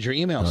 What did your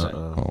email say?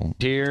 Oh, Oh.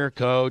 Dear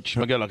Coach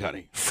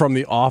McGillicuddy. From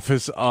the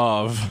office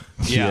of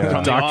from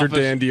the Dr. office.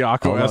 Dan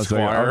Diaco,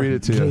 Esquire. I'll read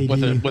it to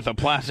you. With a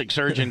plastic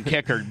surgeon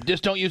kicker.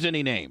 Just don't use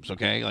any names,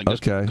 okay? Like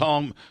just Okay.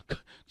 call him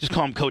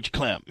Coach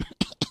Clem.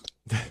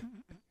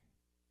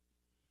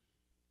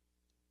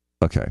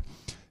 Okay.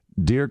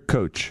 Dear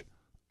Coach,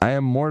 I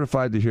am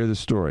mortified to hear the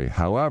story.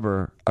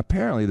 However,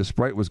 apparently the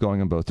Sprite was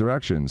going in both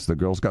directions. The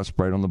girls got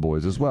Sprite on the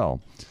boys as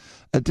well.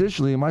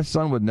 Additionally, my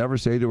son would never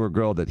say to a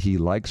girl that he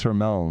likes her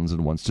melons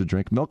and wants to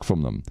drink milk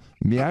from them.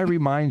 May I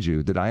remind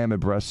you that I am a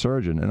breast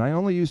surgeon, and I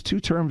only use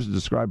 2 terms to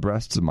describe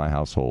breasts in my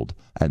household,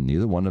 and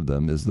neither one of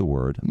them is the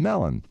word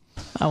melon.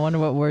 I wonder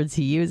what words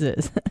he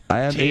uses. I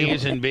am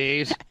T's and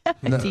B's.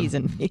 T's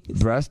and B's.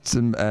 Breasts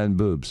and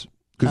boobs.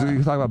 Because you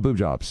can talk about boob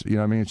jobs. You know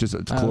what I mean? It's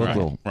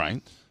colloquial.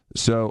 Right.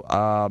 So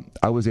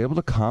I was able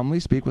to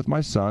calmly speak with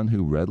my son,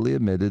 who readily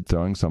admitted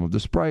throwing some of the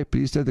Sprite, but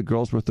he said the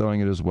girls were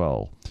throwing it as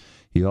well.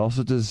 He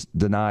also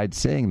denied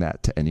saying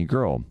that to any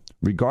girl.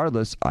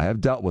 Regardless, I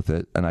have dealt with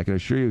it, and I can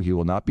assure you he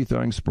will not be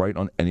throwing Sprite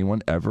on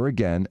anyone ever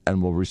again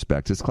and will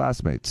respect his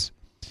classmates.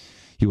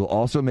 He will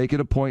also make it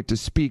a point to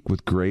speak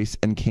with grace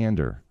and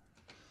candor.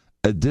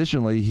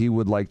 Additionally, he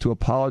would like to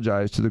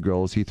apologize to the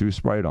girls he threw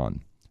Sprite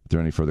on. If there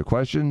are any further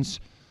questions,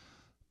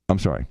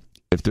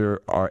 if there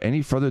are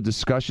any further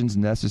discussions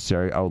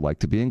necessary, I would like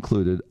to be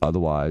included.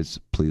 Otherwise,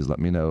 please let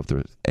me know if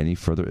there's any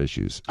further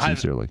issues.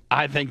 Sincerely.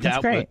 I think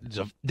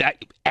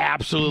that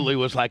absolutely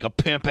was like a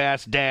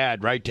pimp-ass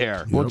dad right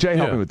there. Well, Jay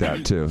helped me with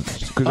that, too.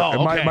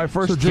 Okay. My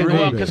first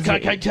because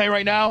can I tell you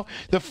right now,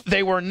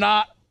 they were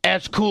not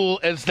as cool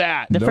as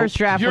that. The first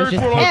draft was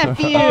just F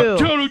you. I'm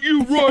telling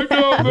you right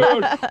now,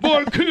 man,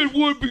 my kid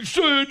wouldn't be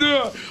saying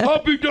that.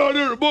 I'll be down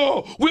there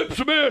tomorrow, whip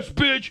some ass,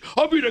 bitch.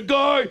 I'll be the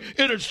guy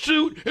in a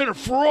suit in a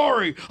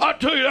Ferrari. I'll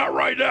tell you that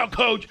right now,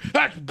 Coach.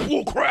 That's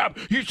bull crap.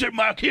 You said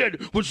my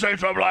kid would say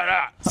something like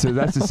that. So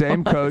that's the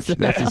same coach.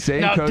 That's the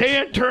same now, coach.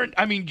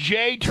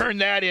 Jay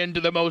turned that into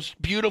the most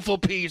beautiful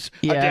piece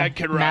a dad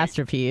could write.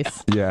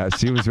 Masterpiece.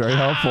 Yes, he was very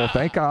helpful.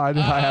 Thank God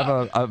I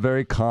have a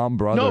very calm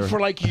brother. No,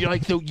 for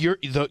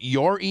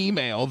your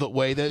email, the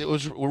way that it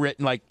was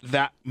written, like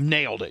that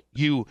nailed it.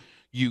 You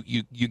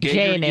gave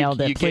Jay nailed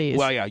it. Please.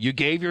 You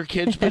gave your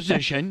kid's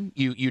position.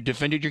 You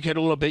defended your kid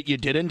a little bit. You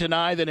didn't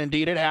deny that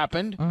indeed it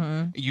happened.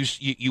 Mm-hmm.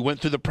 You went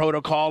through the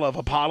protocol of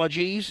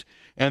apologies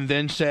and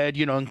then said,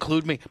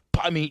 include me.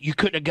 I mean, you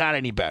couldn't have got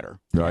any better.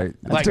 Right.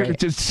 It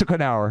just took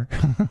an hour.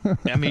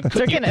 I mean,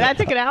 that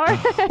took an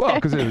hour. Well,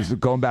 because it was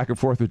going back and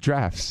forth with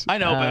drafts. I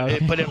know,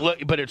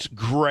 but it's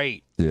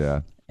great.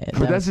 Yeah.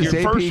 But that's the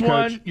same P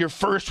coach. Your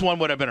first one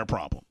would have been a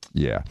problem.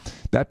 Yeah.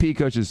 That PE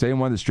coach is the same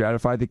one that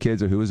stratified the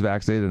kids of who was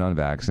vaccinated and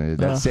unvaccinated.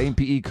 That same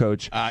PE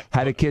coach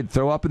had a kid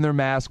throw up in their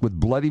mask with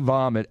bloody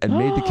vomit and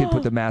made the kid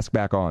put the mask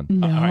back on.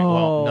 No. All right,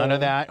 well, none of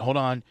that. Hold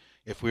on.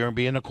 If we were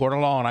being a court of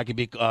law and I could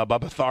be Bubba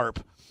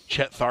Tharp,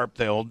 Chet Tharp,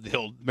 they'll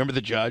remember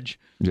the judge?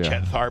 Yeah.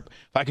 Chet Tharp.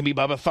 If I can be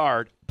Bubba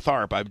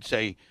Tharp, I would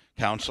say,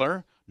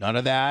 counselor, none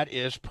of that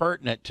is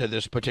pertinent to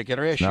this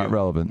particular issue. Not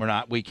relevant.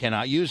 We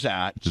cannot use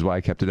that. Which is why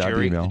I kept it out of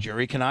the email. The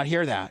jury cannot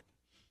hear that.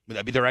 Would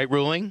that be the right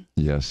ruling?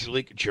 Yes.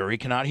 Jury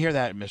cannot hear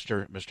that,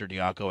 Mr.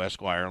 Diaco,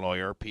 Esquire,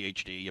 lawyer,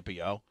 PhD,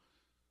 yippee-yo.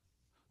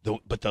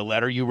 But the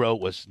letter you wrote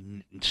was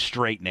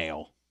straight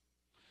nail.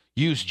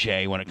 Use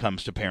Jay when it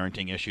comes to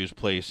parenting issues,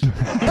 please. For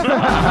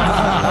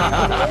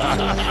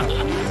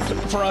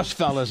us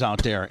fellas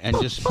out there, and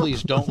just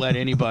please don't let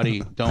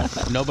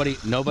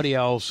nobody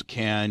else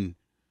can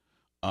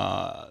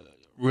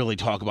really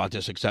talk about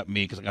this except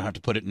me, because I'm going to have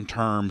to put it in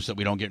terms that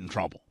we don't get in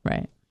trouble.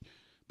 Right.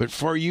 But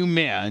for you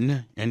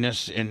men, and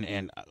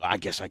I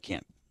guess I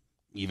can't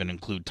even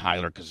include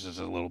Tyler because this is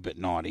a little bit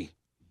naughty.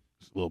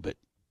 It's a little bit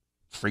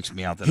freaks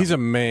me out. That he's a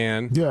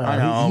man. Yeah, I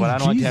know, but I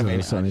don't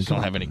Jesus,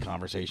 don't have any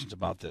conversations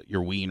about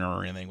your wiener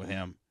or anything with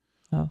him.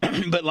 Oh.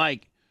 But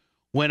like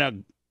when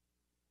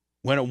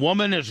a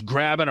woman is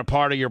grabbing a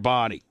part of your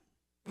body,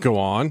 go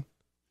on,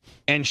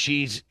 and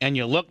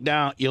you look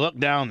down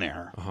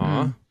there,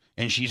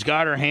 and she's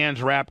got her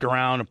hands wrapped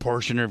around a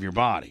portion of your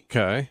body,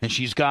 okay, and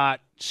she's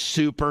got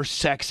super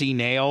sexy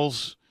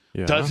nails.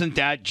 Yeah. Doesn't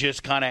that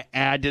just kind of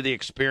add to the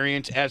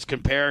experience as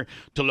compared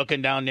to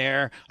looking down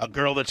there, a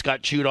girl that's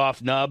got chewed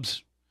off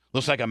nubs?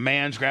 Looks like a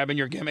man's grabbing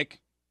your gimmick.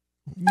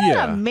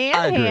 Yeah,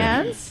 man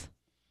hands.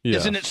 Yeah.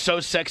 Isn't it so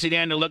sexy,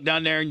 Dan, to look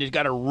down there and you've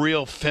got a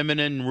real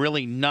feminine,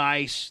 really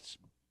nice,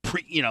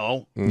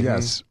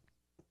 Mm-hmm.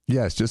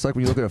 Yes, just like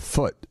when you look at a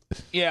foot.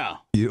 Yeah.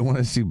 You don't want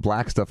to see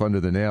black stuff under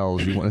the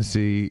nails. You want to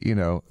see,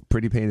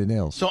 pretty painted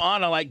nails. So,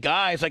 Anna, like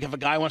guys, like if a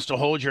guy wants to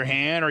hold your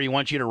hand or he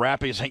wants you to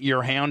wrap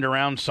your hand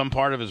around some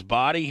part of his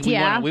body,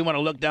 we want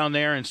to look down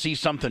there and see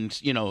something,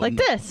 Like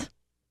this.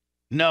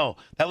 No,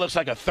 that looks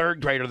like a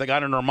third grader that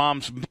got in her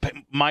mom's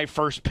My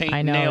First Paint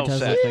I know, nail it does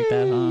set. look like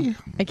that,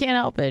 huh? I can't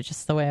help it. It's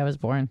just the way I was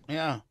born.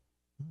 Yeah.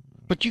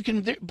 But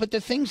but the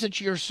things that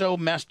you're so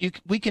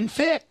we can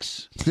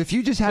fix. If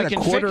you just had a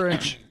quarter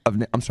inch of,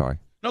 I'm sorry.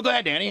 No, go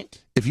ahead, Danny.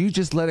 If you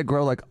just let it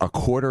grow like a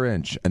quarter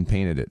inch and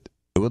painted it,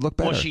 it would look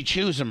better. Well, she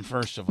chews them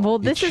first of all. Well,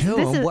 this is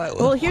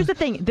well. Here's the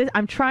thing.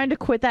 I'm trying to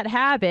quit that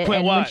habit. Quit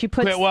and what? When she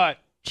puts, Quit what?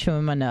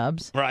 chewing my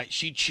nubs. Right.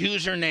 She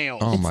chews her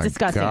nails. Oh It's my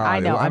disgusting. God. I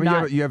know. I I'm mean,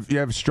 not. you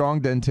have strong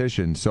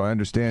dentition, so I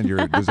understand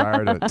your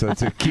desire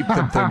to keep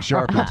them things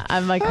sharpened.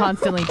 I'm like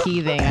constantly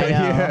teething. I know.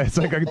 Yeah, it's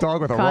like a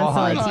dog with a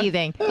Constantly rawhide.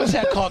 teething. What's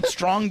that called?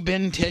 Strong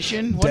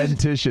dentition? What is it?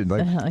 Dentition,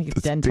 Like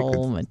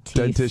dental, my teeth.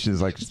 dentition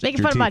is like Just making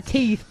your fun of my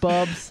teeth. teeth,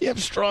 bubs. You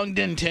have strong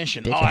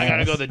dentition. Bitch Oh, I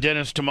gotta ass. go to the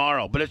dentist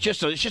tomorrow. But it's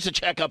just a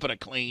checkup and a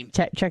clean.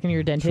 Checking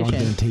your dentition.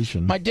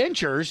 Dentation. My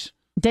dentures.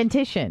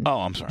 Dentition. Oh,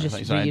 I'm sorry. I Just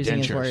thought you said reusing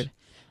his dentures. word.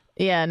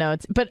 Yeah, no,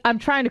 but I'm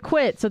trying to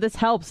quit, so this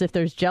helps. If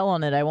there's gel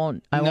on it, I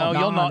won't. I No, won't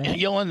you'll gnaw on not. it.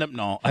 You'll end up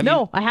no.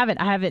 No, I haven't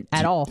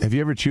at all. Have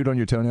you ever chewed on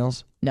your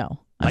toenails? No,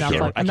 I I'm not.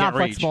 can't- I I'm not can't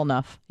reach. flexible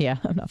enough. Yeah,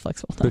 I'm not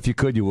flexible But enough. if you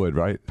could, you would,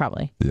 right?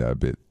 Probably. Yeah, a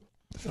bit.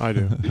 I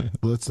do.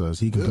 Blitz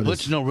does. He can put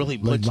Blitz, his no, really,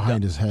 leg Blitz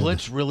behind his head.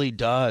 Blitz really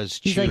does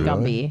He's chew like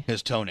Gumby.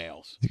 his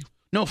toenails.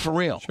 No, for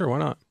real. Sure, why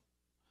not?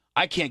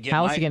 I can't get.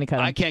 How else my, you gonna cut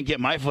him? I can't get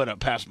my foot up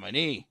past my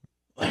knee,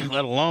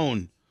 let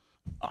alone.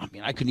 I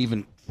mean, I couldn't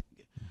even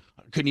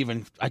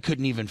I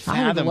would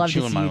fathom love to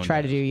chewing see my you own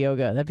try to nails. do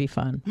yoga. That'd be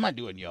fun. I'm not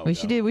doing yoga. We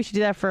should do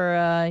that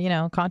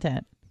for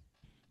content.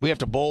 We have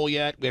to bowl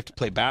yet. We have to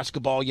play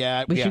basketball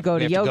yet. We should go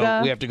to yoga.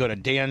 We have to go to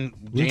Dan's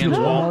We should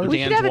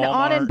have an Walmart.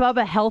 On and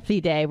Bubba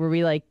healthy day where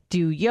we like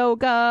do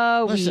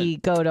yoga. We Listen.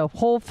 go to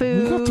Whole We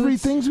Foods. got 3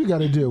 things we got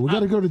to do. We got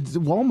to go to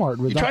Walmart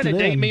with You trying to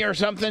Dr. date Dan. me or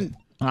something?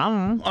 I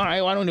don't know. All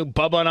right, well, I don't do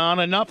Bubba and on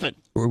and nothing.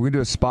 We're going to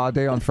do a spa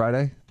day on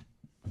Friday.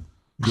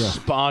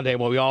 Spa day.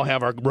 Well, we all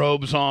have our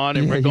robes on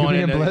and Yeah, we're you going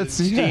and into Blitz,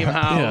 Steve yeah.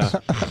 House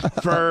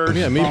first.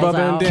 Yeah, me, Balls Bubba,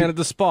 and out. Dan at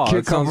the spa.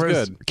 That sounds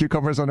good.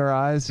 Cucumbers on their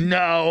eyes.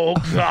 No,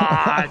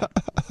 God.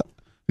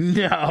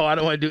 No, I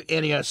don't want to do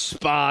any of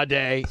spa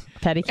day.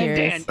 Pedicures.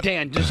 And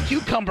Dan, just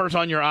cucumbers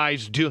on your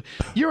eyes.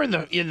 You're in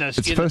the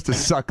It's supposed to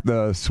suck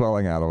the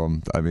swelling out of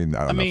them. I mean,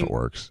 I don't know if it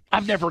works.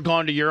 I've never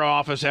gone to your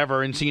office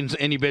ever and seen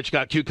any bitch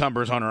got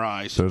cucumbers on her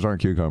eyes. Those aren't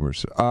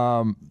cucumbers.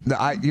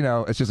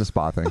 It's just a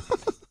spa thing.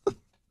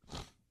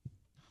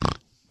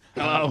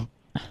 Hello.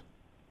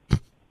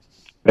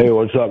 Hey,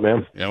 what's up,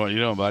 man? Yeah, what you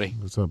doing, buddy?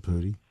 What's up,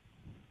 Hootie?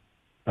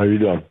 How you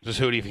doing? Is this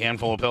Hootie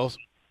handful of pills?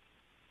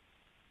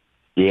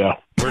 Yeah.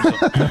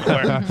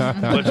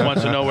 Blitz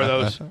wants to know where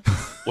those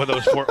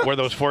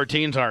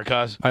 14s are,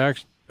 cuz. I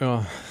actually.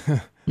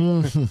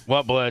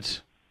 What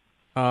Blitz?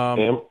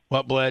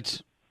 What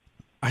Blitz?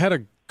 I had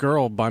a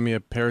girl buy me a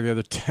pair the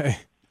other day.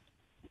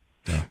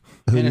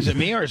 And is it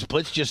me or is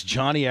Blitz just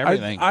Johnny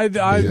everything? I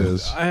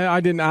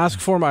didn't ask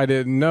for them. I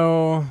didn't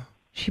know.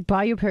 She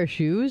buy you a pair of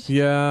shoes?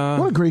 Yeah.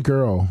 What a great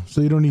girl. So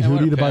you don't need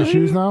Hootie to buy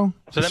shoes now?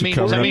 So does that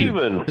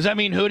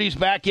mean Hootie's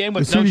back in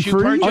with Is no Hootie shoe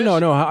free? purchase? Oh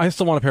no, I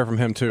still want a pair from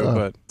him too.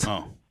 But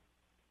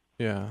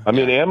yeah. I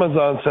mean,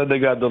 Amazon said they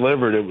got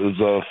delivered. It was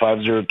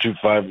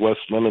 5025 West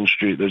Lemon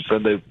Street. They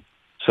said they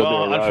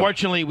Well, arrived.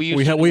 unfortunately,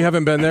 we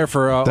haven't been there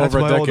for over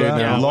a decade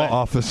now. law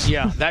office.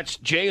 Yeah, that's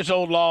Jay's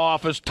old law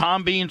office,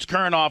 Tom Bean's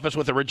current office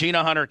with the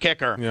Regina Hunter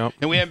kicker. Yep.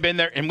 And we haven't been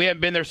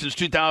there since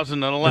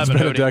 2011. It's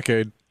been a Hootie.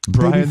 decade.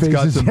 Brian's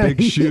got Babyface some is-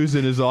 big shoes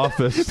in his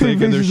office,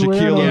 thinking they're Babyface is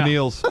wearing Shaquille them.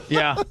 O'Neal's.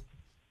 Yeah.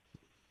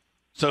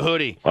 So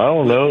Hootie, I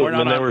don't know. We're They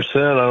not on- never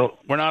said. I don't.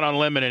 we're not on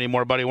limit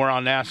anymore, buddy. We're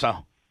on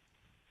NASA.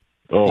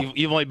 Oh,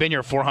 You've only been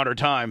here 400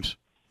 times.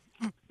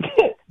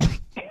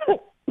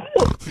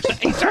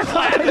 He starts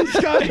laughing.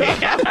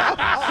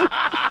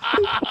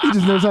 He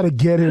just knows how to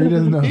get here. He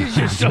doesn't know. He's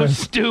just so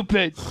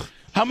stupid.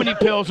 How many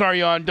pills are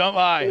you on? Don't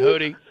lie,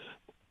 Hootie.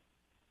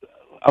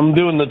 I'm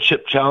doing the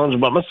chip challenge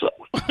by myself.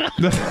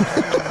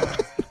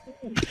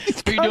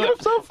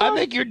 I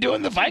think you're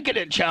doing the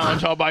Vicodin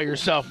challenge all by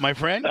yourself, my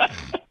friend.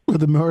 With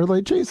the Miller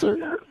Lite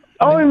Chaser.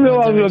 I don't even know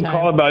what I was going to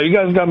call about. You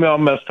guys got me all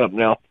messed up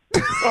now.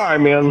 All right,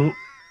 man.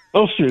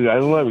 I'll see you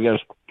guys. I love you guys.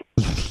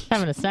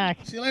 Having a snack.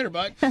 See you later,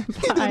 bud. He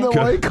didn't know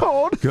why he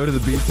called. Go to the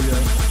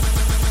BTO.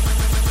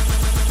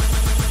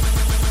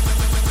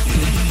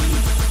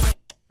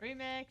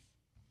 Remix.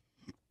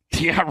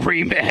 Yeah,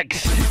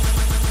 remix.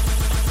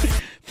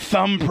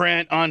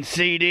 Thumbprint on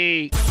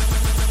CD.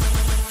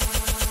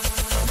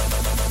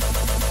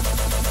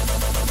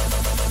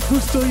 Who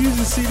still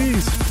uses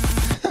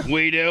CDs?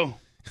 We do.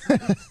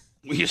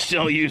 We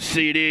still use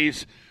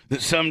CDs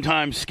that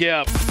sometimes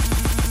skip.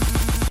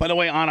 By the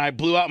way, Anna, I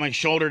blew out my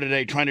shoulder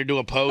today trying to do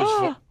a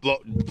pose.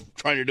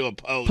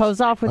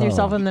 Pose off with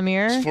yourself in the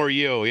mirror? It's for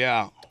you,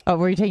 yeah. Oh,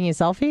 were you taking a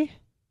selfie?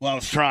 Well, I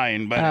was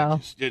trying, but it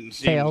just didn't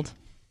seem. Failed.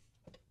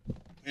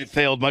 It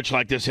failed much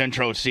like this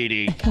intro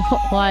CD.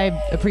 Well, I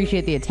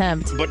appreciate the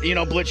attempt. But,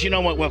 Blitz, you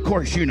know what? Well, of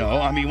course you know.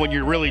 I mean, when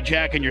you're really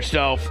jacking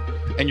yourself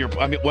and you're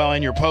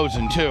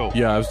posing too.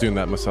 Yeah, I was doing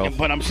that myself.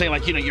 But I'm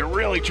saying, you're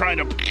really trying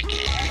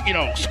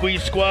to,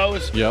 squeeze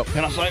squoze. Yep. And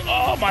I was like,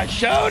 oh, my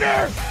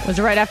shoulder. Was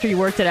it right after you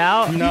worked it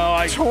out? No,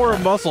 I tore a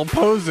muscle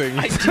posing.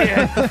 I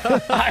did.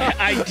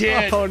 I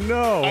did. Oh,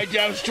 no. I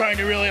was trying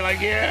to really,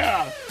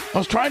 yeah. I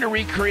was trying to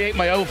recreate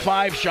my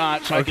 05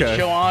 shot so I could Okay.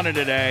 show Anna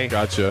today.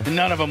 Gotcha. And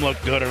none of them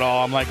looked good at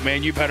all. I'm like,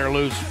 man, you better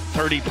lose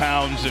 30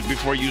 pounds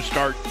before you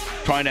start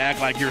trying to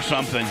act like you're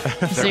something.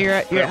 So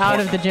you're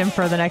out of the gym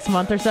for the next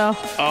month or so?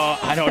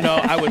 I don't know.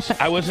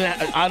 I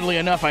wasn't. Oddly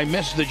enough, I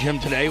missed the gym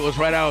today. It was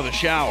right out of the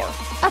shower,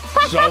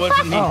 so I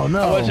wasn't. Oh, no.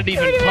 I wasn't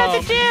even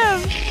pumped.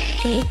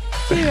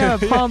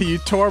 You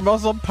tore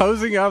muscle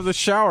posing out of the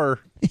shower.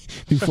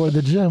 Before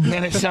the gym.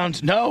 Man, it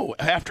sounds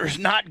after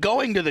not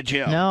going to the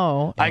gym.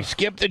 No. I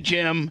skipped the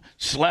gym,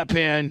 slept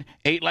in,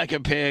 ate like a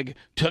pig,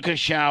 took a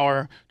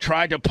shower,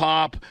 tried to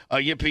pop a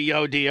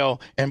yippee-yo deal,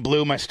 and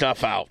blew my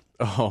stuff out.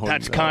 Oh,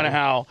 That's kind of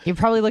how. You're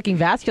probably looking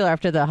vascular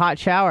after the hot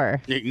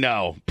shower.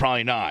 No,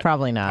 probably not.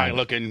 Probably not. Probably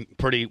looking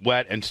pretty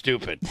wet and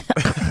stupid.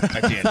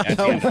 At the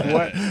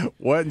end.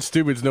 Wet and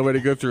stupid's no way to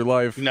go through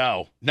life.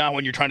 No, not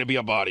when you're trying to be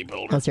a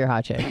bodybuilder. That's your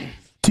hot chick.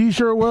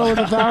 T-shirt will with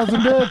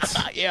 1,000 bits.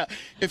 Yeah,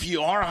 if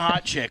you are a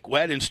hot chick,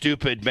 wet and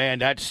stupid, man,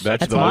 that's the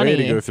funny. way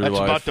to go through that's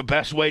life. about the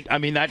best way. I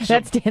mean, that's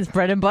Dan's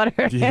bread and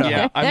butter.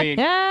 yeah. I mean,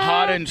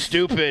 hot and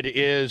stupid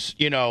is,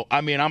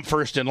 I mean, I'm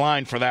first in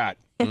line for that.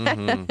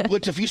 Mm-hmm.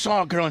 Which if you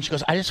saw a girl and she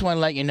goes, I just want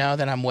to let you know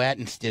that I'm wet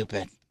and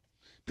stupid.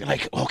 Be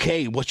like,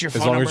 okay, what's your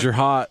phone As long number? as you're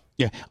hot.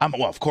 Yeah,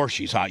 well, of course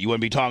she's hot. You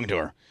wouldn't be talking to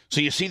her. So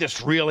you see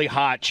this really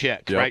hot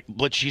chick, Yep. right?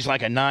 But she's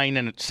like a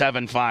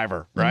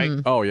 9.75er, right?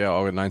 Oh yeah,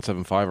 a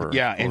 975er.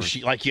 Yeah, and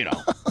she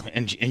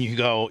and you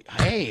go,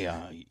 hey,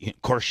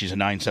 of course she's a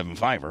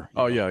 9.75er.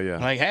 Oh yeah.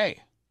 Like, hey,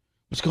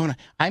 what's going on?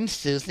 I'm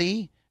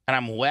Susie, and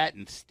I'm wet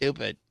and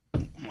stupid.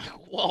 I'm like,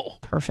 whoa,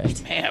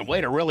 perfect, man.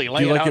 Way to really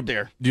lay Do you it like out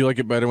there. Do you like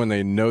it better when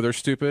they know they're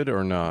stupid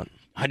or not?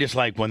 I just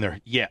like when they're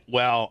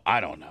well,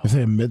 I don't know. If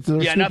they admit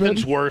they're Yeah, stupid?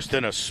 nothing's worse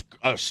than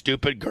a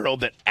stupid girl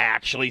that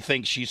actually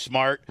thinks she's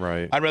smart.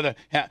 Right. I'd rather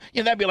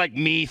that'd be like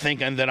me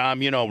thinking that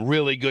I'm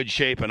really good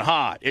shape and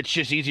hot. It's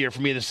just easier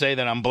for me to say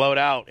that I'm blowed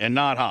out and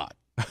not hot.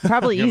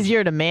 Probably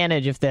easier to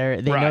manage if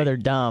they know Right. they're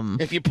dumb.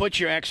 If you put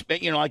your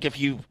like if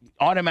you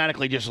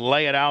automatically just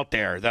lay it out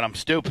there that I'm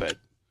stupid,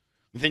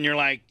 then you're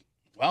like,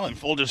 well, in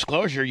full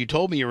disclosure, you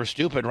told me you were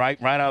stupid right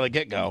out of the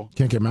get go.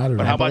 Can't get mad at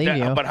But her. how about that?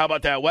 you. But how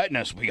about that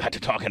wetness we got to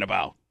talking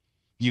about?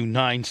 You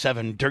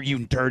 9.7, you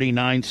dirty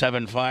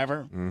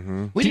 9.75er.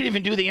 Mm-hmm. We didn't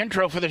even do the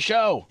intro for the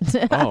show.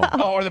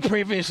 Oh. Or the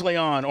previously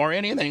on, or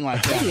anything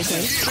like that.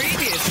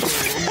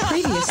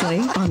 Previously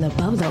on the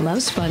Bubba the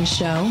Love Sponge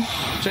Show.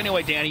 So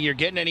anyway, Danny, you're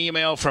getting an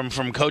email from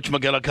Coach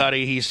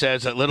McGillicuddy. He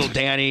says that little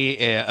Danny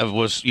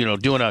was,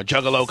 doing a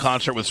Juggalo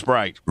concert with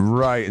Sprite.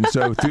 Right, and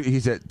so he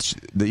said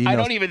the email. I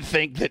don't even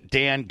think that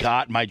Dan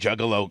got my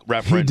Juggalo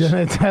reference. He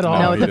didn't at all.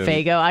 No, he the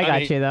didn't. Fago. I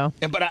got mean, you, though.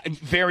 But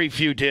very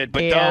few did.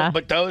 But Yeah.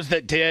 those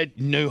that did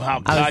knew how I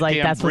was goddamn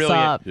like, that's what's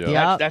brilliant. up. Yeah.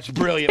 Yep. That's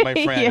brilliant, my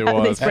friend. Yeah, It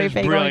was. they spray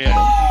That's Fago. brilliant.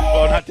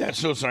 Oh, not that.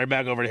 So sorry.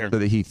 Back over here. So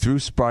that he threw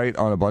Sprite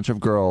on a bunch of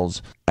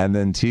girls and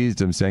then teased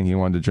them, saying he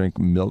wanted to drink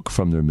milk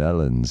from their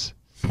melons.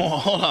 Oh,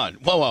 hold on.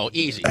 Whoa,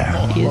 easy.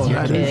 He is your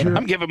that is kid. your-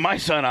 I'm giving my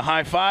son a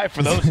high five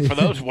for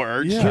those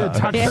words. Yeah.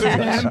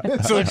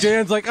 So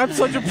Dan's like, I'm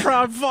such a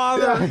proud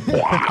father.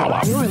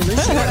 You're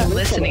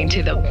listening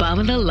to the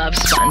Bubba the Love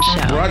Sponge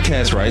Show.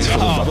 Broadcast rights for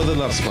the Bubba the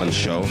Love Sponge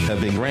Show have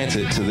been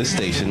granted to this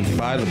station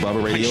by the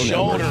Bubba Radio My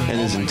Network shoulder.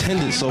 and is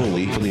intended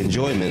solely for the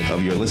enjoyment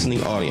of your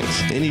listening audience.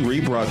 Any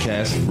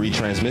rebroadcast,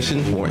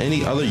 retransmission, or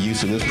any other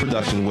use of this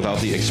production without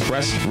the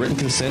express written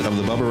consent of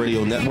the Bubba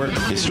Radio Network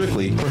is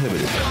strictly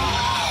prohibited.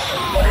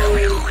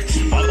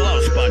 Bubba the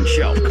Love Sponge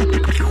Show.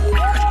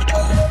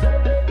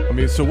 I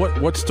mean, so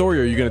what story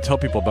are you going to tell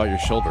people about your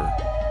shoulder?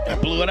 I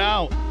blew it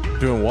out.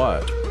 Doing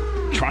what?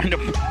 Trying to.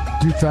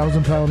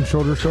 2,000-pound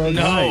shoulder shrugs.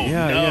 No, Right,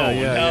 yeah, no,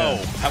 yeah.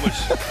 no. I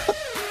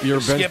was. You're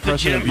bench skipped the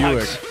pressing a gym.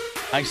 Buick.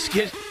 I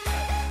skipped.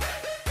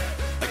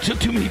 I took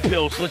too many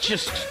pills. Let's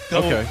just go.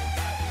 Okay.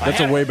 That's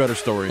a way better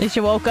story. At least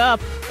you woke up.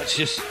 Let's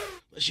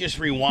just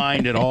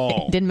rewind it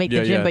all. Didn't make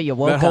the gym, but you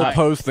woke That whole up.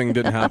 pose thing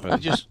didn't happen.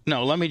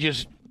 Let me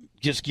just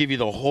give you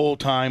the whole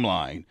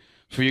timeline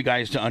for you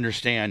guys to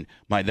understand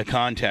the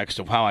context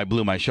of how I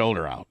blew my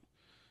shoulder out.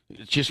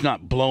 It's just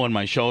not blowing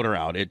my shoulder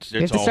out. It's You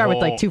have to start with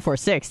like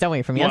 246, don't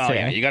we, from yesterday?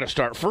 Yeah, you got to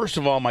start. First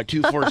of all, my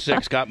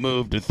 246 got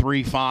moved to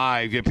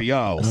 3.5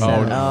 yippee-yo.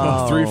 Oh,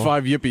 no.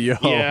 3.5 yippee-yo.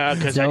 Yeah,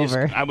 because It's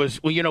I was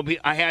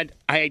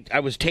I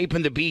was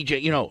taping the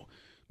BJ.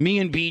 Me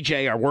and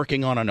BJ are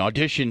working on an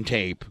audition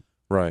tape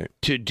Right.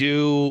 to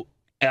do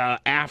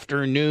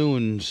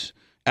afternoons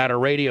at a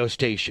radio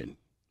station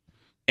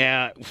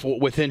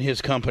within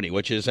his company,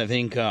 which is, I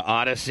think,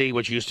 Odyssey,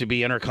 which used to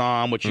be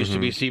Intercom, which used to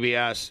be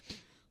CBS.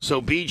 So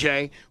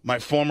BJ, my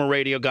former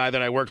radio guy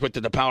that I worked with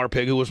at the Power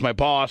Pig, who was my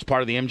boss,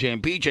 part of the MJ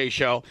and BJ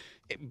show,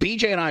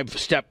 BJ and I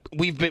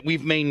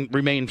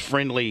remained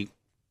friendly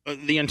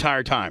the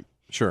entire time.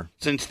 Sure.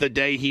 Since the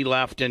day he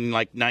left in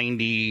like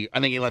 90, I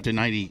think he left in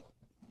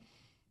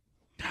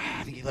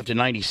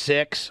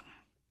 96.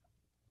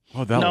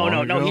 Oh, that long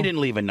No, ago? he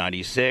didn't leave in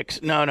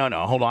 96. No,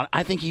 hold on.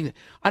 I think he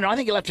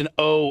left in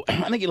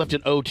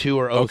 02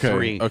 or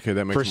 03 Okay,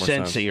 that makes for more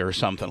sense. Cincy or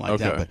something like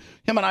that. Okay. But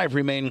him and I have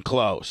remained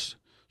close.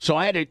 So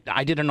I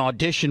did an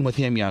audition with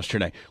him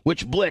yesterday,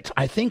 which Blitz,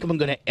 I think I'm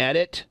going to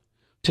edit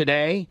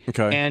today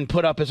and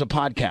put up as a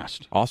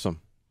podcast.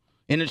 Awesome.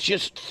 And it's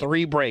just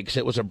 3 breaks.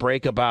 It was a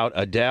break about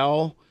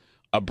Adele,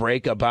 a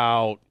break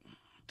about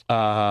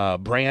Let's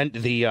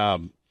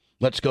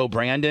Go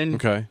Brandon.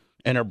 Okay.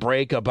 And a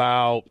break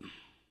about,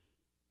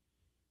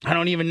 I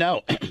don't even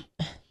know.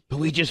 But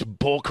we just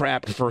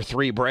bullcrapped for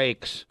 3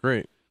 breaks.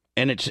 Great.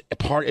 And it's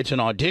an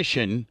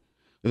audition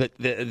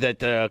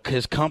that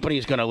his company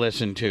is going to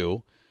listen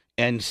to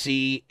and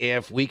see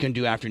if we can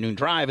do afternoon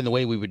drive. And the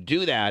way we would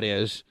do that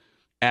is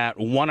at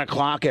 1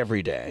 o'clock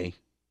every day.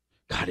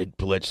 God,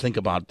 Blitz, think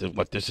about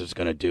what this is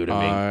going to do to me.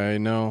 I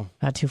know.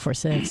 At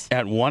 246.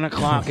 At 1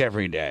 o'clock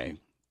every day.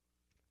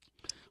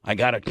 I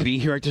got to be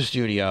here at the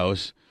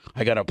studios.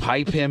 I got to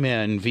pipe him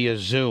in via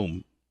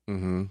Zoom.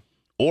 Mm-hmm.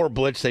 Or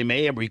Blitz, they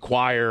may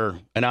require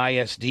an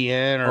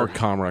ISDN or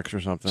Comrex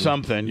or something.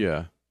 Something.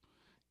 Yeah.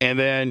 And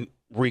then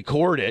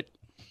record it,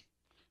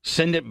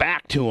 send it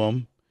back to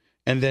him,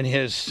 and then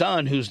his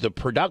son, who's the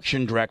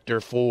production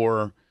director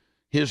for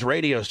his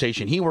radio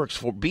station,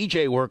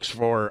 BJ works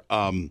for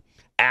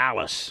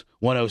Alice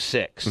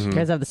 106. You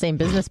guys have the same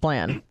business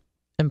plan.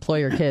 Employ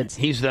your kids.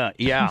 He's the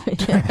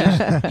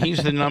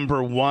he's the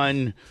number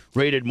 1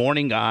 rated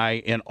morning guy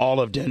in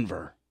all of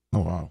Denver. Oh,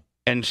 wow.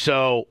 And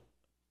so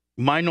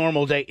my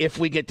normal day, if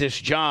we get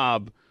this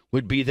job,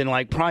 would be then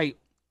like probably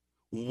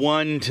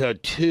 1 to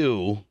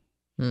 2.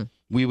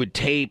 We would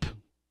tape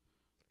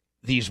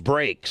these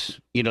breaks,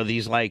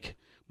 these but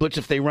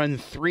if they run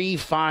 3 or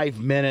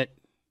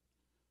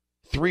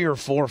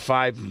 4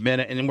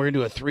 5-minute, and then we're going to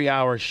do a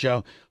 3-hour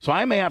show. So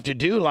I may have to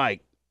do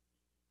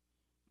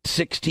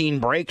 16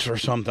 breaks or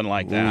something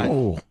like that.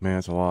 Oh, man,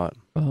 that's a lot.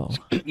 Oh.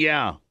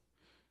 Yeah.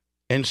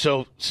 And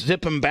so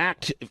zip them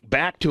back to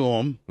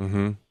them.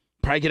 Mm-hmm.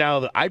 Probably get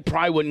out of I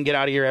probably wouldn't get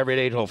out of here every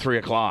day till 3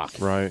 o'clock.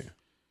 Right.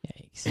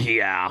 Yikes.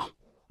 Yeah.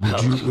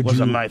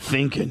 Wasn't my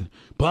thinking.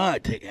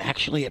 But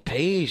actually it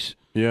pays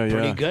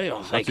pretty good. It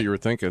was That's what you were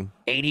thinking.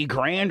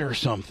 $80,000 or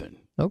something.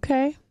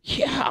 Okay.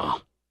 Yeah.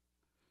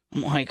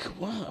 I'm like,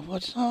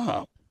 what's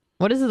up?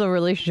 What is the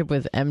relationship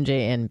with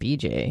MJ and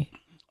BJ?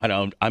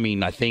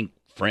 I think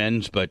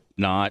friends, but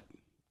not,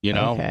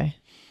 Okay.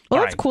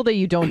 Well, that's cool that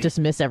you don't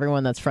dismiss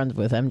everyone that's friends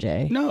with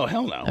MJ. No,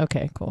 hell no.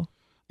 Okay, cool.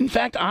 In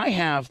fact, I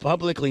have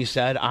publicly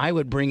said I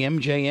would bring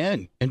MJ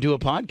in and do a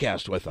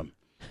podcast with him.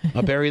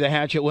 I'll bury the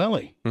hatchet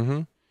Willie.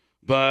 Mm-hmm.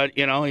 But,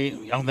 I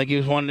don't think he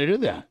was wanting to do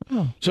that.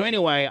 Oh. So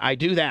anyway, I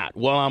do that.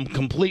 Well, I'm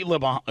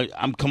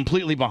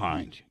completely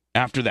behind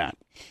after that.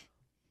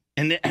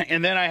 And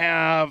then I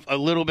have a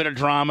little bit of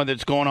drama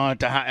that's going on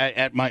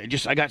at my.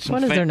 I got some.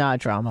 When is there not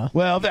drama?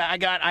 Well, I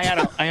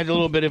had a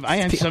little bit of. I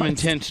had some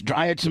intense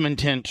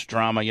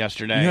drama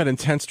yesterday. You had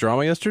intense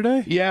drama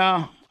yesterday?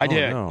 Yeah, I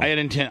did. No. I had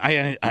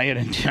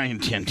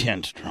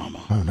intense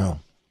drama. Oh no!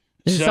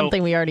 Is it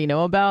something we already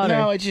know about?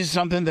 No, or? it's just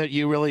something that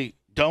you really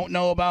don't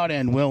know about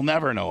and will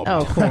never know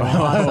about. Oh, cool.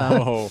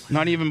 Awesome.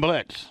 Not even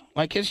Blitz.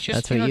 It's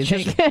just. That's what you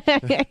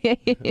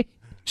think.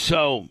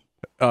 So.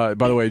 By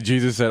the way,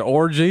 Jesus said,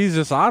 or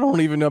Jesus, I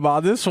don't even know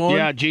about this one.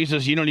 Yeah,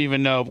 Jesus, you don't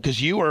even know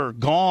because you were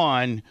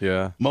gone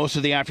most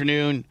of the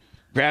afternoon,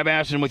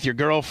 grab-assing with your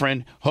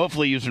girlfriend,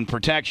 hopefully using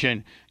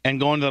protection, and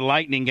going to the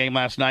Lightning game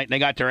last night, and they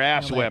got their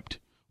ass whipped.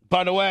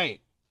 By the way,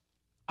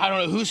 I don't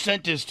know who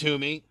sent this to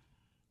me.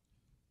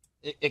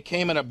 It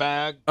came in a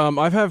bag.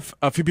 I've had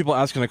a few people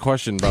asking a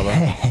question,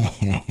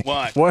 Bubba.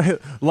 What?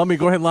 Let me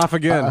go ahead and laugh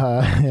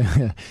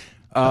again.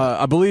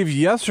 I believe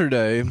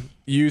yesterday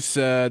you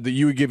said that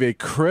you would give a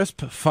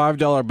crisp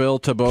 $5 bill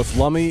to both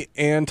Lummy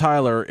and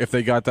Tyler if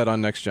they got that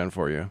on Next Gen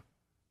for you.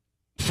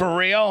 For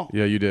real?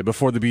 Yeah, you did.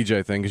 Before the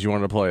BJ thing because you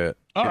wanted to play it.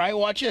 All right,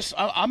 watch this.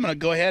 I'm going to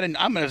go ahead and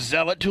I'm going to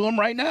sell it to him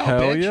right now,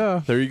 Hell bitch.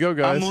 yeah. There you go,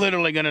 guys. I'm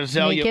literally going to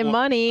sell you. Making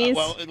monies.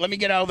 Well, let me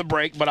get out of the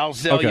break, but I'll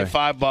sell you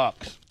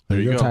 $5. There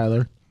you go,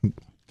 Tyler.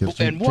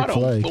 And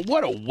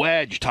what a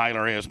wedge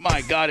Tyler is.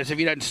 My God, as if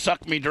he doesn't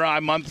suck me dry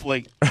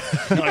monthly.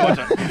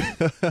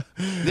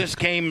 This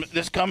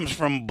comes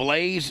from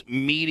Blaze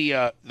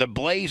Media, the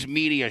Blaze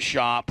Media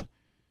shop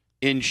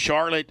in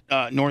Charlotte,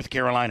 North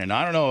Carolina. And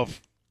I don't know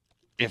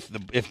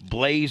if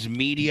Blaze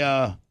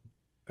Media.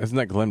 Isn't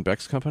that Glenn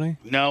Beck's company?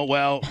 No,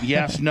 well,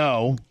 yes,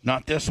 no,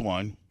 not this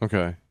one.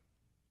 Okay.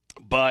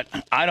 But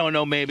I don't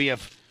know, maybe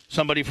if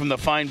somebody from the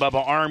Fine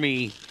Bubba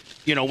Army,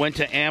 went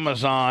to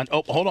Amazon.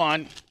 Oh, hold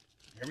on.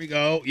 Here we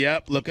go.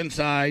 Yep, look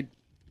inside.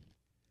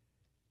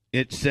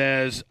 It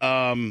says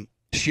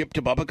ship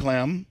to Bubba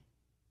Clem.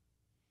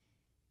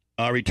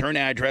 Return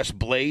address,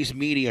 Blaze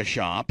Media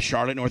Shop,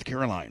 Charlotte, North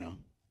Carolina.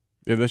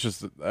 Yeah, that's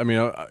just,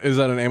 is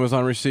that an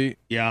Amazon receipt?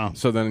 Yeah.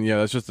 So then,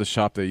 that's just the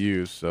shop they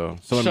use. So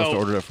someone must have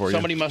ordered it for you.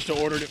 Somebody must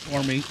have ordered it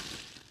for me.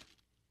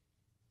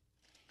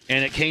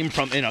 And it came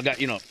from,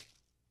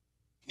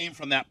 came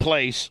from that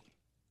place.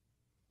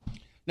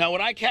 Now,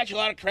 would I catch a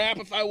lot of crap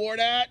if I wore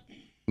that?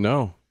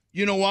 No.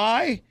 You know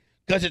why?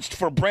 Because it's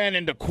for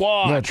Brandon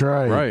DeQuad. That's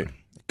right. Right.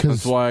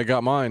 That's why I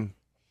got mine.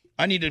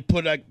 I need to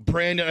put a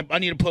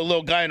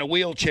little guy in a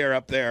wheelchair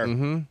up there.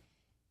 Mm-hmm.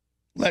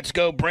 Let's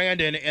go,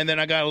 Brandon. And then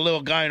I got a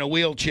little guy in a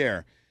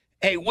wheelchair.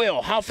 Hey,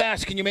 Will, how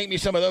fast can you make me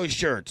some of those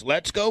shirts?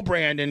 Let's go,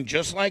 Brandon.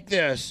 Just like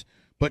this.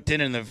 but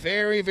then in the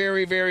very,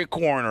 very, very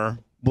corner,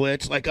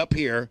 Blitz, like up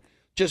here,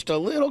 just a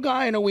little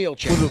guy in a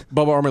wheelchair. With the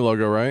Bubba Army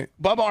logo, right?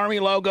 Bubba Army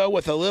logo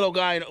with a little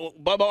guy.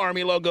 Bubba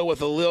Army logo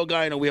with a little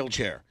guy in a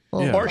wheelchair.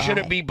 Yeah. Or should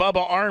it be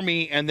Bubba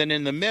Army and then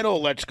in the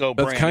middle, let's go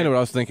Brandon? That's kind of what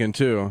I was thinking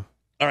too.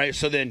 All right,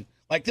 so then,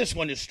 like this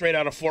one is straight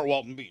out of Fort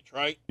Walton Beach,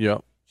 right?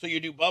 Yep. So you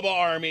do Bubba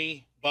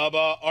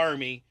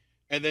Army,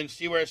 and then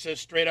see where it says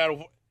straight out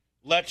of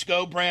Let's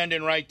Go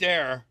Brandon right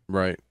there.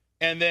 Right.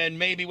 And then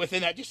maybe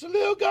within that, just a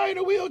little guy in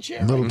a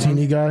wheelchair. Little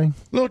teeny guy.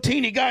 Little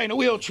teeny guy in a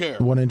wheelchair.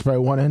 1 inch by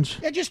 1 inch.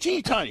 Yeah, just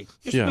teeny tiny.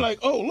 Just Yeah. be like,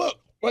 oh, look,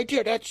 right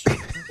there. That's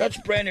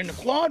Brandon the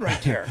Claude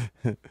right there.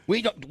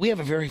 We have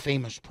a very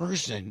famous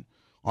person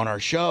on our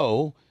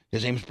show.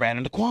 His name's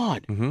Brandon the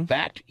Quad. In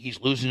fact, he's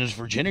losing his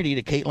virginity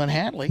to Caitlin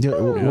Hadley. Yeah,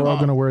 we're all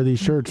gonna wear these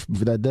shirts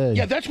for that day.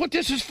 Yeah, that's what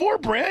this is for,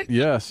 Brent.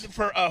 Yes.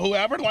 For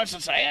whoever wants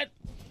to say it.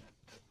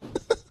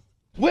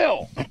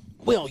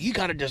 Will, you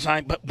got to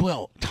design, but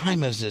Will,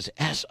 time is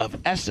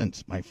of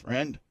essence, my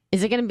friend.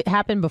 Is it going to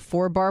happen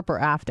before Barp or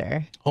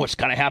after? Oh, it's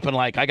going to happen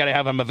like I got to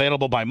have him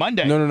available by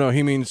Monday. No.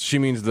 She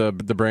means the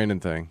Brandon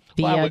thing.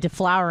 The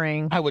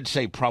deflowering. I would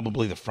say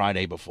probably the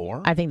Friday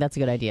before. I think that's a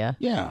good idea.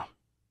 Yeah.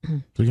 So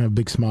you're gonna have a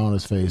big smile on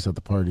his face at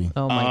the party.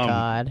 Oh my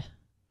God.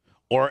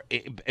 Or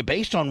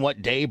based on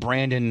what day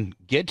Brandon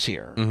gets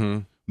here,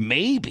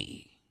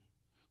 maybe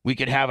we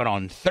could have it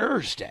on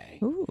Thursday.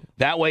 Ooh.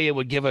 That way it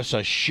would give us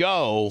a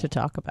show to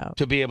talk about.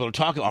 To be able to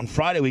talk on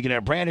Friday, we could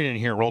have Brandon in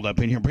here, rolled up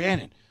in here.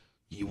 Brandon,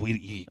 you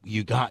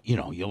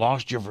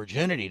lost your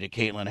virginity to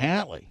Caitlin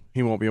Hadley.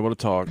 He won't be able to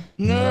talk.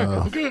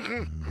 No.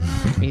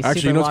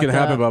 Actually, you know what's going to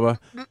happen, Bubba?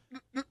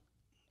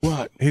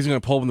 What? He's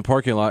going to pull up in the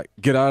parking lot,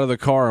 get out of the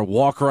car, and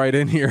walk right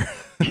in here.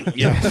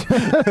 Yes.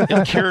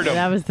 It cured him.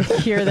 That was the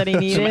cure that he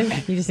needed.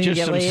 He just needed to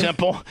get some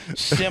laid.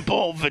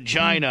 simple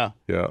vagina.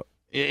 Yeah.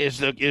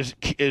 Is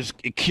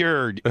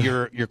cured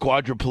your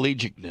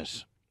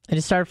quadriplegicness. I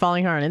just started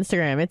following her on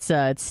Instagram.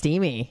 It's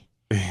steamy.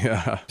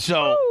 Yeah.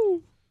 So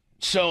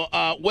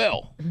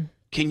Will,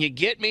 can you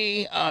get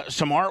me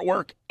some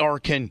artwork, or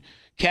can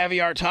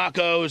Caviar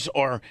Tacos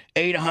or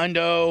Ada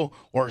Hundo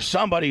or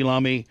somebody,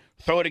 Lummy,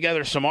 throw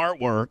together some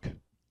artwork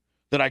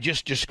that I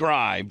just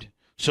described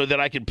so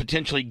that I could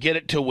potentially get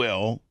it to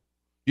Will?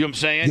 You know what I'm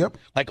saying? Yep.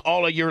 Like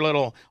all of your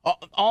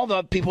all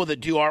the people that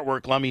do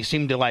artwork, Lummy,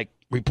 seem to like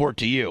report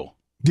to you.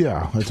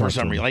 Yeah, that's For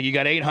some reason, like you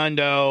got 8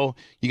 Hundo,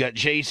 you got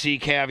JC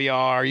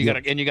Caviar, you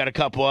got a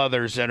couple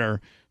others that are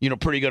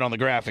pretty good on the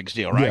graphics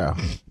deal, right? Yeah.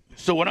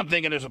 So what I'm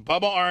thinking is a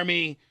Bubba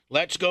Army,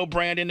 Let's Go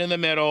Brandon in the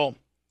middle,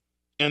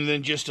 and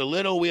then just a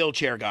little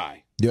wheelchair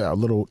guy. Yeah, a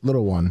little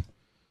one.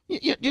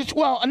 Just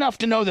enough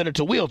to know that it's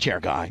a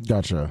wheelchair guy,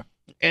 Gotcha.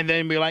 and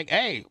then be like,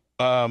 hey,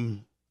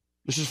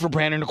 this is for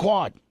Brandon the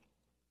Quad,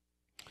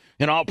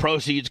 and all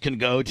proceeds can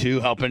go to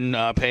helping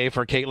pay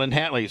for Caitlin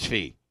Hadley's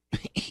fee.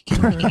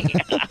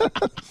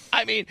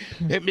 I mean,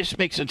 it just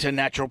makes it a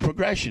natural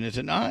progression, is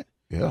it not?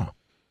 Yeah.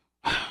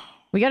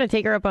 We got to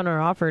take her up on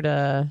her offer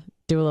to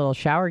do a little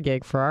shower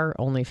gig for our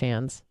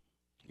OnlyFans.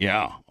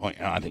 Yeah,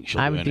 I think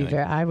she'll do anything.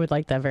 I would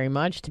like that very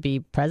much, to be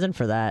present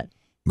for that.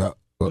 But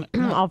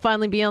I'll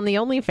finally be on the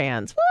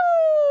OnlyFans.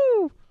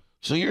 Woo!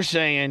 So you're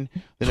saying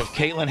that if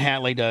Caitlin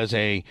Hadley does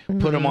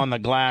put him on the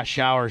glass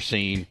shower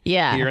scene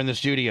here in the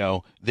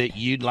studio, that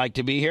you'd like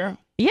to be here?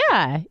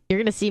 Yeah, you're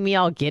gonna see me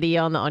all giddy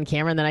on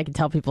camera, and then I can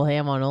tell people, "Hey,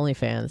 I'm on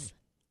OnlyFans."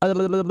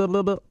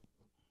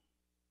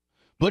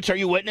 Butch, are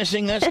you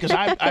witnessing this? Because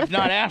I've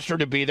not asked her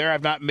to be there.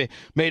 I've not made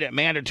it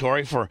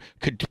mandatory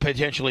could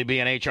potentially be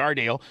an HR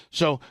deal.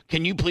 So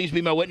can you please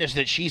be my witness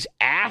that she's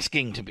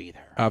asking to be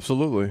there?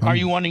 Absolutely. Are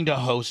you wanting to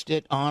host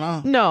it,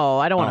 Anna? No,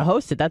 I don't want to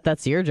host it.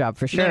 That's your job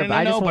for sure. No, but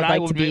I just would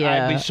like to be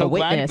I'd be so a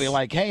glad witness. to be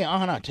like, hey,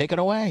 Anna, take it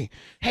away.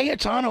 Hey,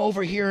 it's Anna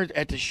over here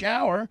at the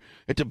shower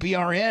at the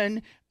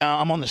BRN.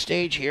 I'm on the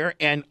stage here,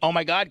 and oh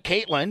my God,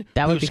 Caitlin,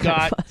 who's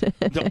got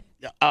the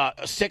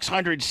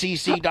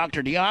 600cc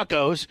Dr.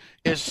 Diakos,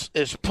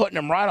 is putting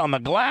them right on the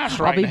glass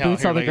right be now.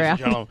 boots Here, on the ladies and ground.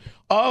 gentlemen.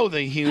 Oh,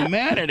 the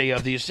humanity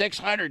of these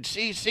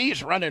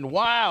 600cc's running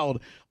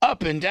wild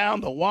up and down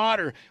the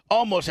water,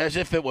 almost as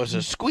if it was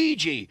a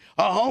squeegee.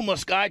 A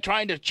homeless guy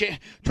trying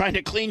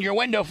to clean your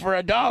window for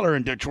 $1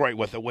 in Detroit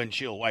with a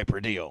windshield wiper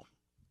deal.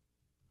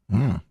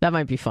 That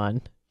might be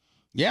fun.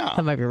 Yeah,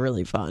 that might be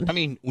really fun. I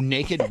mean,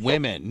 naked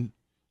women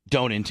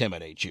don't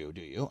intimidate you,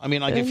 do you? I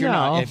mean, like if you're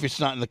No. not, if it's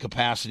not in the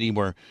capacity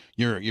where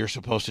you're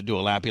supposed to do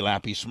a lappy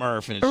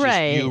smurf and it's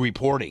Right. just you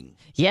reporting.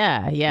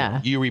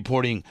 Yeah. You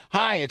reporting,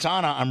 hi, it's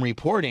Anna, I'm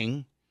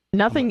reporting.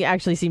 Nothing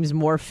actually seems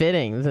more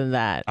fitting than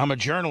that. I'm a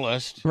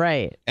journalist.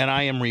 Right. And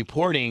I am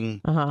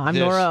reporting. I'm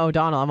this. Nora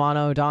O'Donnell. I'm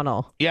Anna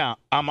O'Donnell. Yeah,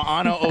 I'm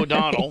Anna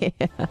O'Donnell.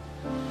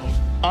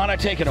 Anna,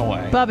 take it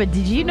away. Bubba,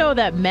 did you know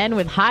that men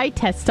with high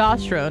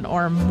testosterone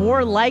are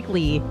more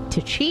likely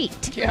to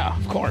cheat? Yeah,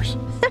 of course.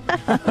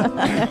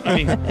 I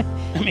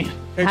mean,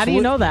 how do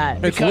you know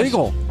that? It's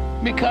legal.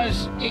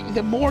 Because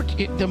the more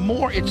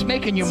it's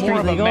making you It's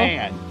more of legal? a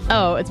man.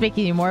 Oh, it's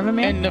making you more of a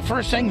man? And the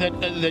first thing that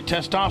the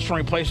testosterone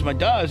replacement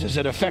does is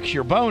it affects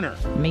your boner.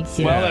 Makes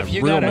you if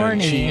you real got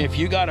horny. if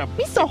you got a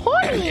Be so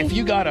horny. if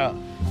you got a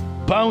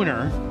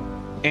boner,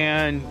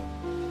 and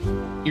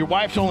your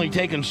wife's only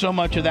taking so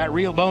much of that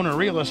real boner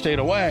real estate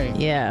away.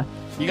 Yeah.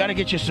 You got to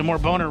get you some more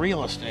boner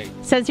real estate.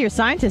 Says here,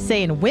 scientists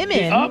say in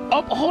women.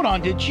 Hold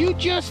on. Did you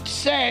just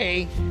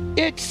say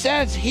it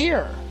says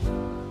here?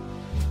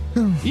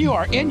 You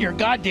are in your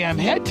goddamn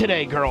head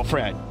today,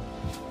 girlfriend.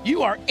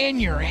 You are in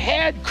your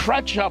head,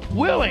 crutch up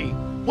Willie.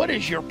 What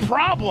is your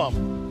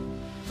problem?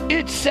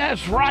 It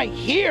says right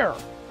here.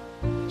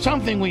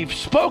 Something we've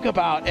spoke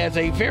about as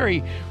a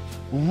very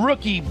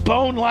rookie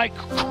bone-like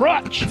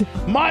crutch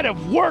might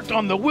have worked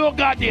on the Will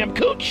Goddamn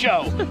Cooch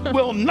Show.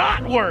 Will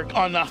not work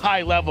on the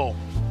high-level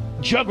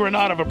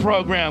juggernaut of a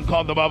program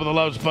called the Bubba the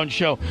Love Sponge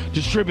Show,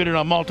 distributed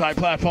on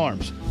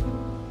multi-platforms.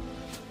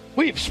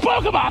 We've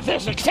spoke about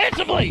this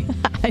extensively.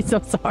 I'm so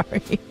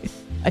sorry.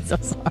 I'm so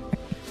sorry.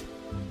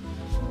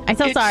 It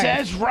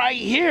says right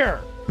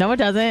here. No, it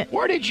doesn't.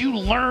 Where did you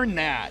learn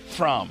that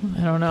from?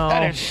 I don't know.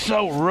 That is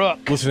so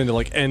rook. Listening to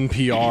like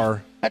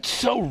NPR. That's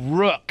so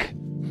rook.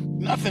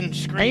 Nothing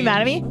screams. Are you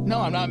mad at me?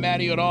 No, I'm not mad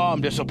at you at all. I'm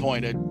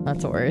disappointed.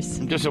 That's worse.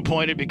 I'm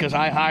disappointed because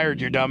I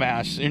hired your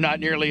dumbass. You're not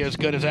nearly as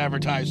good as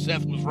advertised.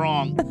 Seth was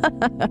wrong.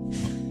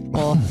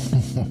 Well,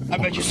 I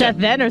bet you Seth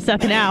then or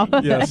Seth now?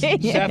 Yes.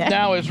 Seth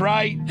now is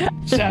right.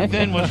 Seth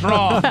then was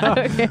wrong.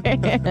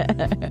 Okay.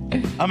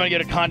 I'm going to get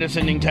a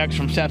condescending text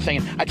from Seth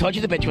saying, I told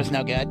you the bitch was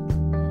no good.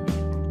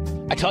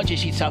 I told you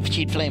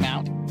she'd flame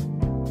out.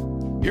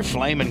 You're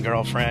flaming,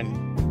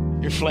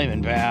 girlfriend. You're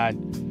flaming bad.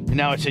 And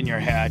now it's in your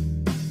head.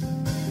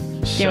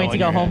 Can't wait to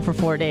go home for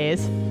 4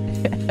 days.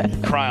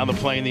 Cry on the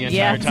plane the entire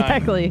Yeah, time.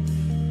 exactly.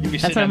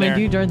 That's what I'm going to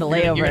do during the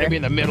layover. You're going to be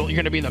in the middle. You're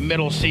going to be in the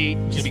middle seat.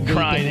 You're going to be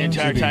crying the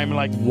entire time. You're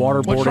like,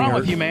 waterboarding what's wrong her.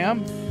 with you,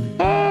 ma'am?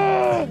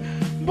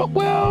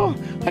 Well,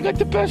 I got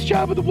the best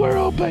job in the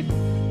world, but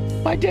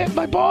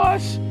my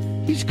boss,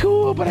 he's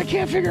cool, but I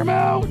can't figure him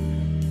out.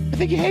 I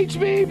think he hates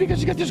me because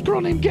he got this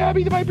girl named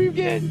Gabby that might be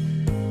good.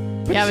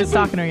 Yeah, I was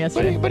talking to her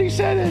yesterday. But he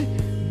said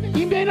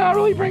he may not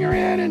really bring her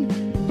in,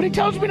 but he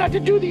tells me not to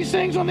do these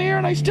things on the air,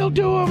 and I still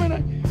do them,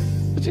 and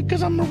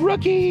because I'm a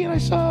rookie and I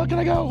suck and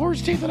I got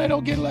horse teeth and I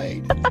don't get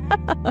laid.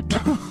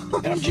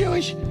 And I'm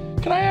Jewish.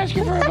 Can I ask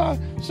you for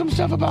some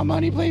stuff about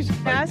money, please?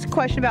 Can I ask a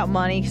question about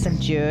money because I'm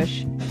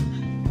Jewish?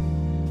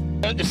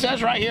 It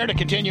says right here to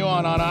continue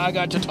on. I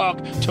got to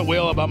talk to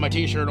Will about my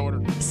T-shirt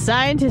order.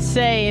 Scientists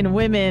say in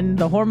women,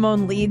 the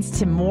hormone leads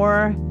to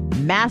more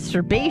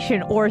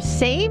masturbation or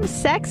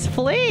same-sex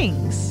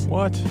flings.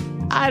 What?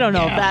 I don't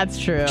know if that's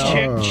true.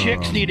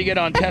 Chicks need to get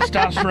on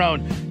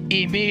testosterone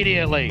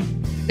immediately.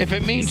 If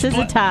it means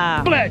Scissor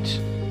time. blitz.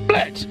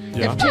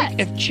 Yeah.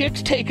 If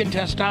chicks taking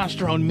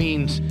testosterone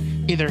means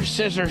either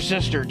Scissor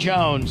Sister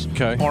Jones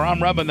or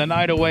I'm rubbing the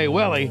night away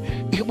Willie,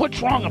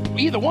 what's wrong with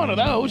either one of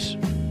those?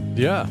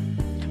 Yeah.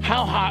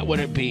 How hot would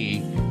it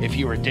be if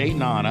you were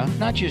dating Anna?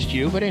 Not just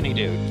you, but any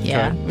dude.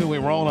 Yeah. We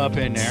roll up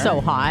in there.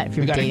 So hot if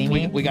you're dating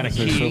me. We got a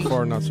key. So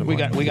far, not so we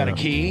much. got a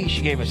key.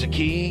 She gave us a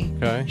key.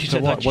 Okay. She So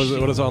said what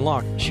does it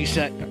unlock? She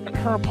said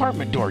her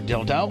apartment door,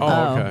 dildo.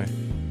 Oh, okay.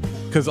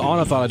 Because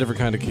Anna thought a different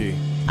kind of key.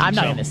 I'm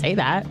not going to say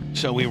that.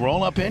 So we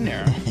roll up in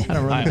there.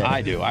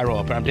 I do. I roll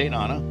up. I'm dating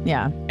Anna.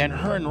 Yeah. And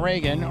her and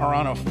Reagan are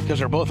on because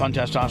they're both on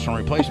testosterone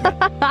replacement,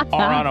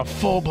 are on a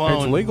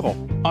full-blown. It's legal.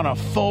 On a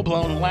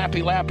full-blown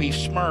lappy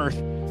Smurf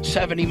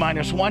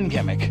 70-1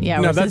 gimmick. Yeah,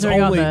 we're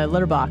scissoring on the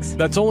litter box.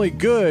 That's only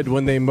good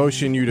when they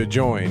motion you to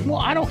join. Well,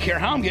 I don't care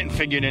how I'm getting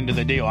figured into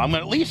the deal. I'm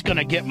at least going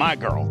to get my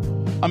girl.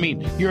 I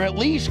mean, you're at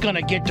least going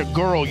to get the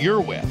girl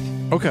you're with.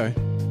 Okay.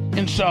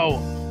 And so,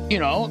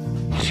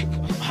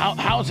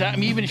 how's that? I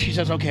mean, even if she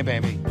says, okay,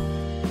 baby,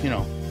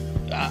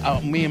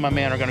 me and my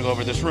man are going to go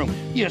over this room.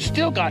 You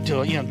still got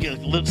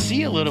to,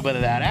 see a little bit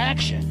of that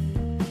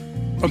action.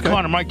 Okay. You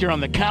caught him right there on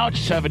the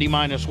couch,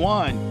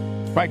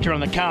 70-1. Right there on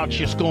the couch,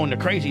 just going to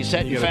crazy,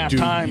 setting fast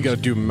times. You got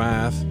to do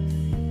math.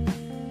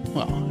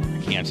 Well,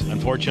 I can't.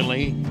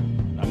 Unfortunately,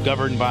 I'm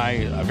governed by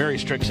a very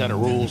strict set of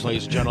rules,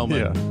 ladies and gentlemen.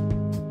 Yeah.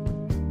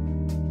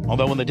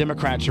 Although when the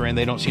Democrats are in,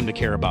 they don't seem to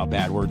care about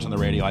bad words on the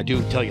radio. I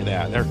do tell you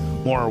that. They're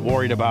more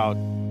worried about...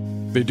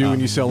 They do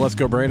when you sell Let's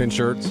Go Brandon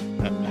shirts.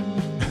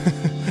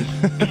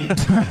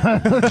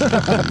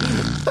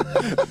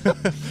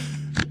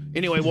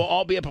 Anyway, we'll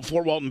all be up at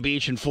Fort Walton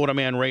Beach in Florida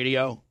Man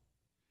Radio.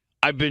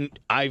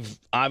 I've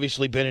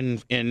obviously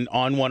been in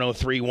on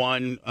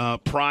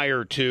 103.1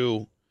 prior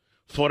to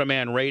Florida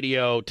Man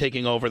Radio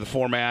taking over the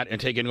format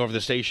and taking over the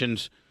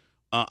stations.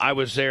 I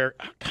was there.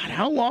 God,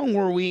 how long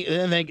were we?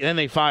 Then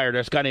they fired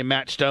us. A guy named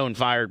Matt Stone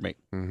fired me.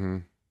 Mm-hmm.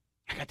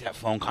 I got that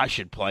phone call. I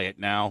should play it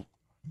now.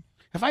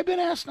 Have I been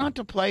asked not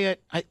to play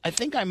it? I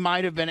think I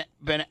might have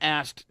been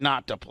asked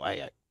not to play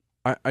it.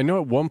 I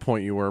know at one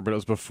point you were, but it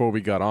was before we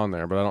got on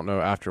there. But I don't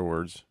know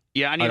afterwards.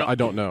 Yeah, I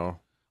don't know.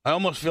 I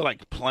almost feel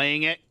like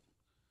playing it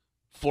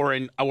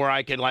where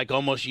I could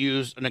almost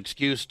use an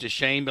excuse to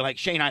Shane, be like,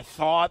 Shane, I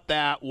thought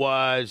that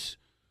was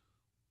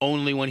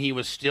only when he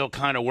was still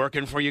kind of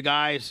working for you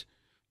guys,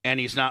 and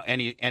he's not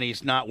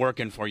he's not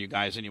working for you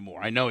guys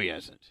anymore. I know he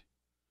isn't.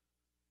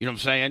 You know what I'm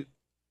saying?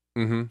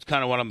 Mm-hmm. It's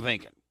kind of what I'm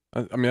thinking.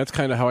 I mean, that's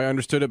kind of how I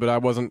understood it, but I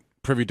wasn't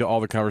privy to all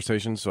the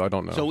conversations, so I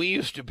don't know. So we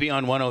used to be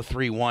on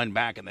 103.1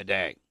 back in the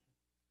day,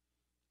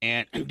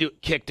 and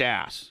kicked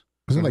ass.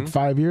 Was it like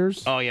 5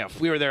 years? Oh yeah,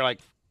 we were there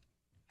like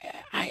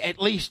at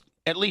least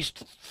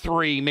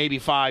 3, maybe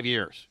 5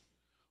 years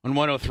on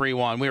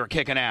 103.1. We were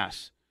kicking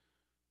ass.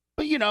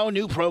 But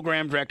new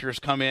program directors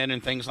come in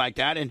and things like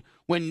that. And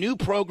when new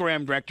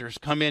program directors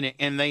come in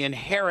and they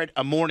inherit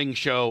a morning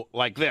show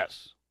like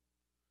this,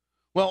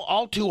 well,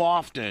 all too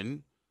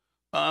often,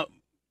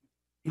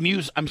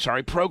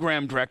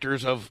 program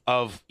directors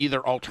of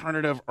either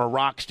alternative or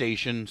rock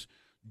stations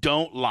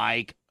don't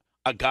like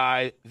a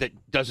guy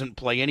that doesn't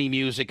play any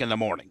music in the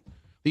morning.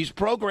 These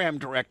program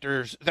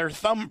directors, their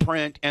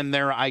thumbprint and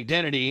their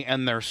identity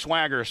and their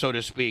swagger, so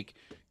to speak,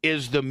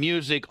 is the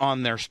music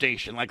on their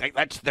station. Like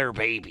that's their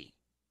baby.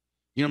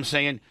 You know what I'm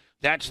saying?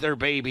 That's their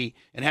baby.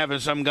 And having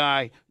some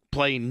guy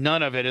play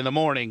none of it in the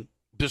morning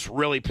just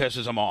really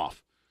pisses them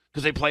off.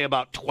 Because they play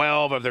about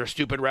 12 of their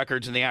stupid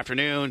records in the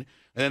afternoon,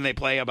 and then they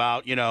play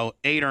about,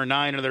 8 or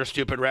 9 of their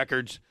stupid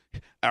records,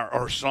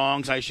 or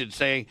songs, I should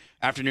say,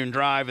 afternoon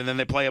drive, and then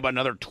they play about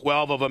another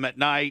 12 of them at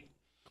night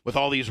with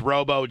all these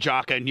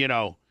robo-jocking,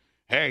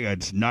 hey,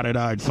 it's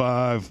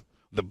 99.5,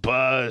 The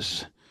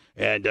Buzz,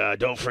 and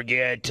don't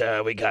forget,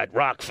 we got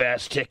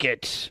Rockfest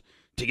tickets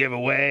to give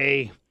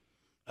away.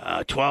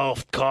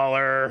 12th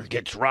caller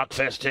gets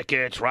Rockfest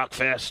tickets,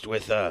 Rockfest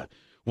with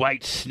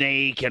White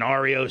Snake and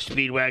REO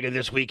Speedwagon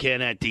this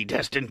weekend at the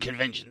Destin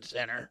Convention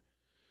Center.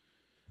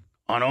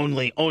 On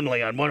only on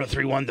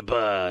 103.1 The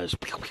Buzz.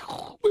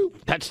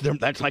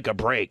 That's like a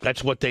break.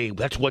 That's what they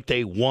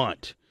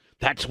want.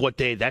 That's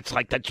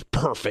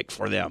perfect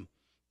for them.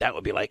 That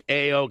would be like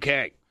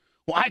A-okay.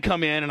 Well, I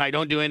come in and I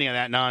don't do any of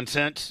that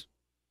nonsense.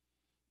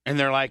 And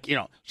they're like,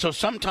 so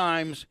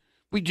sometimes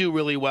we do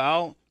really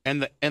well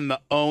and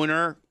the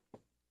owner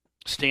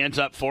stands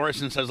up for us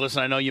and says,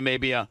 "Listen, I know you may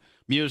be a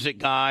music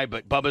guy,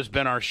 but Bubba's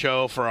been our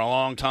show for a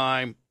long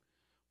time.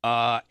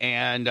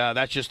 And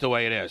that's just the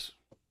way it is.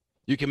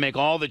 You can make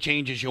all the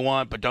changes you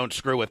want, but don't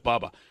screw with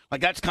Bubba."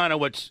 Like that's kind of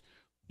what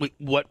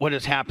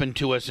has happened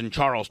to us in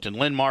Charleston.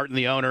 Lynn Martin,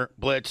 the owner,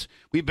 Blitz.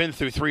 We've been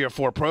through 3 or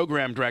 4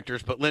 program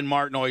directors, but Lynn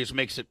Martin always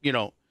makes it,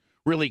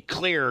 really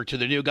clear to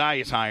the new guy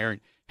he's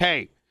hiring.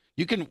 Hey,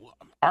 you can.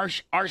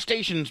 Our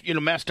station's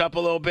messed up a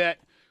little bit.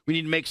 We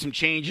need to make some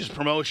changes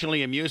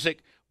promotionally in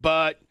music,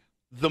 but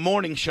the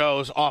morning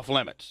show's off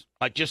limits.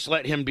 Like just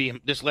let him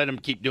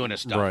keep doing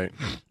his stuff. Right.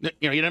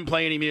 He didn't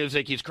play any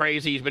music. He's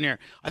crazy. He's been here.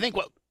 I think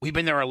we've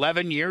been there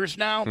 11 years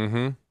now.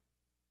 Mm-hmm.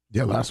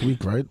 Yeah, last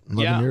week, right?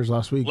 11 years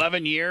last week.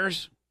 11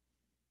 years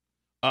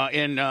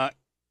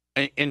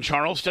in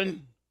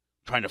Charleston.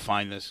 Trying to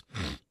find this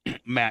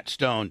Matt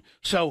Stone.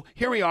 So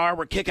here we are.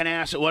 We're kicking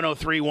ass at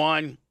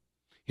 103.1.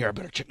 Here, I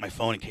better check my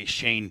phone in case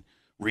Shane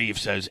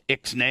Reeves says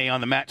Ixnay on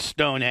the Matt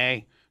Stone,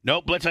 hey.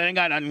 Nope, Blitz, I ain't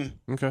got nothing.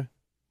 Okay.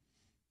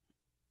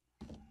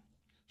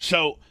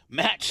 So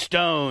Matt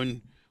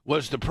Stone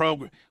was the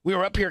program. We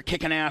were up here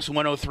kicking ass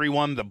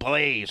 103.1 The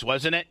Blaze,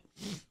 wasn't it?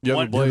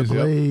 Yeah, The Blaze. The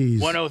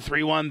Blaze.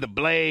 103.1 The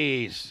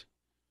Blaze.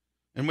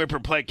 And we were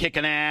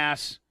kicking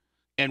ass.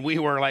 And we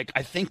were like,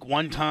 I think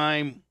one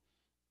time,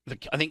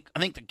 I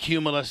think the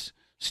Cumulus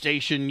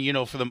station,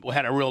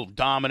 had a real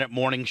dominant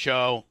morning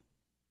show.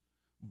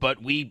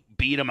 But we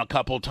beat them a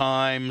couple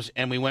times,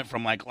 and we went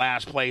from like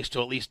last place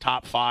to at least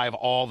top 5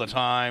 all the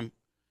time.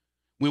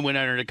 We went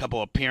under a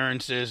couple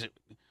appearances.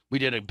 We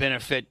did a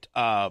benefit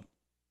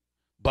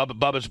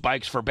Bubba's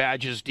Bikes for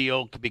Badges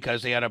deal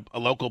because they had a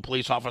local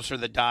police officer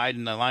that died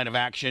in the line of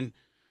action,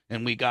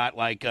 and we got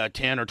like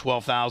 $10,000 or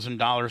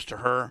 $12,000 to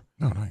her,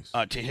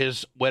 to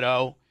his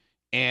widow,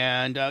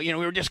 and we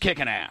were just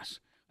kicking ass.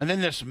 And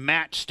then this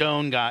Matt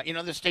Stone guy,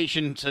 the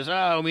station says,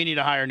 "Oh, we need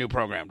to hire a new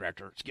program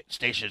director. The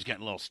station is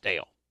getting a little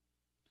stale."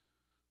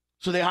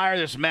 So they hire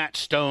this Matt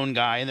Stone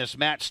guy, and this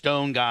Matt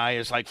Stone guy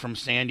is like from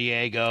San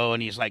Diego,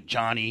 and he's like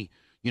Johnny,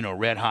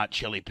 Red Hot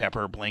Chili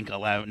Pepper, Blink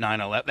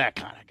 9/11, that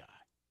kind of guy.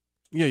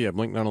 Yeah,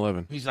 Blink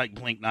 9/11. He's like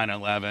Blink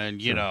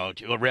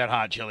 9/11, Red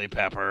Hot Chili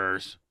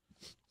Peppers,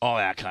 all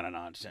that kind of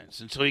nonsense.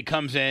 And so he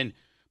comes in,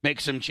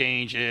 makes some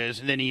changes,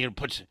 and then he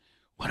puts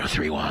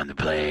 103.1 The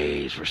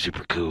Blaze. We're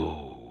super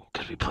cool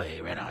because we play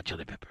Red Hot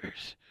Chili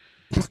Peppers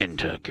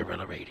into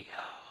guerrilla radio.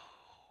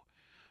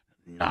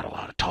 Not a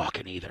lot of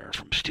talking either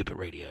from stupid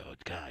radio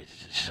guys.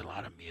 It's just a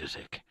lot of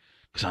music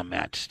because I'm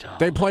Matt Stone.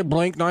 They play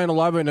Blink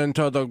 9/11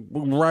 into the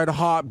Red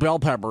Hot Bell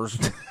Peppers.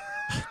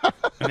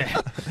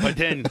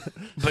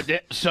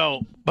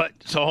 So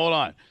hold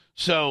on.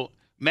 So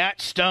Matt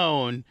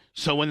Stone,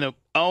 so when the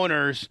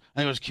owners,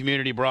 I think it was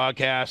Community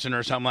Broadcasting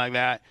or something like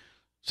that,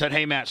 said,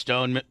 "Hey, Matt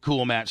Stone,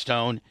 cool Matt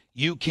Stone,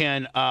 you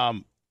can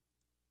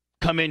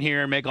come in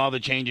here and make all the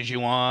changes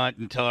you want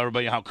and tell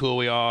everybody how cool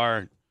we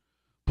are,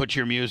 put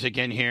your music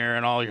in here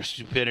and all your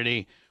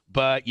stupidity,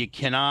 but you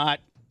can't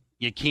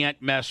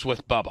mess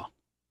with Bubba.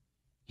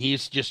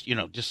 He's just,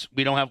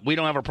 we don't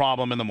have a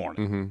problem in the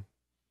morning." Mm-hmm.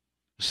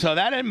 So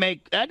that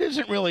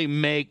doesn't really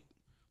make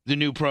the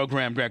new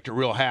program director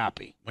real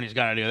happy when he's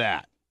got to do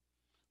that.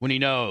 When he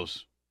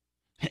knows,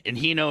 and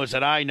he knows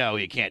that I know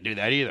he can't do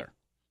that either.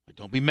 Like,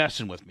 don't be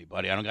messing with me,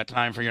 buddy. I don't got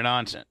time for your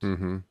nonsense.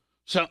 Mm-hmm.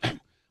 So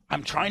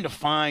I'm trying to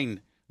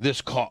find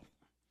this call.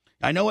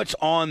 I know it's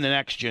on the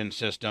Next Gen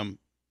system.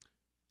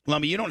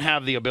 Lummy, you don't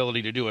have the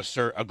ability to do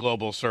a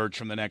global search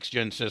from the Next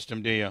Gen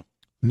system, do you?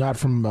 Not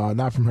from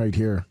right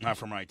here. Not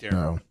from right there.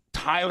 No.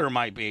 Tyler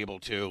might be able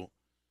to.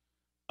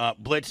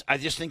 Blitz, I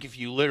just think if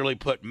you literally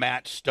put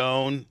Matt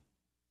Stone,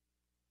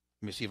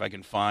 let me see if I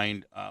can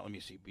find,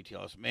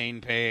 BTLS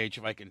main page,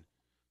 if I can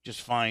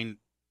just find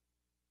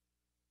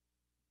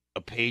a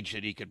page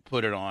that he could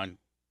put it on.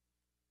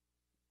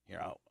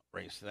 Here, I'll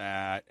erase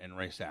that and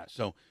erase that.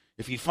 So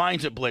if he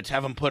finds it, Blitz,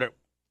 have him put it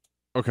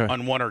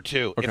on 1 or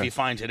 2 if he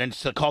finds it. And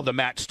it's called the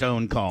Matt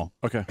Stone call.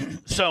 Okay.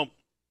 So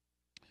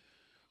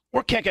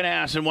we're kicking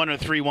ass in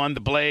 103.1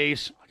 The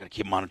Blaze. I got to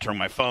keep monitoring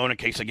my phone in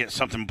case I get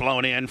something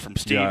blown in from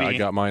Stevie. Yeah, I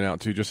got mine out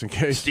too, just in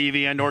case.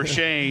 Stevie and or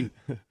Shane.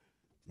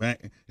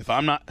 If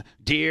I'm not,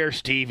 dear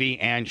Stevie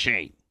and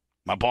Shane,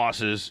 my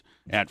bosses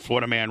at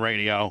Florida Man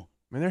Radio.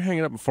 Man, they're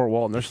hanging up in Fort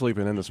Walton. They're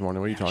sleeping in this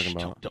morning. What are you talking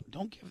about?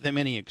 Don't give them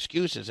any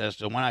excuses as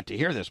to why not to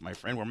hear this, my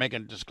friend. We're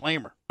making a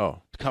disclaimer. Oh.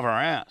 To cover our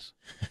ass.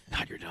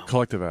 God, you're dumb.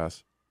 Collective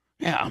ass.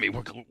 Yeah, I mean,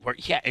 we're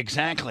yeah,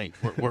 exactly.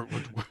 We're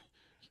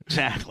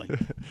exactly.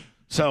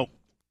 So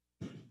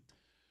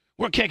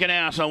we're kicking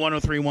ass on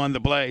 103.1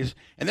 The Blaze,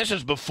 and this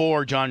is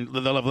before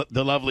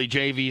the lovely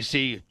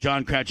JVC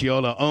John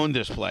Cracchiola owned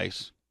this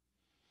place.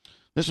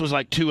 This was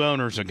like 2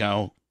 owners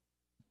ago.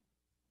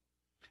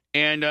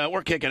 And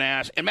we're kicking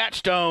ass. And Matt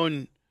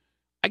Stone,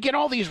 I get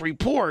all these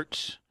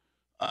reports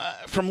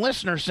from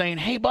listeners saying,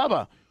 hey,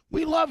 Bubba,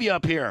 we love you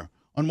up here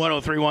on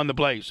 103.1 The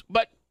Blaze.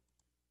 But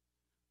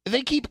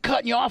they keep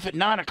cutting you off at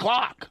 9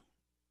 o'clock.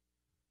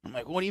 I'm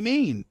like, what do you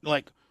mean?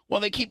 Like,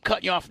 well, they keep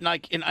cutting you off.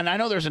 And I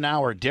know there's an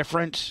hour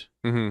difference,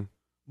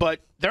 but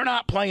they're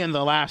not playing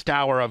the last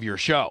hour of your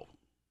show.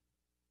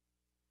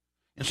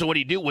 And so what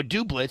he would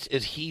do, Blitz,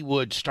 is he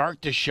would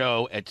start the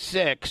show at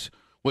 6,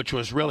 which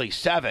was really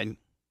 7,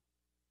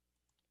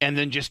 and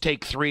then just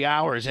take 3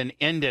 hours and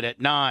end it at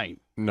 9.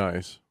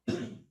 Nice.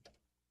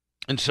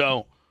 And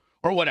so,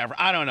 or whatever,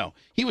 I don't know.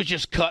 He was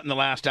just cutting the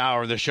last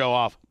hour of the show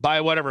off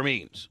by whatever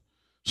means.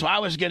 So I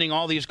was getting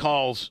all these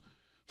calls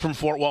from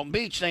Fort Walton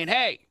Beach saying,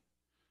 hey,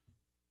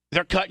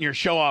 they're cutting your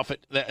show off.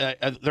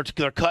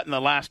 They're cutting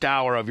the last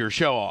hour of your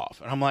show off.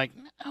 And I'm like,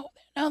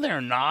 no, they're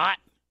not.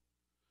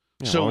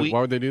 Yeah, So why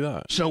would they do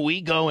that? So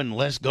we go and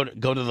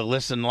go to the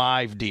Listen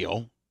Live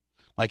deal,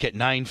 like at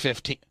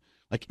 9:15.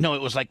 Like, no,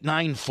 it was like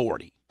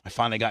 9:40. I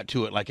finally got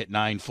to it like at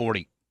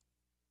 9:40.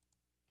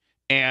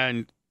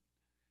 And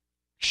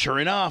sure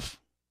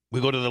enough,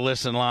 we go to the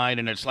Listen line,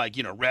 and it's like,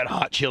 Red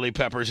Hot Chili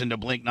Peppers into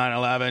Blink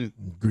 9/11.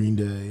 Green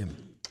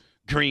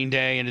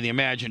Day into the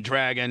Imagine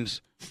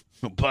Dragons.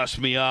 Bust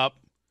Me Up.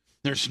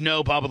 There's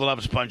no Bubba the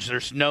Love Sponge.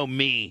 There's no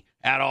me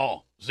at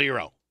all.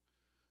 0.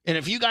 And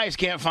if you guys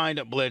can't find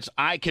it, Blitz,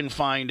 I can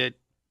find it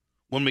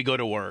when we go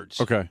to words.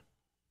 Okay.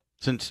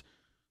 Since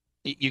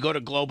you go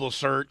to global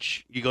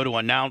search, you go to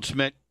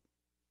announcement,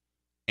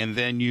 and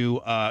then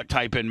you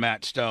type in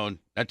Matt Stone.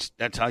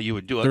 That's how you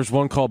would do it. There's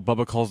one called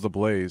Bubba Calls the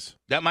Blaze.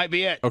 That might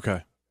be it.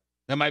 Okay.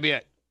 That might be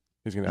it.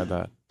 He's going to add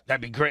that.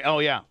 That'd be great. Oh,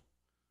 yeah.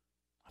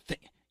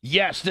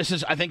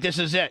 Yes, I think this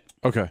is it.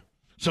 Okay.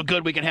 So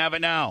good, we can have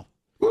it now.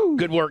 Woo.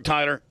 Good work,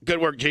 Tyler. Good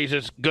work,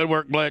 Jesus. Good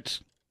work,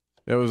 Blitz.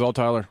 It was all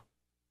Tyler.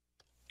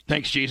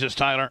 Thanks, Jesus,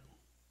 Tyler.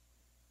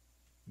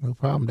 No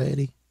problem,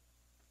 Daddy.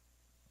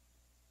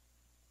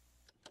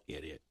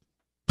 Idiot.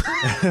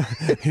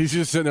 He's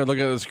just sitting there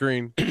looking at the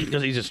screen.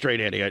 Because he's a straight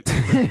idiot.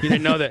 You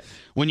didn't know that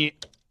when you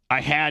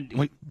had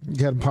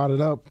him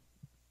potted up.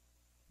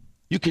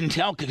 You can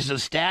tell because the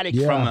static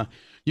from the.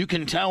 You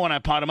can tell when I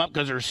pot him up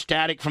because there's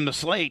static from the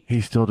slate.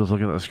 He's still just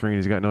looking at the screen.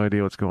 He's got no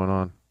idea what's going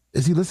on.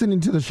 Is he listening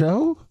to the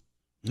show?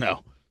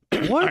 No.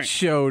 What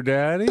show,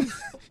 Daddy?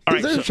 All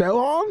Is there a show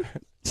on?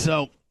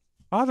 So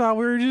I thought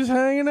we were just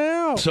hanging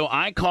out. So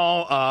I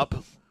call up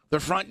the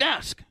front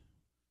desk.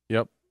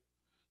 Yep.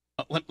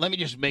 Let me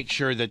just make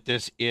sure that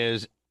this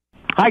is.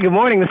 Hi, good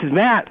morning. This is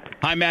Matt.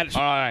 Hi, Matt.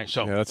 All right,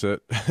 so yeah, that's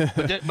it.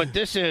 but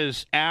this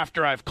is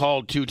after I've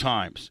called 2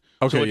 times.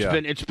 Okay, so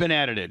it's been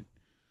edited.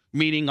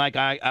 Meaning, like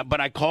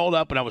but I called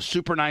up and I was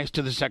super nice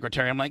to the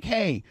secretary. I'm like,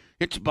 hey,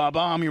 it's Bubba.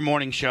 I'm your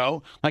morning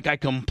show. Like, I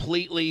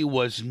completely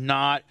was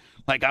not.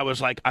 Like, I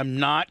was like, I'm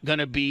not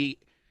gonna be.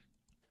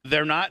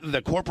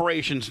 The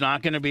corporation's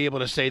not going to be able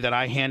to say that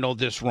I handled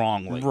this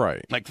wrongly.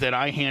 Right. Like, that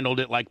I handled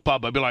it like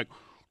Bubba. I'd be like,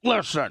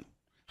 listen.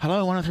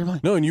 Hello,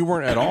 103. No, and you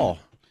weren't at all.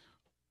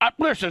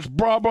 Listen, it's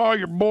Bubba,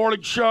 your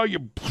morning show,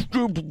 you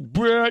stupid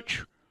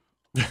bitch.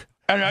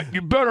 And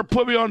you better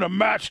put me on the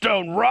Matt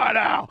Stone right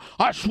now.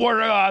 I swear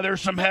to God,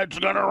 there's some heads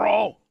going to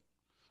roll.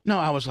 No,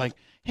 I was like,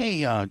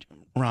 hey,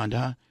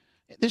 Rhonda,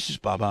 this is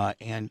Bubba,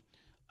 and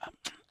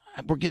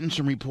we're getting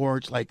some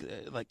reports like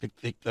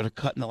that are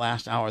cutting the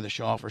last hour of the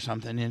show off or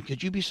something. And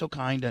could you be so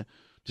kind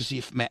to see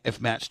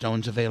if Matt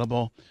Stone's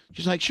available?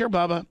 She's like, sure,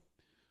 Bubba.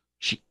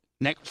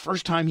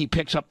 First time he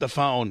picks up the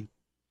phone,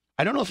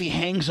 I don't know if he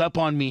hangs up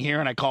on me here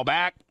and I call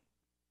back,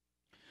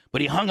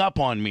 but he hung up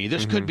on me.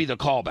 This could be the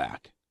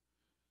callback.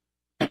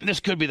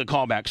 This could be the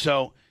callback.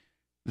 So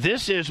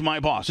This is my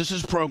boss. This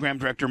is program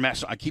director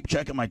Mess. I keep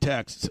checking my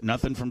texts.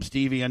 Nothing from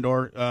Stevie and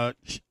or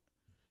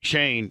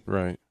Shane.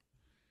 Right.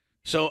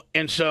 So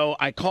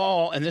I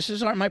call, and this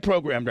is my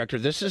program director.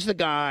 This is the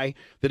guy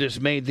that has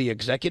made the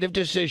executive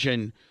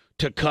decision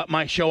to cut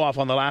my show off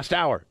on the last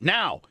hour.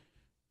 Now,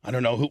 I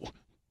don't know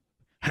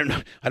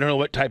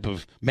what type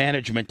of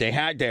management they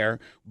had there,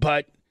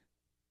 but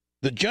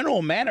the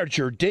general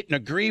manager didn't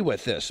agree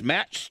with this.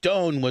 Matt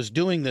Stone was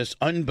doing this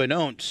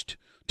unbeknownst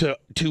to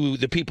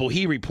the people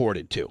he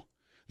reported to.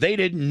 They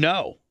didn't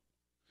know.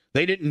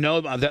 They didn't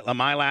know that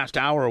my last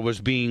hour was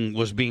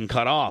being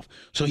cut off.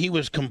 So he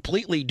was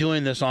completely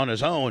doing this on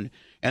his own,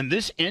 and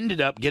this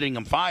ended up getting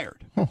him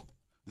fired. Huh.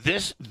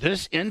 This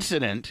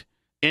incident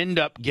ended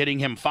up getting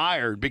him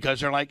fired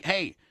because they're like,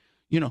 hey,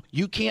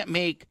 you can't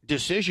make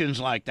decisions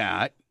like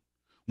that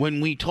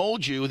when we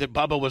told you that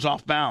Bubba was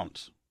off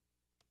bounds.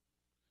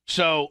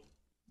 So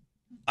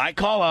I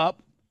call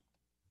up,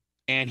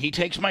 and he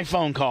takes my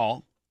phone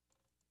call,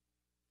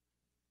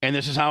 and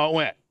this is how it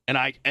went. And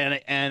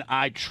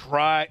I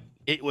try.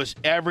 It was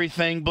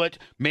everything, but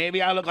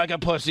maybe I look like a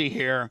pussy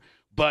here.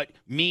 But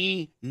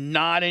me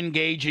not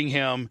engaging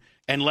him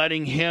and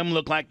letting him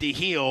look like the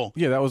heel.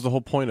 Yeah, that was the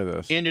whole point of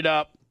this. Ended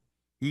up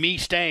me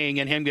staying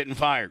and him getting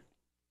fired.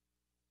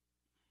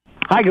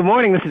 Hi, good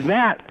morning. This is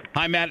Matt.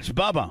 Hi, Matt. It's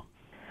Bubba.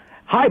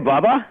 Hi,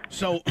 Bubba.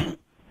 So,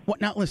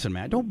 what? Now, listen,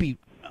 Matt. Don't be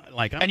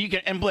like.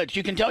 And Blitz,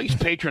 you can tell he's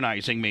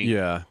patronizing me.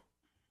 Yeah. I'm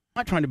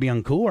not trying to be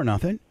uncool or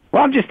nothing.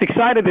 Well, I'm just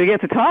excited to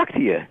get to talk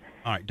to you.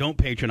 All right, don't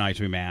patronize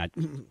me, Matt.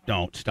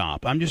 Don't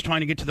stop. I'm just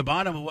trying to get to the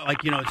bottom of what,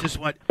 it's just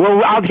what.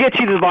 Well, I'll get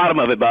you to the bottom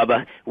of it,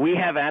 Bubba. We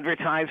have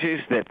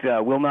advertisers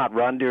that will not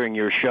run during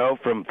your show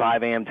from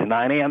 5 a.m. to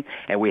 9 a.m.,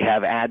 and we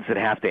have ads that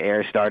have to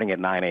air starting at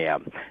 9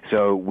 a.m.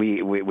 So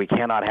we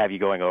cannot have you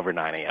going over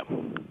 9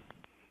 a.m.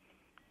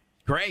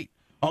 Great.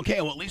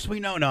 Okay, well, at least we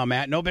know now,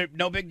 Matt. No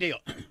big deal.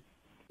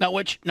 Now,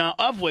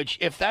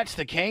 if that's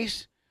the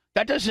case,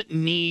 that doesn't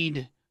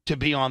need to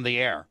be on the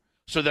air,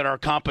 so that our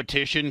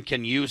competition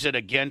can use it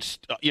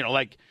against,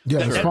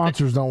 the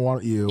sponsors don't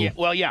want you. Yeah,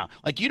 well, yeah.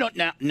 Like, you don't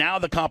now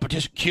the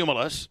competition,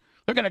 Cumulus,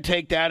 they're going to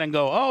take that and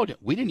go, oh,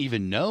 we didn't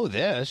even know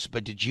this,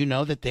 but did you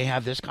know that they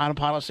have this kind of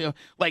policy?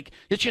 Like,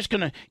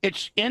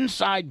 it's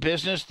inside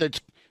business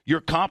that's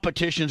your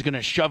competition's going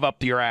to shove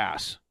up your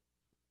ass.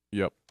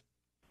 Yep.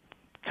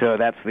 So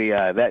that's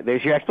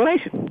there's your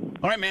explanation.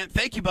 All right, man.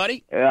 Thank you,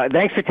 buddy.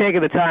 Thanks for taking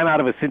the time out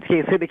of a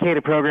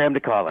syndicated program to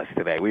call us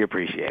today. We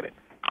appreciate it.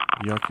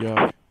 Yuck,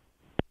 yuck.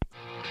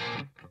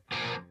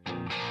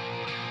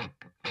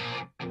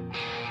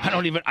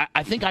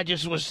 I think I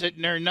just was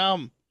sitting there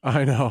numb.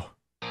 I know.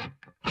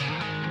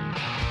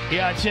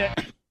 Yeah, that's it.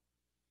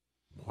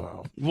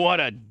 Wow. What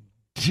a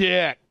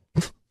dick.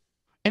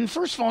 And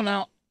first of all,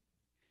 now,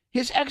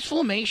 his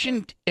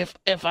exclamation,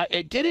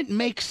 it didn't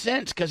make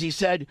sense, because he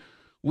said,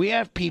 we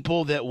have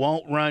people that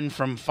won't run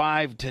from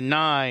 5 to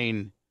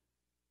 9,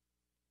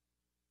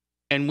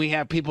 and we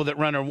have people that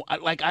run,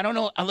 I don't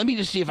know. Let me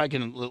just see if I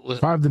can.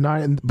 5 to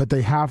 9, but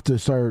they have to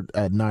start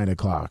at 9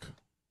 o'clock.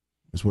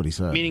 That's what he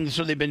said. Meaning,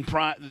 so they've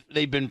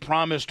been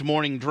promised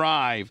morning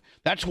drive.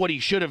 That's what he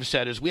should have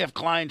said. Is we have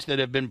clients that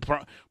have been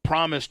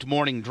promised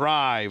morning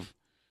drive,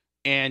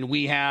 and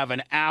we have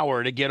an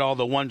hour to get all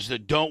the ones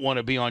that don't want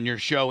to be on your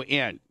show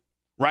in.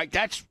 Right?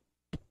 That's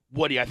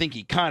what I think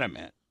he kind of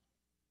meant.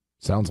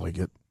 Sounds like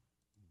it.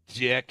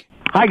 Dick.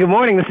 Hi, good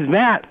morning. This is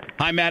Matt.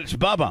 Hi, Matt. It's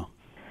Bubba.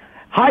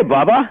 Hi,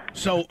 Bubba.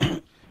 So,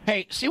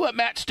 hey, see what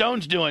Matt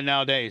Stone's doing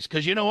nowadays,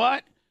 because you know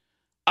what?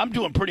 I'm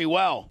doing pretty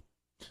well.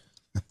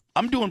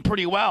 And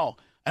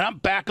I'm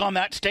back on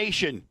that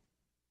station.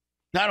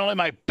 Not only am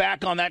I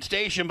back on that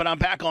station, but I'm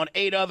back on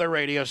 8 other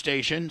radio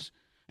stations,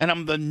 and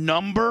I'm the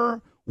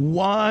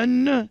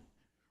 #1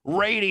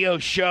 radio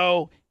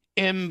show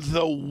in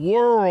the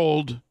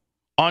world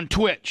on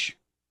Twitch.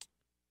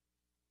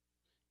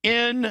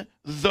 In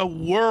the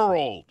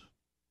world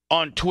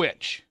on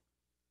Twitch.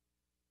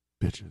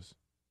 Bitches.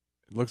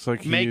 It looks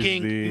like he's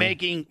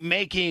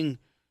making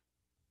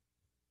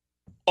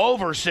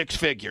over 6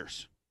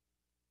 figures.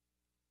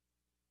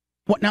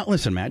 What? Now,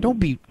 listen, Matt. Don't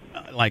be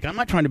I'm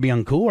not trying to be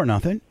uncool or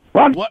nothing.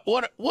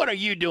 What are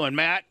you doing,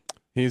 Matt?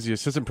 He's the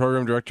assistant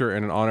program director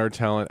and an on-air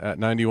talent at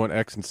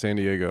 91X in San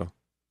Diego.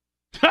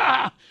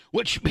 Ha!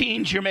 Which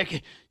means you're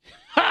making.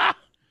 Ha!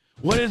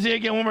 What is he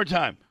again? One more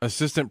time.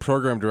 Assistant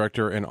program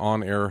director and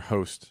on-air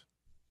host.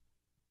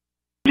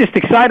 Just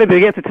excited to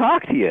get to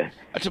talk to you.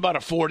 That's about a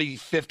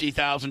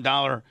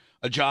 $40,000-$50,000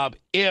 a job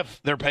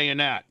if they're paying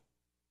that.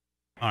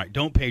 All right,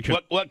 don't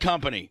patronize. What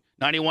company?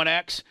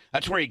 91X?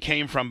 That's where he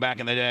came from back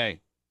in the day.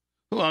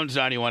 Who owns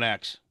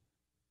 91X?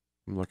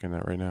 I'm looking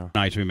at right now.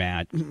 Nice, me,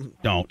 Matt.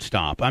 Don't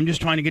stop. I'm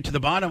just trying to get to the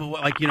bottom of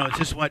what, it's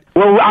just what.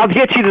 Well, I'll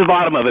get you to the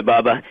bottom of it,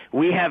 Bubba.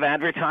 We have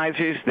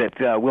advertisers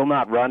that will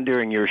not run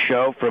during your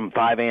show from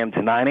 5 a.m.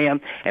 to 9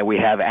 a.m., and we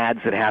have ads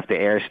that have to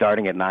air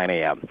starting at 9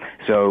 a.m.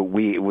 So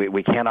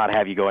we cannot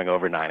have you going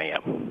over 9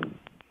 a.m.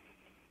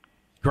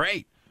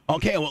 Great.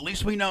 Okay, well, at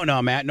least we know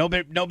now, Matt. No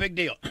big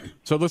deal.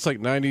 So it looks like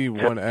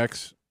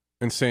 91X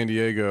in San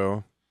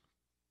Diego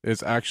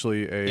is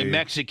actually A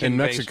Mexican in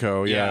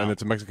Mexico, based- yeah. and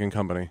it's a Mexican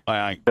company.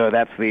 So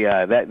that's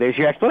there's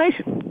your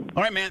explanation.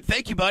 All right, man.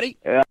 Thank you, buddy.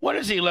 What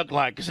does he look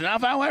like? Because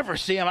if I ever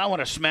see him, I want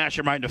to smash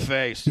him right in the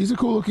face. He's a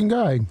cool-looking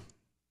guy.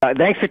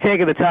 Thanks for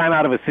taking the time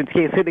out of a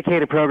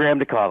syndicated program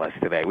to call us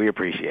today. We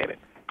appreciate it.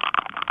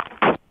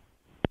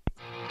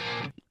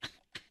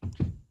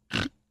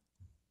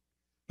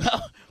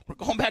 We're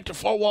going back to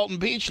Fort Walton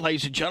Beach,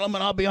 ladies and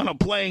gentlemen. I'll be on a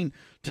plane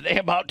today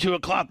about 2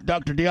 o'clock.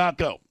 Dr.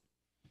 Diaco.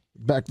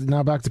 Back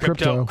to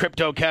crypto.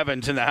 Crypto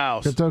Kevin's in the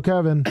house. Crypto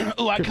Kevin.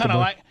 Oh, I Crypto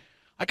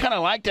kind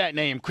of like that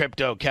name,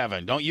 Crypto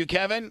Kevin. Don't you,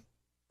 Kevin?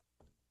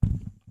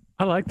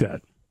 I like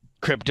that.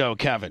 Crypto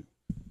Kevin.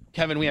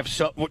 Kevin, we have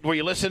were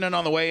you listening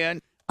on the way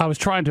in? I was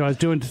trying to. I was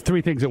doing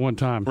 3 things at one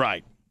time.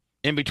 Right.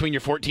 In between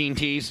your 14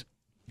 T's?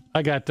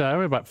 I got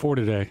about 4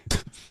 today.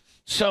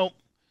 So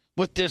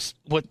with this,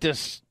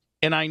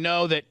 and I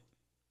know that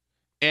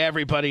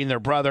everybody and their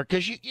brother,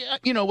 because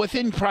you know,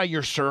 within probably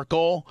your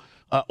circle,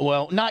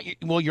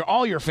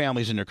 all your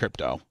family's into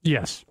crypto.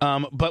 Yes.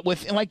 But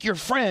with like your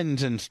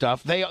friends and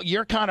stuff,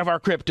 you're kind of our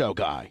crypto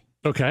guy.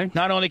 Okay.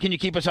 Not only can you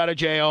keep us out of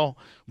jail,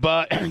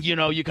 but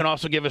you can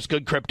also give us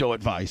good crypto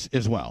advice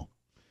as well.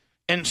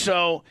 And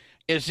so,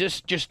 is this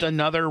just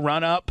another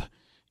run up?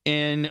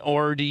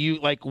 Or do you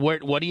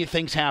what do you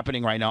think's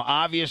happening right now?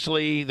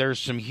 Obviously, there's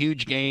some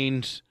huge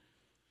gains.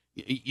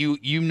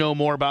 You know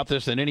more about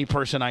this than any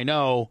person I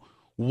know.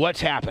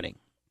 What's happening?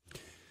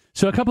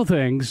 So a couple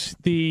things.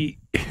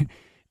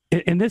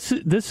 And this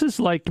is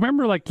like,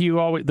 remember, like you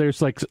always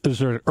there's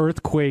an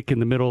earthquake in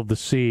the middle of the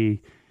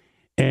sea,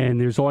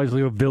 and there's always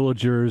little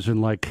villagers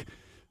and like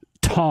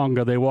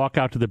Tonga. They walk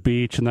out to the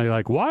beach and they're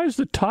like, "Why is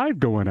the tide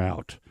going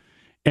out?"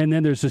 And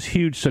then there's this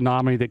huge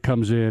tsunami that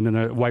comes in and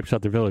it wipes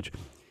out the village.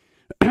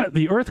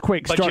 The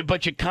earthquake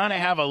but you kind of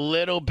have a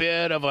little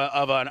bit of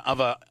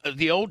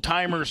the old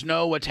timers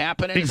know what's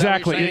happening.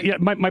 Exactly. Yeah.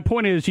 My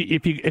point is,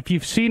 if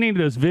you've seen any of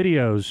those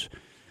videos,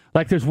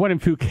 like there's one in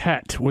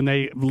Phuket when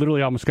they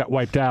literally almost got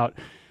wiped out.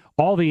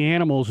 All the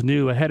animals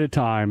knew ahead of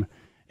time,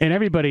 and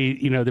everybody,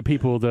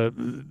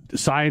 the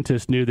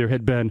scientists knew there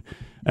had been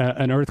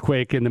an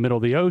earthquake in the middle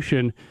of the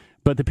ocean,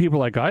 but the people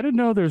were like, I didn't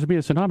know there was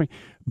going to be a tsunami.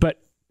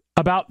 But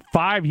about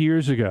 5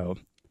 years ago,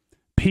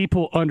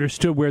 people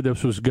understood where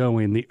this was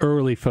going. The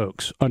early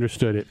folks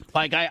understood it.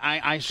 Like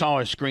I saw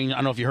a screen. I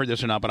don't know if you heard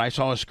this or not, but I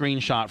saw a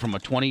screenshot from a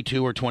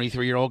 22 or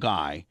 23-year-old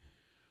guy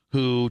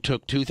who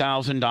took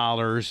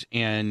 $2,000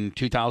 in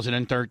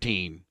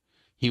 2013.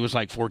 He was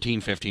like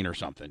 14, 15 or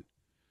something.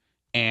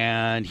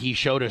 And he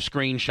showed a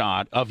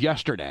screenshot of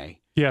yesterday.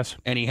 Yes.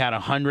 And he had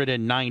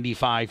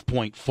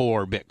 195.4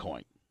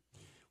 Bitcoin.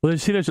 Well,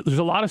 see, there's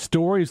a lot of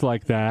stories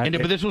like that.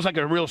 But this was like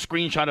a real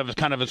screenshot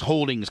of his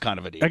holdings kind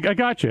of a deal. I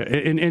got you.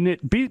 And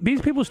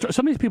these people,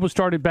 some of these people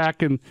started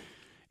back in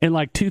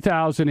like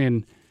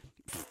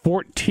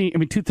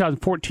 2014.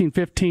 2014,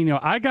 15.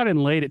 I got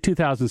in late at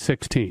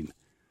 2016,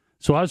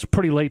 so I was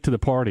pretty late to the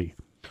party.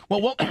 Well,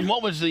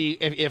 what was the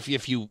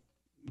if you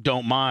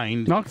don't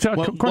mind? No, of course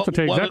I'll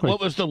tell you exactly. What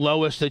was the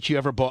lowest that you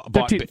ever bought?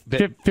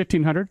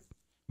 1,500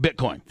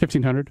 Bitcoin.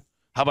 1,500.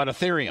 How about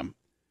Ethereum?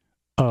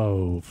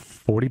 Oh,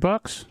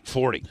 $40.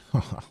 40.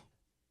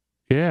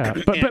 Yeah,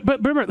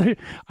 but remember,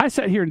 I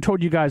sat here and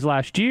told you guys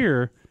last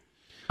year.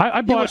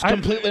 I bought. It was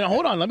completely.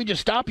 Hold on, let me just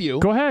stop you.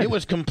 Go ahead. It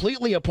was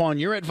completely upon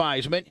your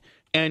advisement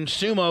and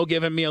Sumo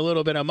giving me a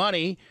little bit of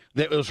money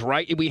that was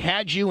right. We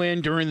had you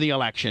in during the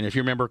election, if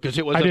you remember, because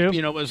it was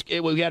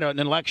we had an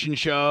election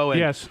show,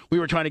 and yes, we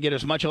were trying to get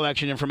as much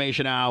election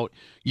information out.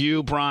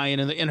 You, Brian,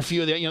 and a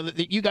few of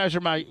the you guys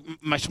are my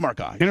smart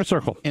guys. Inner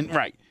circle, and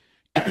right.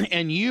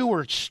 And you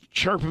were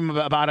chirping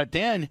about it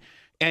then,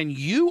 and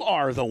you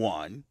are the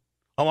one,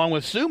 along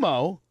with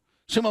Sumo.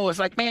 Sumo was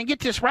like, man, get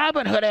this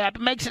Robinhood app.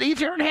 It makes it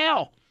easier than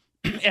hell.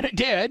 And it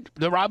did.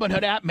 The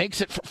Robinhood app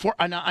makes it for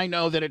and I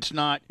know that it's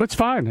not. It's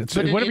fine. It's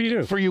whatever you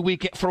do.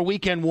 For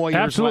weekend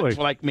warriors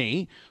like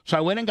me. So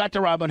I went and got the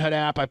Robinhood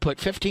app. I put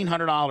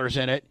 $1,500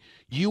 in it.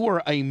 You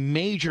were a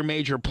major,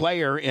 major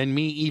player in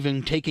me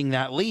even taking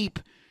that leap.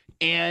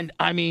 And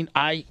I mean,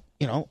 I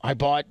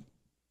bought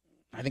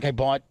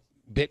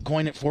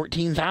Bitcoin at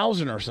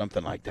 14,000 or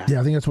something like that. Yeah,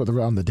 I think that's what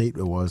around the date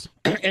it was.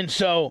 And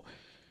so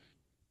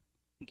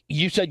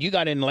you said you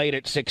got in late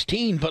at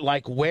 16, but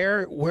like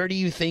where do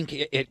you think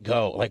it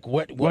go? Like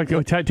what?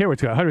 Tell you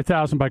what's got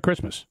 100,000 by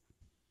Christmas.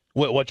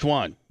 Which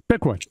one?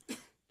 Bitcoin.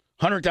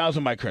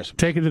 100,000 by Christmas.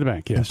 Take it to the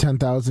bank. Yes. And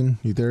 10,000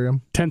 Ethereum.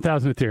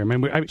 10,000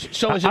 Ethereum.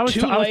 So is it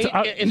too late?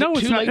 No,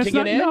 it's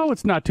not. No,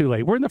 it's not too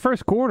late. We're in the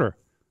first quarter.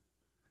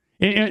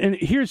 And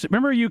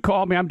remember you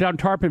called me, I'm down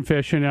tarpon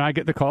fishing, and I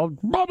get the call,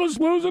 Bubba's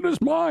losing his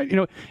mind.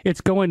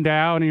 It's going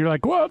down, and you're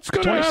like, what's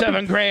going to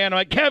happen? $27,000. I'm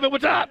like, Kevin,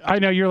 what's up? I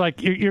know, you're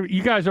like,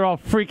 you guys are all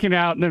freaking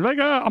out, and they're like,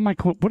 oh. I'm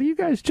like, what do you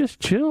guys just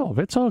chill?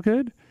 It's all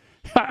good.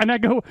 And I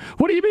go,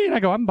 what do you mean? I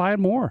go, I'm buying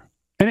more.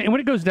 And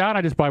when it goes down,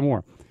 I just buy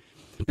more.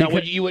 Now,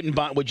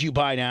 would you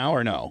buy now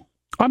or no?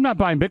 I'm not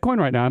buying Bitcoin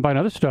right now. I'm buying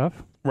other stuff.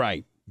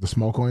 Right. The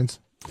small coins?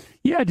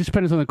 Yeah, it just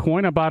depends on the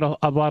coin. I bought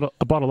a lot of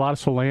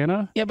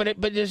Solana. Yeah, but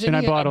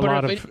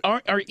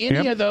are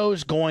any of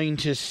those going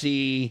to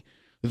see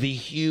the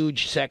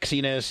huge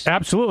sexiness.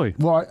 Absolutely.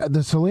 Well,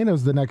 the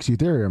Selena's the next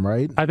Ethereum,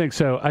 right? I think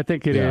so. I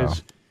think it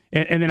is.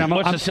 And then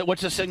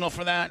What's the signal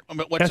for that?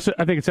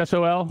 I think it's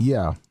SOL.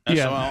 Yeah.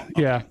 Yeah.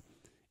 Yeah.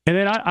 And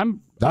then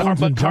I'm. That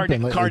one's been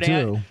jumping lately,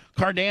 too.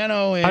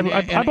 Cardano and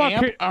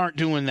AMP aren't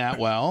doing that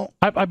well.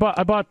 I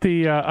bought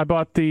the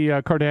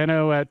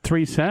Cardano at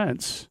 3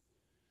 cents,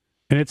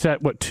 and it's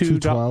at what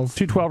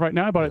 $2.12 right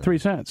now. I bought it at 3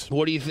 cents.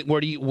 What do you think?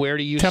 Where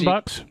do you see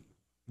 $10?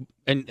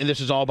 And this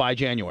is all by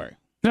January.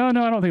 No, I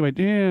don't think. I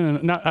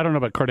don't know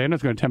about Cardano.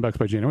 It's going to $10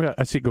 by January.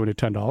 I see it going to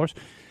 $10.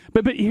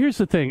 But here's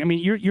the thing. I mean,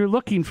 you're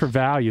looking for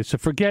value. So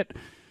forget.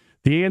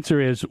 The answer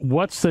is,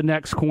 what's the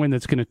next coin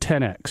that's going to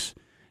 10x?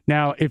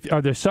 Now,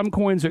 are there some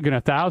coins that are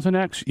going to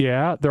 1,000x?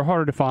 Yeah, they're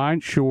harder to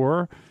find,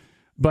 sure.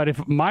 But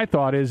if my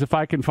thought is, if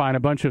I can find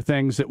a bunch of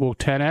things that will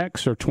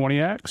 10x or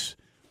 20x,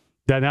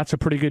 then that's a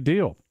pretty good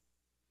deal.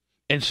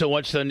 And so,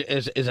 is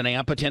an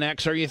AMP a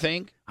 10xer? You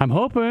think? I'm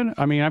hoping.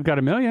 I mean, I've got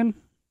 $1 million,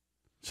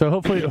 so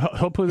hopefully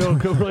they'll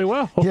go really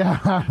well.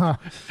 Yeah,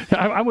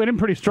 I went in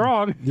pretty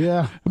strong.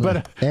 Yeah,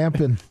 but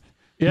amping.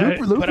 Yeah,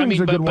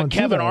 but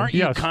Kevin, aren't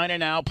you kind of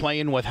now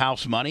playing with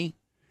house money?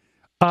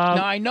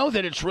 Now I know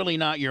that it's really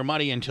not your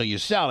money until you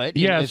sell it.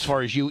 Yes. As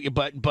far as you,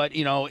 but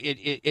you know,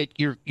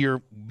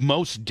 you're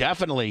most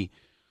definitely,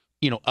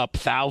 up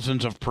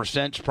thousands of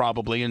percents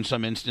probably in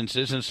some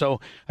instances, and so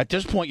at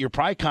this point you're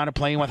probably kind of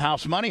playing with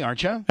house money,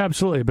 aren't you?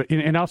 Absolutely, but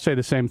and I'll say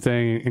the same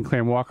thing. And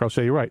Clam Walker, I'll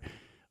say you're right.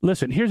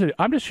 Listen,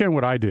 I'm just sharing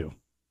what I do.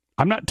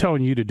 I'm not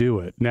telling you to do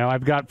it. Now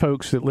I've got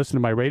folks that listen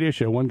to my radio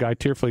show. One guy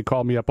tearfully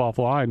called me up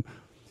offline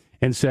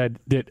and said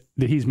that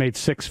he's made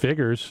 6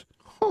 figures.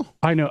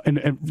 I know,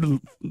 and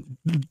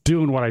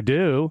doing what I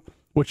do,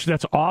 which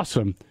that's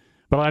awesome.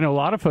 But I know a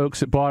lot of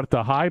folks that bought at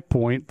the high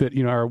point that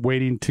are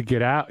waiting to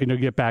get out,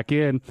 get back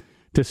in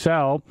to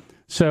sell.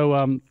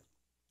 So,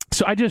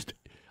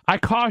 I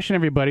caution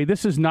everybody.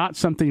 This is not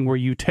something where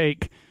you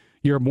take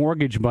your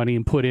mortgage money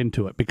and put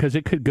into it, because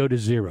it could go to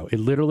zero. It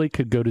literally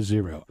could go to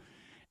zero.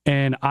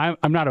 And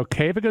I'm not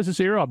okay if it goes to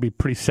zero. I'll be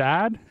pretty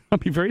sad. I'll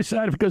be very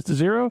sad if it goes to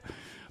zero.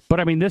 But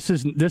I mean, this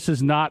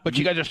is not. But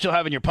you guys are still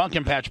having your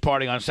pumpkin patch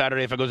party on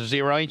Saturday if it goes to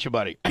zero, ain't you,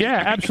 buddy?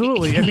 Yeah,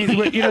 absolutely. I mean,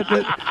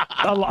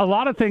 a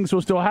lot of things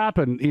will still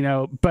happen,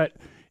 But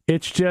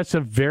it's just a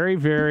very,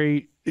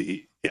 very.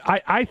 The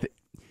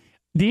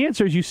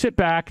answer is you sit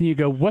back and you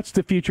go, what's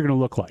the future going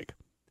to look like?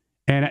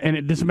 And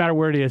it doesn't matter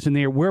where it is.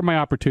 And where are my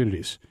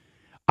opportunities?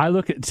 I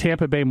look at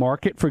Tampa Bay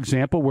market, for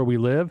example, where we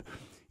live.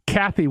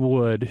 Kathy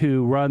Wood,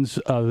 who runs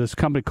this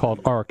company called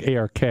ARK,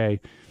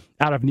 A-R-K,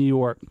 out of New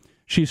York.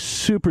 She's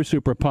super,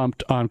 super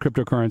pumped on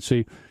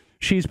cryptocurrency.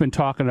 She's been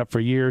talking it up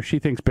for years. She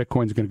thinks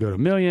Bitcoin's going to go to $1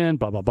 million,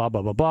 blah, blah, blah,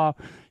 blah, blah, blah.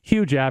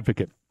 Huge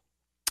advocate.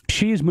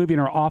 She's moving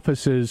her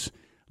offices,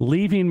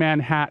 leaving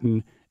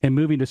Manhattan and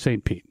moving to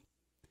St. Pete.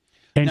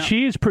 And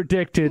she's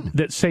predicted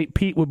that St.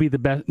 Pete will be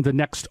the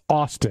next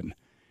Austin.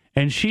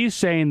 And she's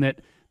saying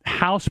that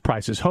house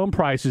prices, home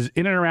prices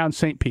in and around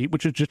St. Pete,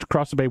 which is just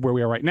across the bay where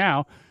we are right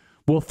now,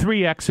 will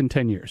 3x in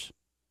 10 years.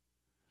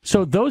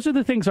 So those are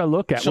the things I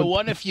look at. So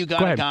what if you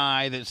got a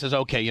guy that says,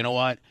 okay, you know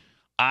what?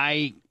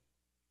 I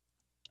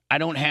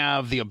don't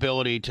have the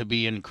ability to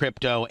be in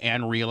crypto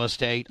and real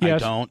estate.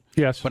 Yes. I don't.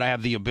 Yes. But I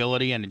have the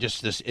ability, and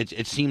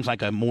it seems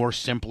like a more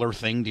simpler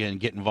thing to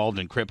get involved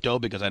in crypto,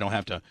 because I don't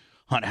have to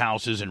hunt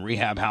houses and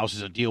rehab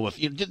houses and deal with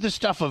the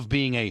stuff of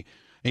being a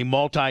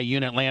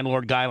multi-unit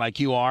landlord guy like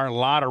you are, a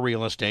lot of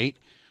real estate.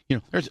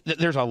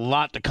 There's a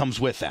lot that comes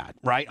with that,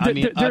 right? I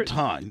mean, a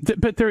ton.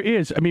 But there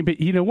is. I mean, but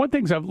one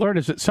thing I've learned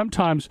is that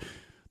sometimes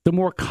the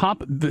more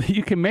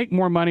you can make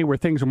more money where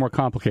things are more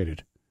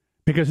complicated,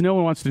 because no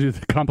one wants to do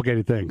the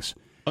complicated things.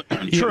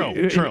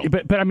 True.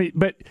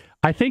 But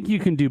I think you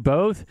can do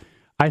both.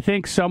 I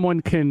think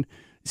someone can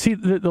see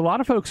a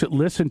lot of folks that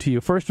listen to you.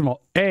 First of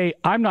all, A,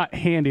 I'm not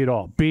handy at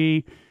all.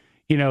 B,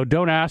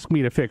 don't ask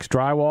me to fix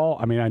drywall.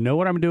 I mean, I know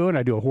what I'm doing.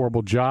 I do a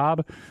horrible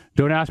job.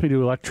 Don't ask me to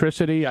do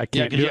electricity. I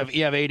can't. Yeah, because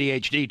you have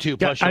ADHD too.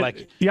 Plus, I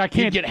can't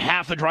you get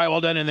half the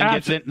drywall done and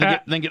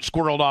then get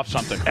squirreled off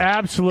something.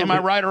 Absolutely. Am I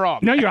right or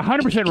wrong? No, you're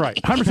 100%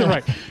 right. 100%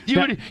 right.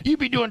 You'd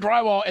be doing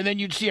drywall and then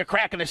you'd see a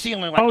crack in the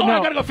ceiling. Like, no.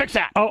 I gotta go fix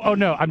that. Oh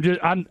no,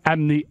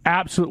 I'm the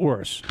absolute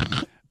worst.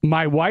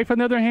 My wife, on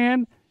the other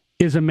hand,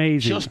 is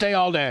amazing. She'll stay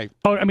all day.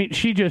 Oh, I mean,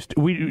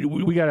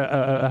 we got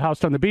a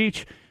house on the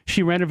beach.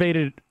 She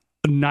renovated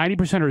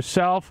 90%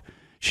 herself.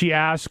 She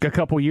asked a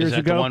couple years ago.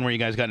 Is that the one where you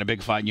guys got in a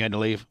big fight and you had to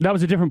leave? That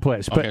was a different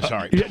place. Okay,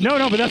 sorry.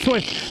 No, but that's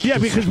what. Yeah,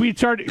 because we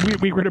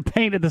were to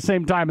paint at the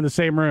same time in the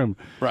same room.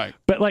 Right.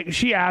 But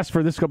she asked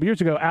for this a couple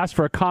years ago. Asked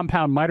for a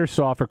compound miter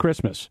saw for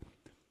Christmas.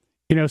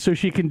 So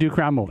she can do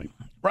crown molding.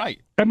 Right.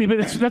 I mean,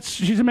 but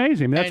she's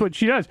amazing. I mean, that's what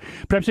she does.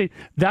 But I'm saying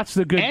that's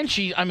the good. And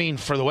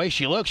for the way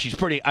she looks, she's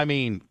pretty. I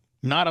mean,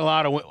 not a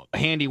lot of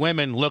handy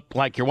women look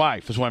like your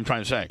wife, is what I'm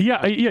trying to say.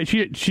 Yeah.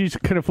 She's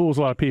kind of fools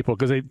a lot of people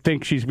because they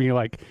think she's being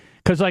like.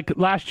 Because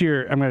last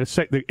year, I'm going to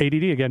say the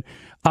ADD again.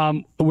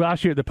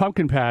 Last year at the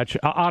pumpkin patch,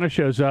 Anna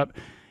shows up,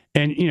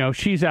 and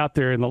she's out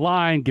there in the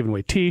line giving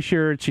away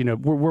T-shirts.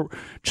 We're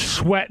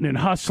sweating and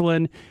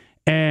hustling,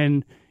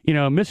 and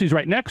Missy's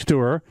right next to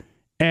her,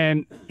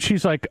 And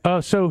she's like, "Oh,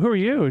 so who are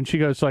you?" And she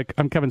goes, "Like,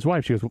 I'm Kevin's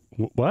wife." She goes,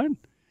 "What?"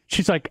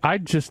 She's like, "I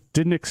just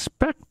didn't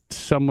expect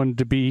someone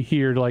to be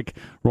here, like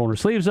rolling her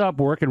sleeves up,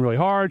 working really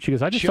hard." She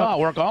goes, "I just Sure, thought,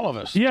 work all of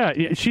us."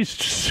 Yeah, she's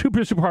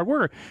super hard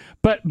worker.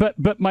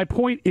 But my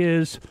point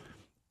is,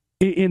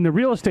 in the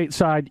real estate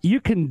side, you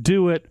can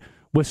do it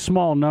with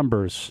small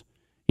numbers.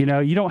 You know,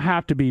 you don't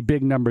have to be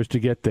big numbers to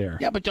get there.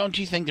 Yeah, but don't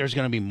you think there's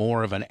going to be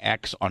more of an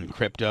X on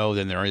crypto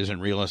than there is in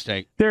real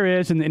estate? There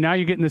is, and now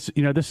you're getting this.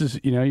 You know, this is,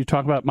 you know, you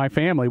talk about my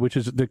family, which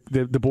is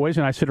the boys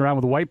and I sit around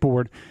with a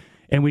whiteboard,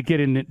 and we get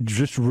in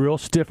just real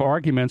stiff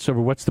arguments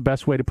over what's the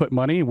best way to put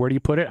money, where do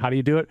you put it, how do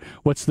you do it,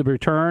 what's the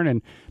return,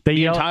 and they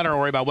Me yell. and Tyler are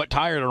worried about what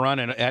tire to run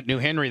at New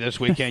Henry this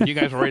weekend. You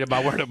guys are worried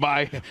about where to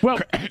buy. Well,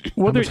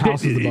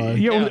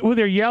 Yeah.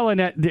 they're yelling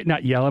at,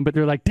 not yelling, but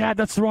they're like, "Dad,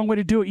 that's the wrong way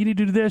to do it. You need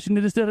to do this, you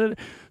need to do this."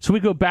 So we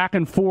go back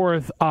and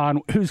forth on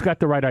who's got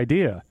the right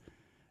idea.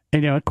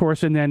 And, you know, of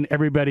course, and then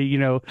everybody, you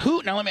know.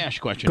 Now let me ask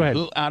you a question. Go ahead.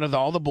 Who out of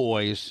all the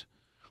boys,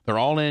 they're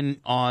all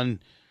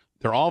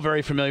they're all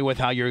very familiar with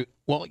how your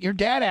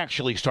dad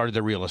actually started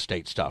the real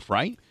estate stuff,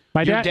 right?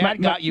 Your dad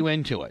got you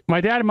into it.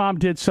 My dad and mom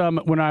did some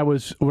when I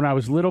was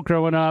little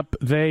growing up.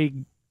 They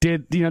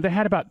did, you know, they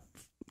had about,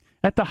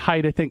 at the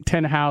height, I think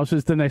 10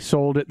 houses. Then they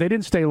sold it. They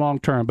didn't stay long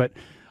term, but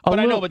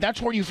I know, but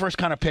that's where you first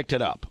kind of picked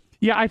it up.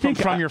 Yeah, I think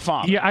from your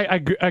father. Yeah, I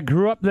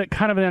grew up that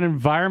kind of that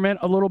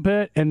environment a little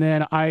bit, and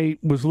then I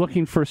was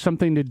looking for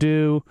something to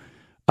do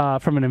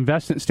from an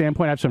investment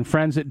standpoint. I have some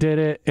friends that did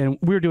it, and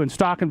we were doing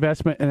stock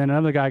investment, and then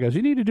another guy goes,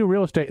 "You need to do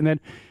real estate," and then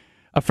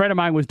a friend of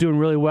mine was doing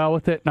really well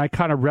with it, and I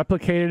kind of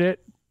replicated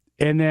it.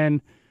 And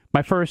then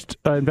my first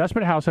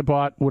investment house I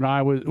bought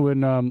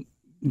when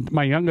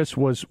my youngest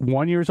was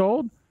 1 year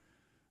old.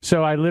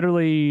 So I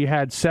literally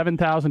had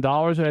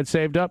 $7,000 that I had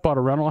saved up, bought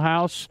a rental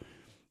house,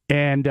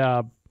 and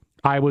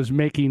I was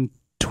making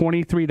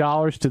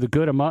 $23 to the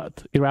good a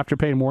month, you know, after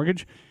paying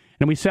mortgage.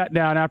 And we sat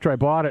down after I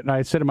bought it, and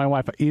I said to my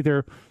wife,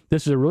 either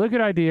this is a really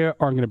good idea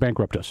or I'm going to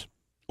bankrupt us.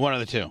 One of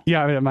the two.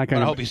 Yeah,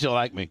 I hope you still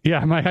like me.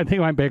 Yeah, I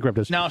think I'm bankrupt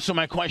us. Now, so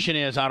my question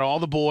is, out of all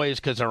the boys,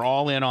 because they're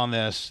all in on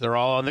this, they're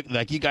all on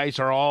like you guys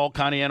are all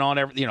kind of in on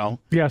everything, you know.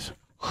 Yes.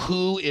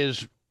 Who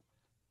is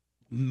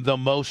the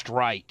most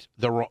right?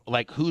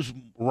 Who's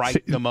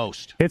right the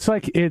most? It's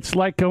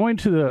like going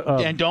to the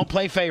and don't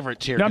play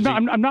favorites here. No,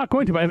 I'm not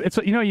going to. But it's,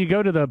 you know, you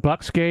go to the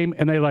Bucks game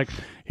and they like,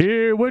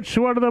 here, which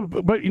one of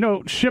the, but you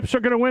know, ships are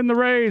going to win the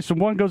race,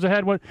 and one goes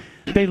ahead. One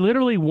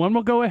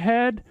will go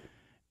ahead.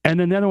 And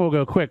then the other one will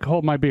go, quick,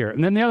 hold my beer.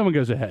 And then the other one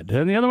goes ahead.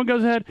 And the other one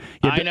goes ahead.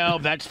 I know,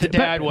 that's the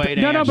dad way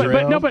to answer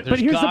but There's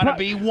here's gotta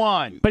be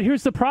one. But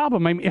here's the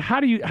problem. I mean,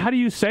 how do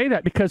you say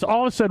that? Because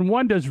all of a sudden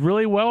one does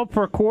really well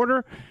for a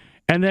quarter,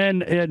 and then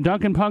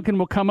Duncan Punkin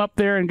will come up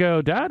there and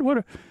go, "Dad,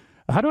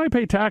 how do I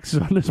pay taxes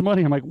on this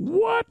money?" I'm like,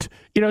 "What?"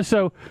 You know,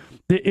 so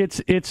it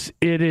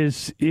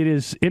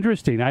is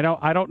interesting. I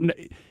don't.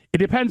 It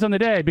depends on the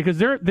day, because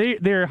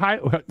they're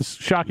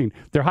shocking.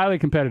 They're highly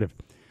competitive,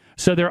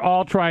 so they're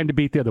all trying to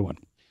beat the other one.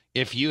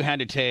 If you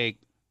had to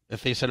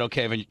if they said,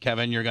 "Okay,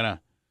 Kevin, you're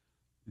gonna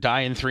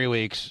die in 3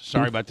 weeks.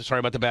 Sorry about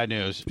the bad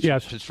news.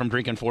 Yes, it's from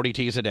drinking 40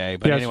 teas a day.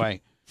 But yes.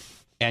 Anyway,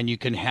 and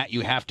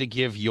you have to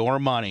give your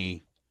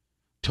money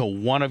to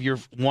one of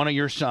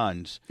your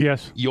sons.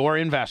 Yes, your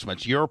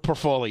investments, your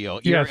portfolio.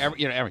 Yes,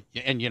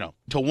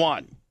 to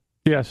one.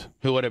 Yes,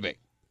 who would it be?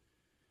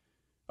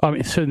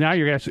 So now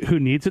you're asking who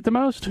needs it the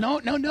most? No.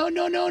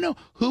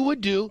 Who would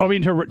do? I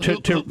mean, to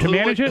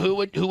manage it?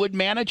 Who would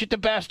manage it the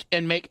best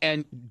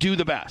and do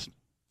the best?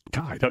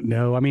 God, I don't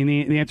know. I mean,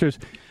 the answer is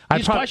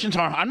these questions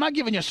are. I'm not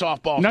giving you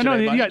softballs. No.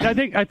 Today,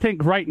 yeah, I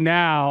think right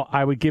now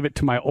I would give it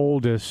to my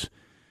oldest,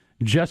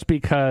 just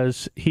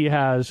because he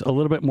has a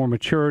little bit more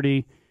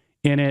maturity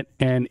in it,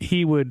 and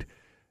he would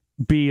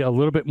be a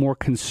little bit more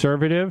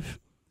conservative.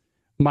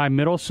 My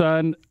middle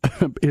son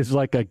is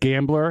like a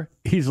gambler.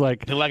 He's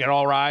like... You like it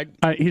all right?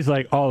 He's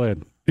like all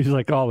in. He's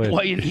like all in.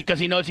 Well, because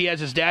he knows he has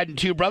his dad and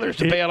two brothers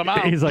to bail him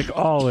out. He's like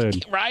all in.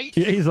 Right?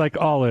 He's like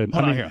all in.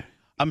 Hold on here.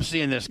 I'm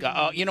seeing this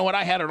guy. You know what?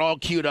 I had it all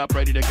queued up,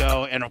 ready to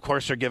go, and of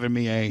course they're giving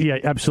me a... Yeah,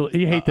 absolutely.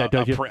 You hate that,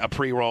 don't you? A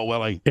pre-roll,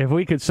 Willie. If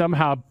we could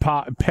somehow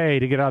pay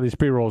to get out of these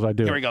pre-rolls, I'd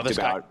do it. Here we go. This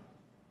guy.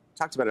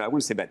 Talked about it, I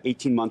want to say about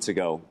 18 months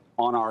ago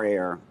on our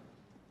air,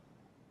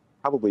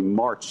 probably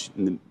March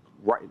in the...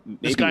 Right,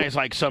 this guy is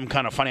like some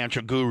kind of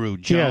financial guru,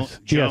 Jones.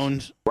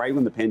 Jones. Right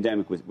when the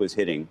pandemic was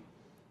hitting,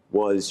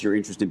 was your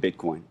interest in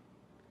Bitcoin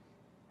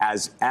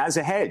as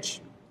a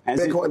hedge.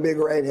 Bitcoin would be a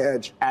great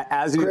hedge.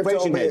 As an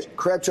inflation hedge.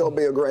 Crypto will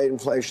be a great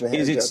inflation hedge.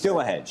 Is it still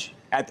a hedge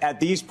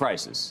at these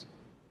prices?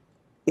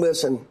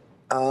 Listen,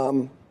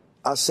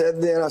 I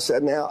said then, I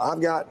said now, I've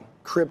got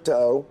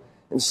crypto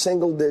in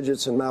single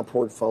digits in my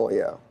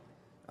portfolio.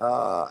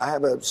 I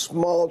have a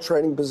small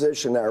trading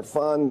position in our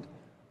fund.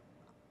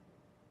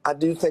 I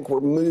do think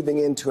we're moving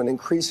into an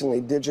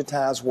increasingly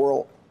digitized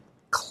world.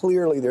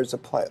 Clearly, there's a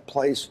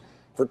place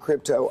for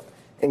crypto,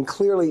 and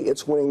clearly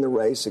it's winning the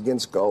race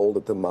against gold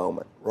at the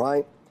moment,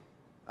 right?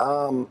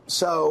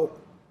 So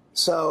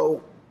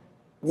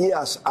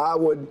yes, I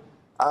would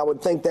I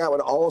would think that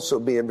would also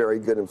be a very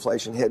good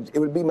inflation hedge. It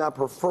would be my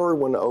preferred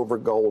one over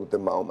gold at the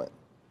moment.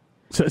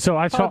 So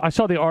I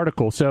saw the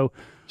article. So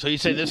you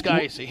say this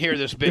guy here,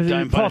 this big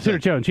time Paul Tudor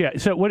Jones, yeah.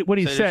 So what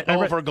he said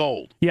over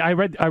gold. Yeah, I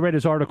read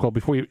his article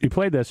before you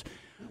played this.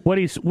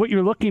 What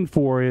you're looking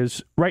for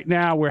is right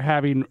now we're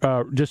having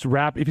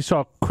if you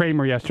saw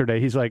Kramer yesterday,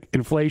 he's like,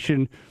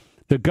 inflation,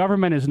 the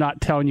government is not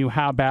telling you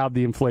how bad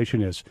the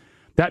inflation is.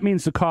 That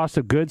means the cost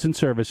of goods and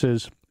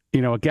services,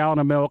 a gallon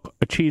of milk,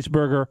 a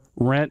cheeseburger,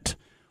 rent,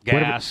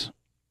 gas,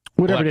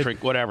 whatever electric, it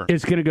is, whatever.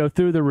 It's going to go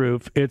through the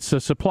roof. It's a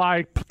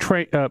supply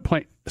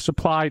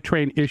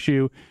train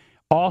issue.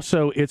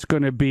 Also, it's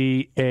going to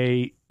be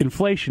a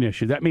inflation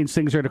issue. That means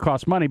things are going to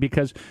cost money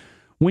because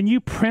when you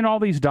print all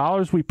these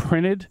dollars we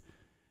printed,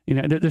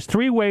 there's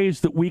three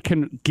ways that we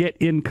can get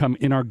income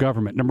in our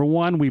government. Number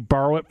one, we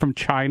borrow it from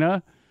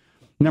China.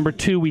 Number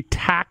two, we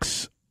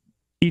tax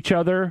each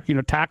other,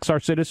 tax our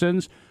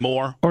citizens.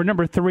 More. Or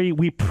number three,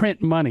 we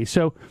print money.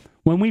 So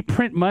when we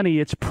print money,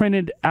 it's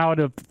printed out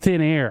of thin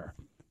air.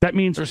 That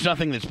means there's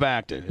nothing that's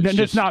backed it.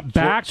 It's not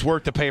backed. It's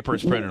worth the paper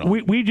it's printed on.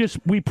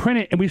 We print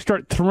it and we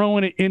start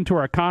throwing it into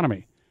our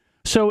economy.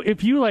 So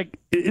if you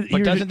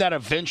but doesn't that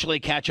eventually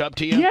catch up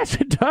to you? Yes,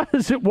 it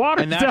does. It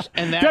waters down.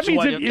 And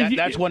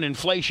that's what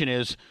inflation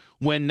is.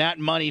 When that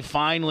money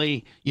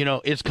finally,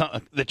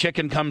 the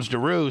chicken comes to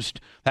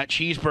roost. That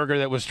cheeseburger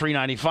that was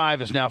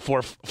 $3.95 is now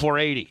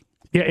 $4.80.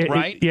 Yeah,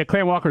 right.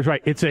 Clan Walker's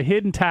right. It's a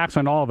hidden tax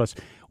on all of us.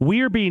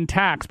 We're being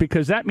taxed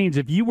because that means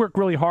if you worked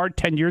really hard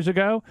 10 years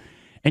ago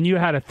and you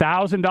had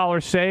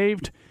 $1,000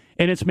 saved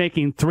and it's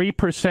making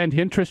 3%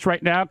 interest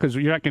right now because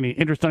you're not getting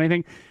interest on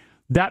anything,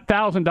 that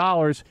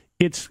 $1,000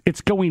 it's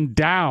going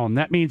down.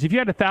 That means if you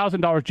had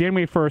 $1,000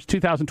 January 1st,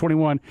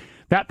 2021,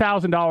 that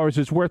 $1,000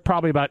 is worth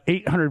probably about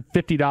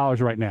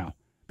 $850 right now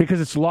because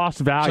it's lost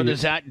value.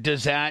 So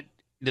does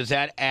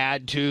that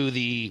add to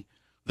the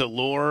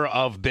lure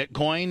of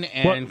Bitcoin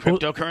and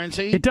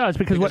cryptocurrency? It does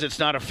because it's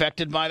not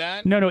affected by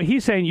that? No,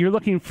 he's saying you're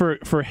looking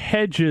for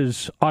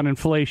hedges on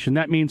inflation.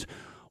 That means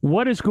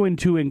what is going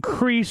to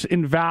increase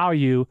in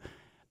value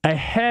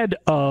ahead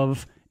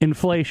of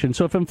inflation.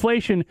 So if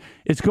inflation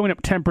is going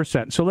up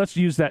 10%, so let's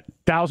use that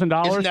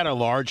 $1,000. Isn't that a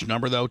large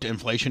number, though, to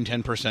inflation,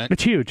 10%?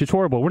 It's huge. It's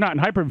horrible. We're not in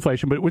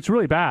hyperinflation, but it's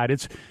really bad.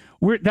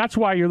 That's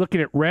why you're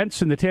looking at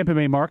rents in the Tampa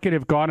Bay market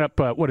have gone up,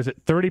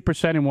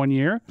 30% in 1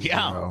 year?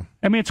 Yeah. Wow.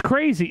 I mean, it's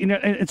crazy.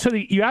 And so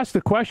you ask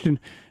the question,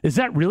 is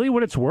that really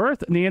what it's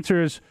worth? And the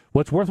answer is,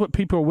 what's worth what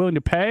people are willing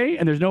to pay,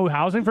 and there's no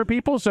housing for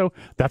people, so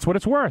that's what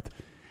it's worth.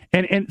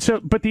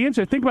 But the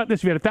answer, think about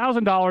this. If you had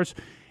 $1,000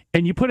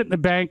 and you put it in the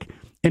bank,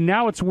 and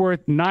now it's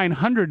worth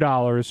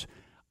 $900,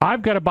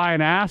 I've got to buy an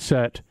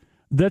asset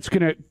that's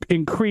going to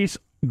increase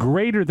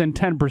greater than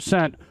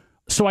 10%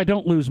 so I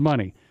don't lose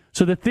money.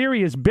 So the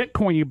theory is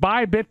Bitcoin, you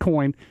buy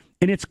Bitcoin,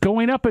 and it's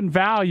going up in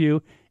value,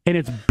 and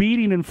it's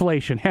beating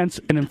inflation, hence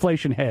an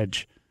inflation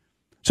hedge.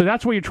 So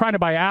that's where you're trying to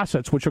buy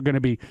assets, which are going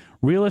to be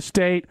real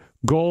estate,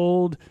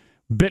 gold,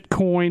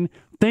 Bitcoin.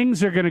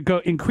 Things are going to go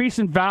increase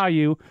in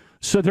value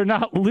so they're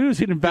not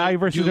losing in value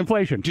versus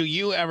inflation. Do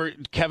you ever,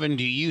 Kevin,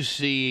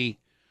 see...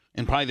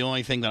 And probably the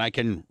only thing that I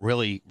can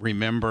really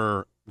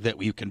remember that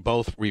we can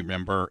both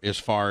remember as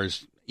far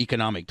as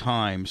economic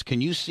times, can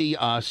you see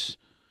us,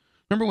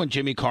 remember when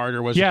Jimmy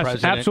Carter was the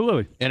president? Yes,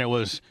 absolutely. And it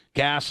was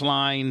gas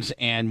lines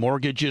and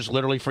mortgages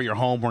literally for your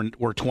home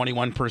were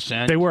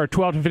 21%. They were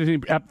 12 to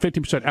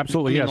 15%,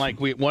 absolutely, yes. Like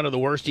one of the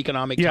worst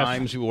economic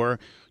times we were.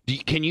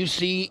 Can you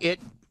see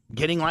it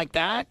getting like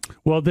that?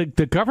 Well, the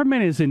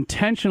government is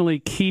intentionally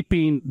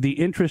keeping the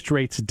interest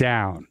rates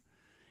down.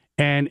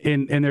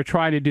 And they're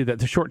trying to do that,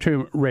 the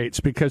short-term rates,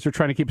 because they're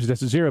trying to keep us at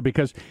zero.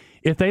 Because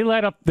if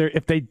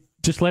they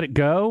just let it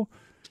go,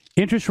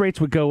 interest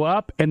rates would go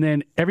up, and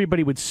then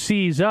everybody would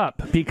seize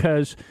up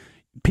because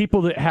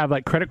people that have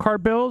like credit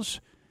card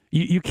bills,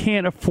 you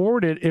can't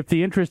afford it if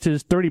the interest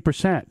is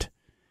 30%.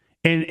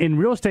 And in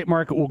real estate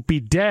market will be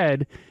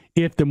dead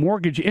if the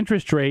mortgage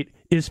interest rate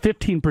is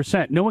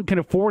 15%. No one can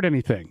afford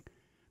anything.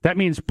 That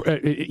means,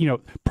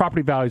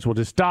 property values will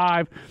just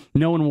dive.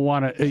 No one will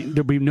want to,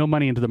 there'll be no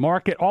money into the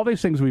market. All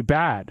these things will be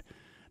bad.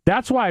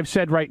 That's why I've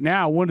said right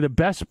now, one of the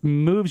best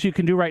moves you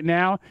can do right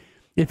now,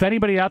 if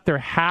anybody out there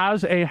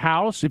has a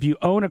house, if you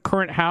own a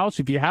current house,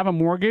 if you have a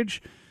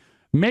mortgage,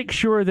 make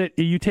sure that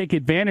you take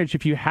advantage,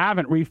 if you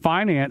haven't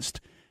refinanced,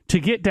 to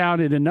get down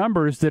into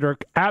numbers that are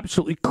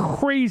absolutely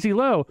crazy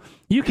low.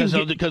 Because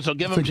they'll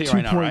give them to you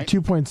right now, right?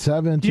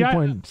 2.7,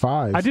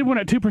 2.5. I did one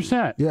at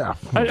 2%. Yeah.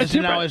 Is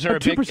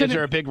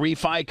there a big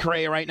refi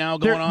cray right now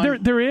going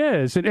on? There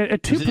is. At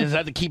 2%, is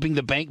that keeping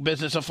the bank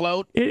business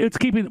afloat? It's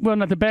keeping, well,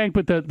 not the bank,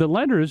 but the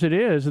lenders it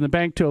is, and the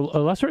bank to a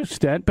lesser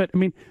extent. But, I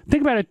mean,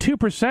 think about it,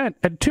 2%.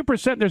 At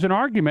 2%, there's an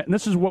argument, and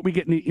this is what we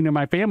get in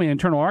my family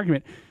internal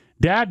argument.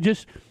 Dad,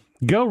 just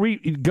go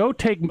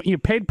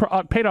take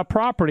paid off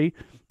property,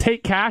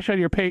 take cash out of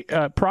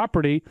your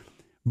property,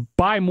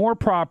 buy more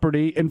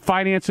property, and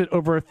finance it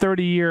over a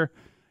 30-year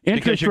interest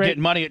rate. Because you're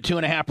getting money at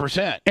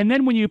 2.5%. And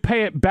then when you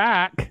pay it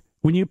back,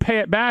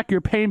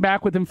 you're paying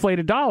back with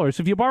inflated dollars.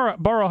 If you borrow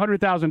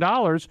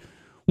 $100,000,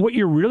 what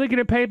you're really going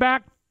to pay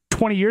back,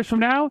 20 years from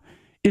now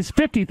is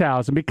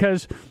 $50,000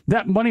 because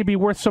that money would be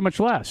worth so much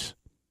less.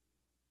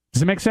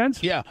 Does it make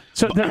sense? Yeah.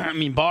 So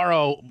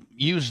borrow,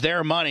 use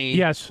their money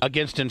Yes.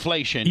 against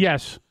inflation.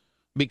 Yes.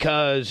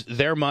 Because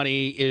their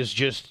money is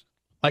just,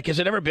 like, has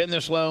it ever been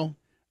this low?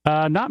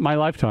 Not in my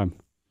lifetime.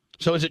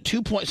 So is it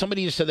 2 point?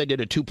 Somebody just said they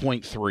did a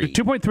 2.3.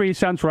 2.3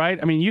 sounds right.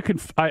 I mean, you can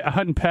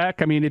hunt and peck.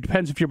 I mean, it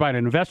depends if you're buying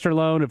an investor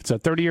loan, if it's a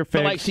 30-year fix.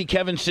 But like, see,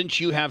 Kevin, since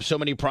you have so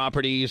many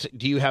properties,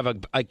 do you have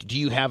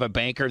a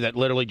banker that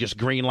literally just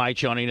green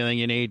lights you on anything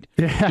you need?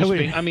 Yeah,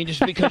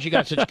 just because you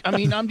got such. I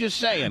mean, I'm just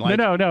saying. Like,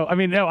 No. I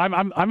mean, no.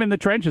 I'm in the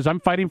trenches.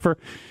 I'm fighting for,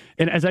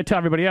 and as I tell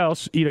everybody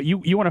else,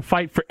 you want to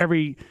fight for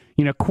every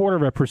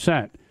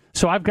 1/4%.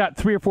 So I've got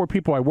 3 or 4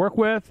 people I work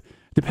with.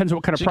 Depends on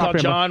what kind of so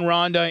property. You call John,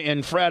 Rhonda,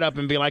 and Fred up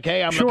and be like,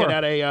 "Hey, I'm Sure. looking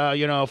at a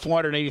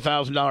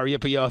 $480,000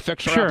 yippee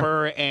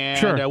fixer-upper, and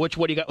Sure. what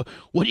do you got?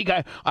 What do you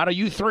got out of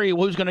you 3?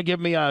 Who's going to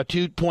give me a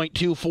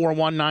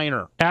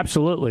 2.2419er?"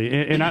 Absolutely,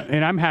 and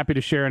I'm happy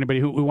to share anybody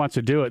who wants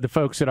to do it. The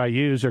folks that I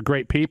use are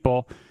great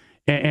people,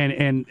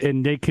 and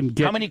they can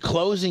get. How many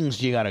closings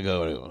do you got to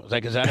go to?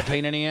 Like, is that a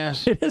pain in the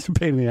ass? It is a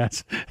pain in the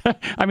ass.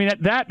 I mean,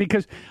 at that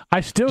because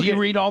I still. Do you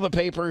read all the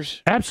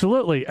papers?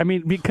 Absolutely. I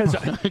mean, because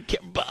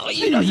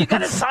you got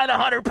to sign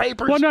 100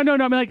 papers. Well, no.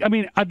 I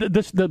mean,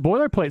 the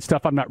boilerplate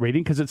stuff I'm not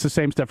reading because it's the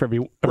same stuff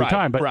every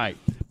time. But right.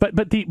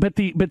 But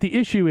the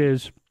issue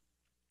is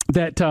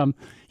that I'm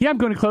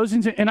going to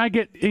closings and I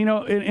get in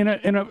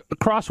a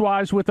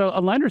crosswise with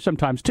a lender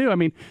sometimes too. I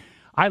mean,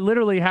 I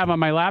literally have on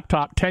my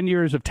laptop 10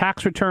 years of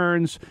tax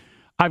returns.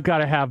 I've got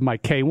to have my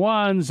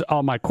K1s,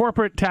 all my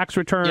corporate tax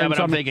returns. Yeah, but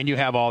I'm thinking you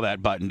have all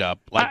that buttoned up.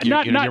 Like you're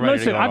ready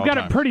listen, to go I've got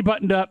it pretty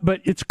buttoned up, but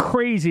it's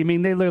crazy. I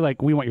mean, they're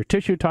like, we want your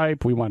tissue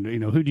type. We want,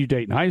 who do you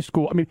date in high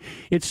school? I mean,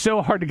 it's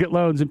so hard to get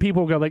loans, and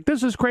people go like,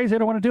 this is crazy. I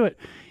don't want to do it.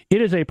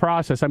 It is a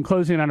process. I'm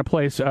closing on a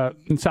place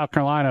in South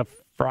Carolina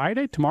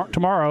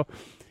tomorrow.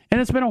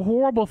 And it's been a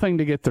horrible thing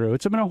to get through.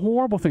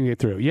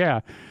 Yeah.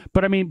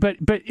 But I mean, but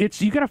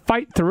it's, you got to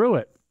fight through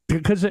it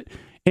because in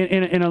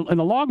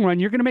the long run,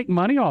 you're going to make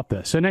money off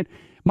this. And then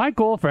my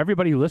goal for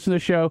everybody who listens to the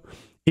show,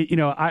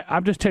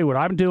 I'm just telling you what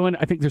I'm doing.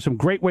 I think there's some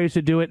great ways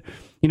to do it.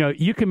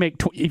 You can make,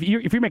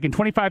 if you're making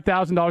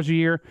 $25,000 a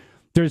year,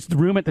 there's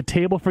room at the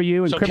table for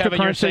you. And so, cryptocurrency.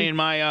 Kevin, you're saying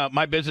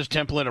my business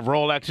template of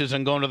Rolexes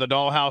and going to the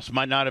dollhouse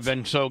might not have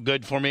been so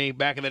good for me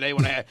back in the day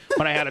when I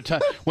had a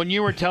ton. When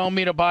you were telling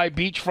me to buy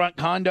beachfront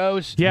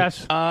condos,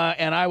 yes,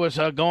 and I was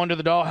going to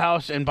the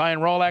dollhouse and buying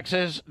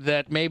Rolexes,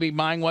 that maybe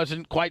mine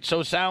wasn't quite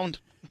so sound.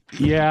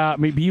 Yeah,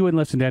 maybe you wouldn't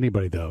listen to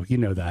anybody though. You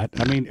know that.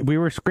 I mean, we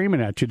were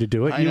screaming at you to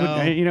do it. I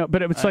know.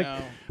 But it's like,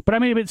 but I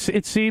mean, it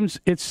seems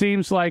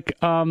like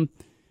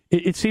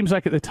it seems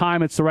like at the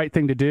time it's the right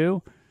thing to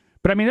do.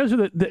 But I mean, those are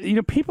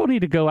the people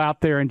need to go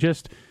out there and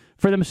just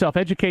for themselves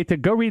educate. To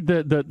go read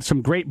the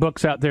some great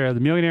books out there. The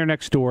Millionaire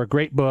Next Door,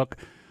 great book.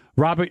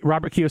 Robert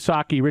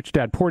Kiyosaki, Rich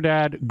Dad Poor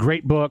Dad,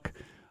 great book.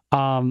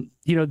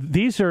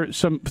 These are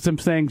some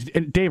things.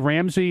 And Dave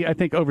Ramsey, I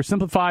think,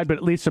 oversimplified, but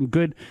at least some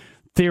good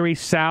theory,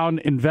 sound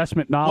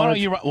investment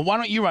knowledge. Why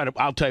don't you write a?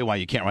 I'll tell you why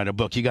you can't write a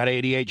book. You got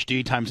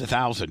ADHD times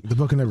 1,000. The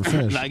book will never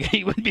finish. Like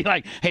he would be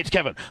like, "Hey, it's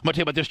Kevin. I'm gonna tell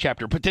you about this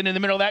chapter." But then in the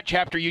middle of that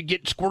chapter, you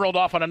get squirreled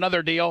off on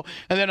another deal,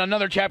 and then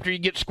another chapter, you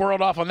get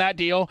squirreled off on that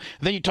deal.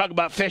 And then you talk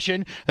about fishing,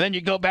 and then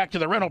you go back to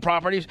the rental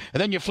properties, and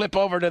then you flip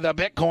over to the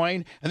Bitcoin,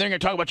 and then you're gonna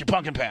talk about your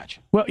pumpkin patch.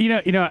 Well,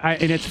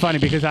 and it's funny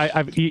because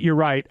you're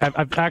right.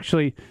 I've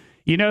actually,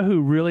 who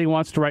really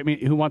wants to write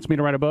me? Who wants me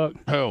to write a book?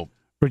 Who?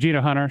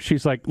 Regina Hunter.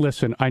 She's like,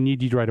 listen, I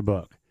need you to write a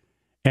book.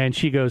 And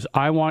she goes,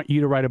 I want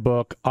you to write a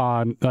book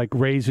on like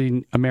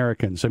raising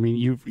Americans. I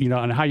mean,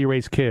 on how you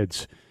raise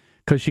kids.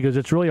 Because she goes,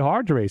 it's really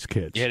hard to raise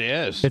kids. It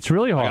is. It's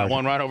really hard. I got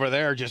one right over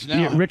there just now.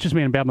 Yeah, Richest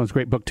Man in Babylon's a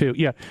great book too.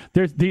 Yeah,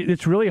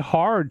 it's really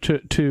hard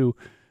to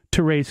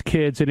raise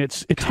kids, and it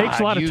takes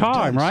a lot of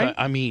time, right?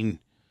 I mean,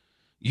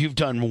 you've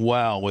done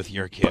well with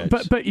your kids.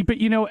 But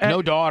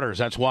no daughters.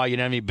 That's why you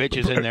don't have any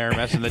bitches in there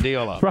messing the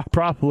deal up.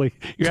 Probably,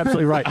 you're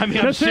absolutely right. I mean,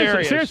 I'm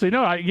serious. Seriously,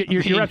 no, you're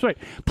absolutely right.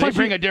 Plus, they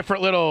bring a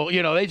different little,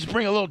 they just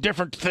bring a little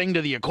different thing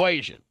to the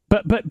equation.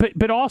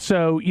 But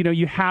also,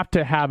 you have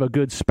to have a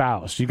good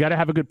spouse. You got to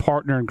have a good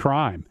partner in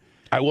crime.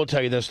 I will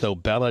tell you this though,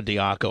 Bella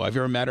Diaco. Have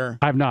you ever met her?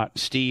 I've not.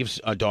 Steve's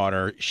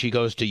daughter. She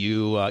goes to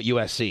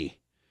USC,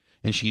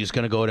 and she's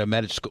going to go to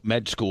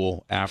med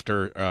school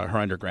after her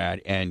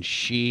undergrad, and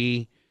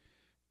she's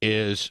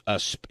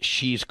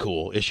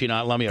cool. Is she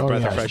not? Let me a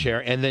breath of fresh air.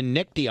 And then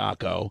Nick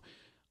Diaco,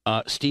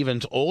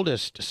 Steven's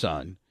oldest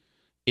son,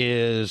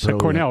 is at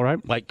Cornell, right?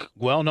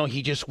 No,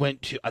 he just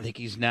went to. I think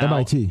he's now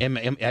MIT.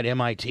 At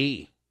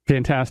MIT.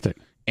 Fantastic.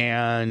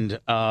 And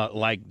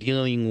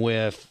dealing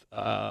with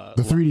the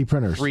 3D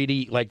printers,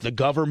 the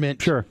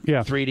government, sure,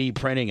 yeah, 3D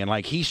printing,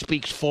 and he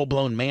speaks full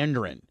blown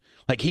Mandarin.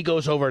 Like he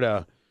goes over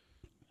to.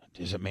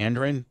 Is it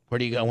Mandarin? Where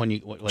do you go when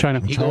you China?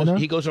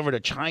 He goes over to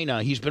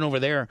China. He's been over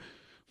there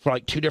for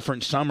 2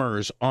 different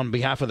summers on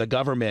behalf of the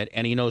government,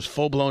 and he knows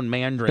full-blown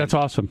Mandarin. That's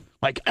awesome.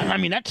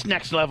 That's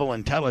next-level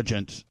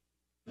intelligence.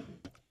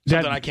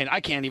 Something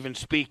I can't even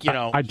speak. You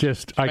know, I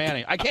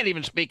can't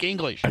even speak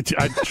English.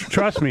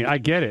 Trust me, I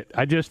get it.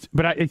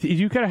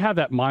 You got to have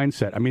that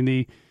mindset. I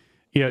mean,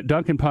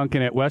 Duncan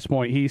Punkin at West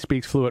Point, he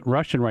speaks fluent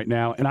Russian right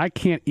now, and I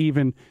can't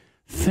even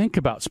think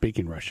about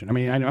speaking Russian. I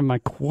mean, I'm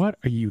like, what?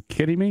 Are you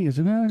kidding me?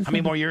 Isn't that? How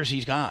many more years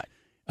he's got?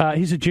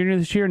 He's a junior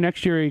this year.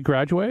 Next year he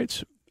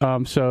graduates.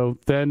 So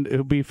then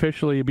it'd be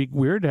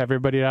weird to have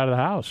everybody out of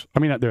the house. I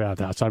mean, they're out of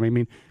the house. I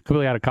mean,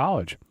 completely out of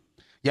college.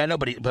 Yeah, no,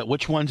 but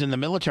which one's in the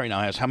military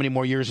now? Has how many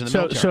more years in the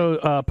military?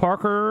 So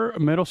Parker,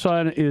 middle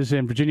son, is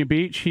in Virginia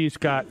Beach. He's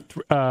got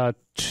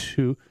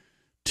two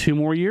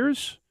more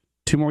years.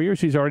 2 more years.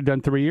 He's already done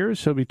 3 years.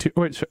 So he'll be 2.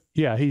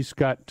 He's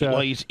got.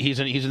 Well, he's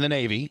in the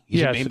Navy.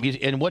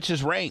 And what's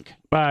his rank?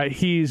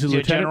 He's a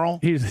lieutenant. General.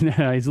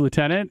 He's a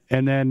lieutenant,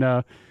 and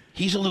then.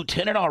 He's a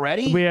lieutenant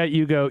already? Yeah,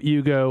 you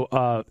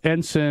go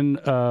ensign.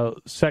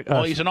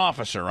 He's an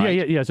officer,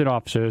 right? Yeah, he's an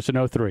officer. It's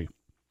an 03.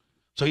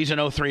 So he's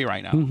an 03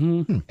 right now.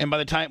 Mm-hmm. And by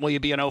the time, will you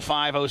be an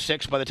 05,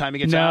 06 by the time he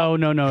gets out?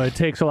 No. It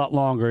takes a lot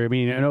longer. I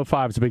mean, an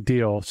 05 is a big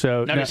deal.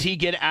 So now, does he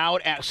get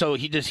out?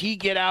 Does he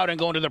get out and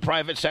go into the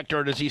private sector,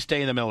 or does he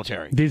stay in the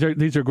military? These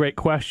are great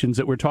questions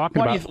that we're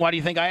talking about. Why do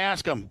you think I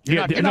ask him?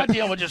 You're not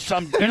dealing with just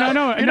some. You're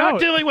not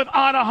dealing with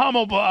Anna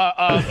Hummel,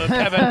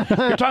 Kevin.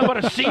 You're talking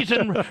about a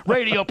seasoned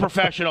radio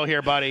professional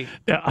here, buddy.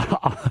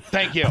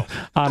 Thank you,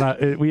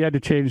 Anna. We had to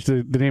change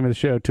the name of the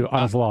show to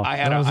Anna's Law. I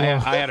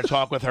had a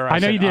talk with her. I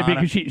know said, you did,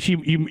 Anna, because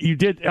you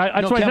did.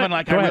 Kevin,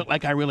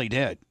 I really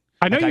did.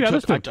 I know you I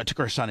understood. took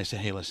her son. I said,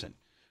 "Hey, listen,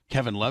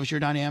 Kevin loves your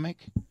dynamic,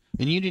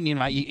 and you didn't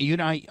invite you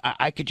and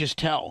I could just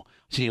tell.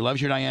 See, he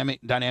loves your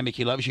dynamic.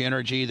 He loves your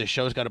energy. The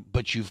show's got to,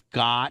 but you've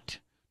got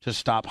to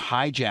stop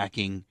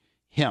hijacking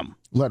him.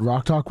 Let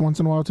Rock talk once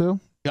in a while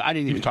too. Yeah, I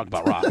didn't even talk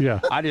about Rock.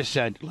 Yeah, I just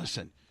said,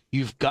 listen,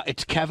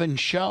 it's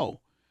Kevin's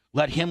show.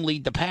 Let him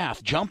lead the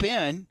path. Jump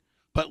in,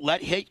 but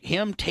let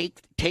him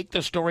take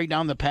the story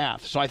down the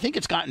path. So I think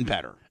it's gotten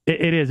better.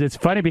 It is. It's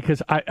funny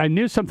because I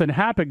knew something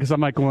happened because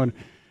I'm like,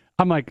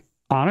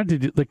 Anna,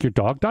 did your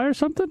dog die or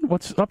something?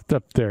 What's up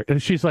there?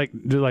 And she's like,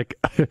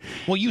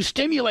 well, you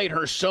stimulate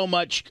her so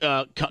much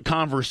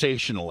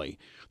conversationally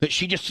that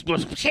she just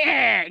goes,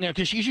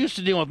 because she's used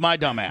to dealing with my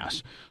dumb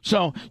ass.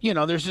 So,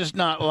 there's just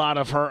not a lot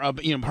of her,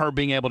 her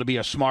being able to be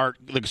the smart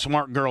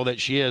girl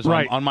that she is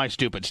on my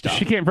stupid stuff.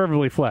 She can't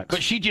verbally flex.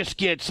 But she just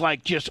gets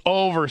just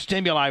over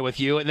stimuli with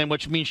you, and then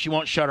which means she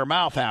won't shut her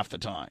mouth half the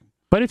time.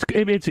 But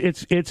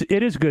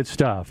it is good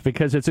stuff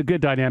because it's a good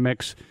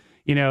dynamics,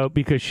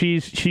 because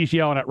she's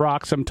yelling at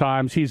Rock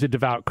sometimes. He's a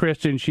devout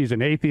Christian. She's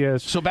an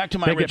atheist. So back to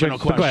my original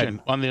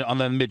question on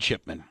the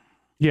midshipman.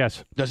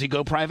 Yes. Does he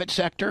go private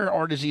sector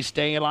or does he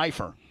stay a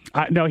lifer?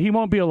 No, he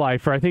won't be a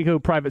lifer. I think he'll go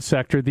private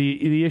sector.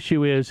 The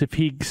issue is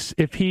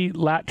if he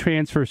lat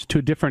transfers to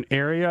a different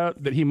area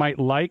that he might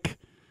like,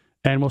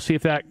 and we'll see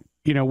if that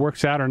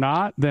works out or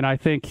not. Then I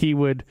think he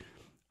would.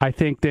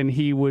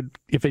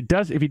 If he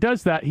does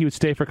that, he would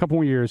stay for a couple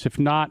more years. If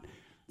not,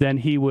 then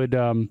he would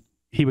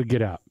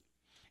get out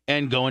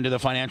and go into the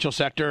financial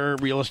sector,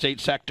 real estate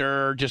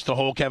sector, just the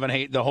whole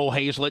the whole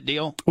Hazlett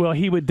deal. Well,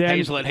 he would then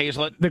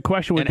Hazlett. The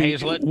question would be: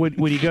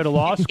 would he go to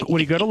law school? Would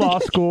he go to law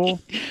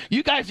school?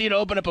 You guys need to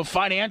open up a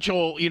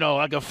financial,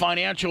 like a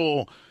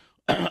financial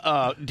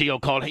deal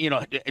called,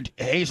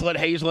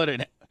 Hazlett,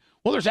 and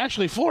there's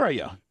actually 4 of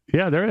you.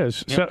 Yeah, there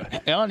is. So,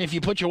 Ellen, if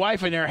you put your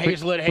wife in there,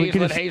 Hazlett,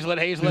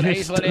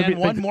 and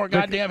one more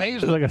goddamn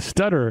Hazlett. Like a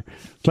stutter.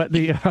 But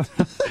the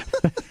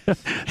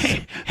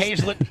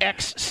Hazlett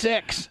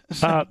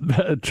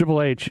X6.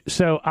 Triple H.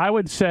 So I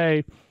would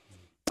say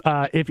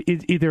if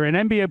either an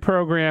MBA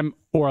program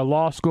or a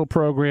law school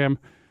program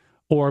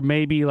or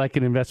maybe like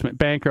an investment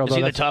banker. Is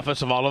he the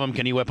toughest of all of them?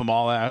 Can you whip them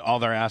all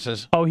their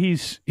asses? Oh,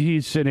 he's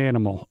an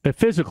animal.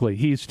 Physically,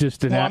 he's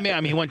just an animal.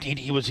 I mean,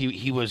 he was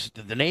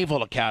the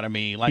Naval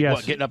Academy,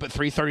 getting up at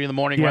 3:30 in the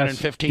morning, yes. running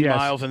 15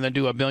 miles, and then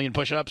do 1 million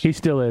push-ups. He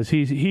still is.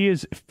 He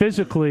is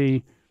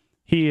physically,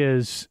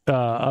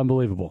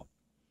 unbelievable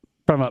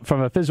from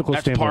a physical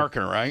standpoint. That's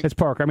Parker, right? It's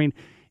Parker. I mean,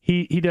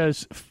 he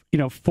does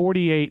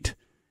 48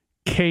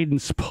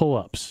 cadence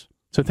pull-ups.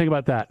 So think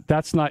about that.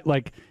 That's not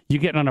like you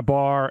getting on a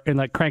bar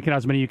and cranking out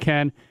as many you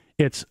can.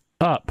 It's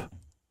up,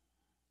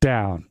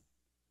 down,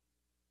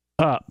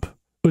 up,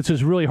 which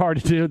is really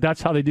hard to do.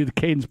 That's how they do the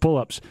cadence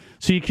pull-ups.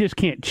 So you just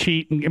can't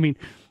cheat. I mean,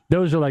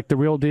 those are the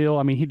real deal.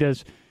 I mean, he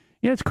does.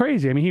 Yeah, it's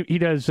crazy. I mean, he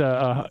does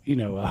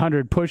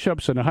 100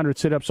 push-ups and 100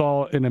 sit-ups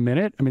all in a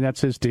minute. I mean,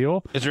 that's his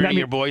deal. Is there any of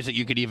your boys that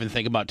you could even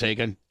think about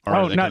taking?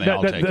 Or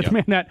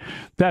man,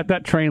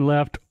 that train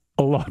left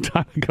a long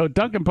time ago.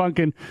 Duncan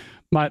Punkin.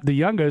 The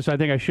youngest, I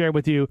think I shared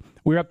with you,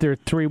 we were up there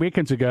 3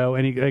 weekends ago,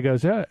 and he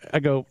goes, I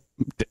go,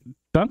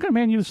 Duncan,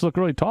 man, you just look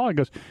really tall. He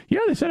goes,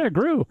 yeah, they said I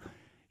grew.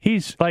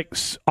 He's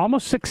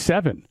almost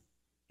 6'7".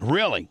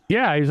 Really?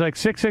 Yeah, he's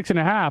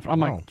 6'6.5".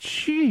 I'm like,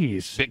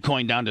 jeez.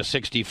 Bitcoin down to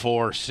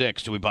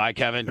 64.6. Do we buy,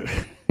 Kevin?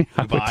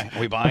 Are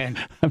we buying?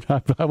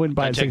 I wouldn't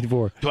buy at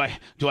 64.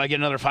 Do I get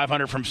another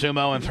 500 from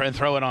Sumo and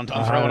throw it on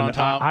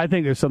top? I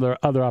think there's some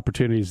other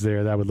opportunities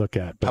there that I would look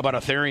at. How about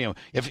Ethereum?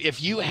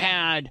 If you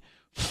had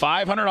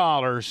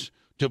 $500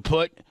 to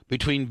put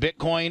between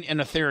Bitcoin and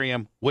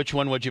Ethereum, which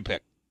one would you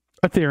pick?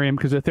 Ethereum,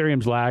 because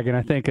Ethereum's lagging.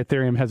 I think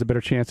Ethereum has a better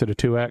chance at a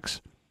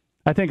 2x.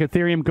 I think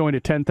Ethereum going to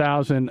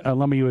 10,000,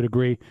 Lummy, you would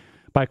agree,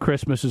 by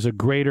Christmas is a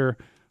greater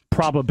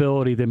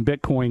probability than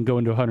Bitcoin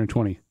going to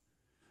 120.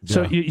 Yeah.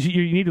 So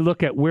you need to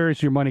look at where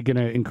is your money going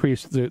to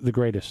increase the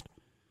greatest.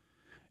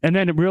 And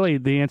then really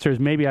the answer is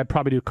maybe I'd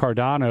probably do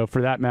Cardano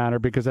for that matter,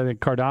 because I think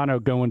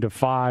Cardano going to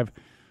 5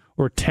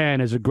 or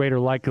 10 is a greater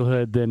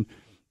likelihood than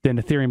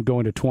Ethereum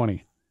going to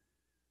 20.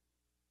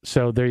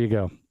 So there you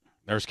go.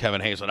 There's Kevin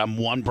Hazelett. I'm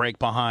one break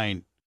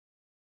behind.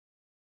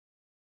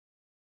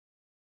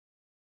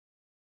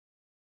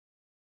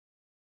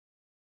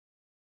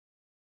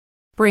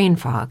 Brain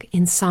fog,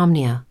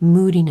 insomnia,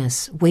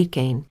 moodiness, weight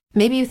gain.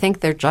 Maybe you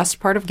think they're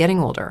just part of getting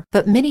older,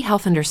 but MIDI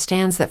Health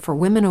understands that for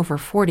women over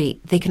 40,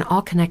 they can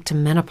all connect to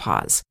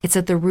menopause. It's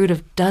at the root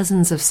of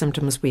dozens of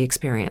symptoms we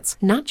experience,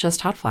 not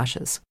just hot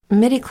flashes.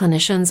 MIDI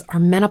clinicians are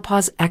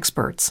menopause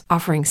experts,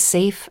 offering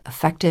safe,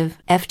 effective,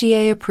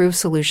 FDA-approved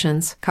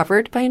solutions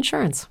covered by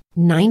insurance.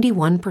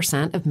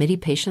 91% of MIDI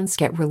patients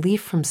get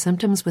relief from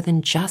symptoms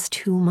within just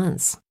 2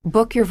 months.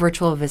 Book your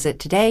virtual visit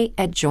today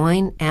at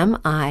joinmidi.com.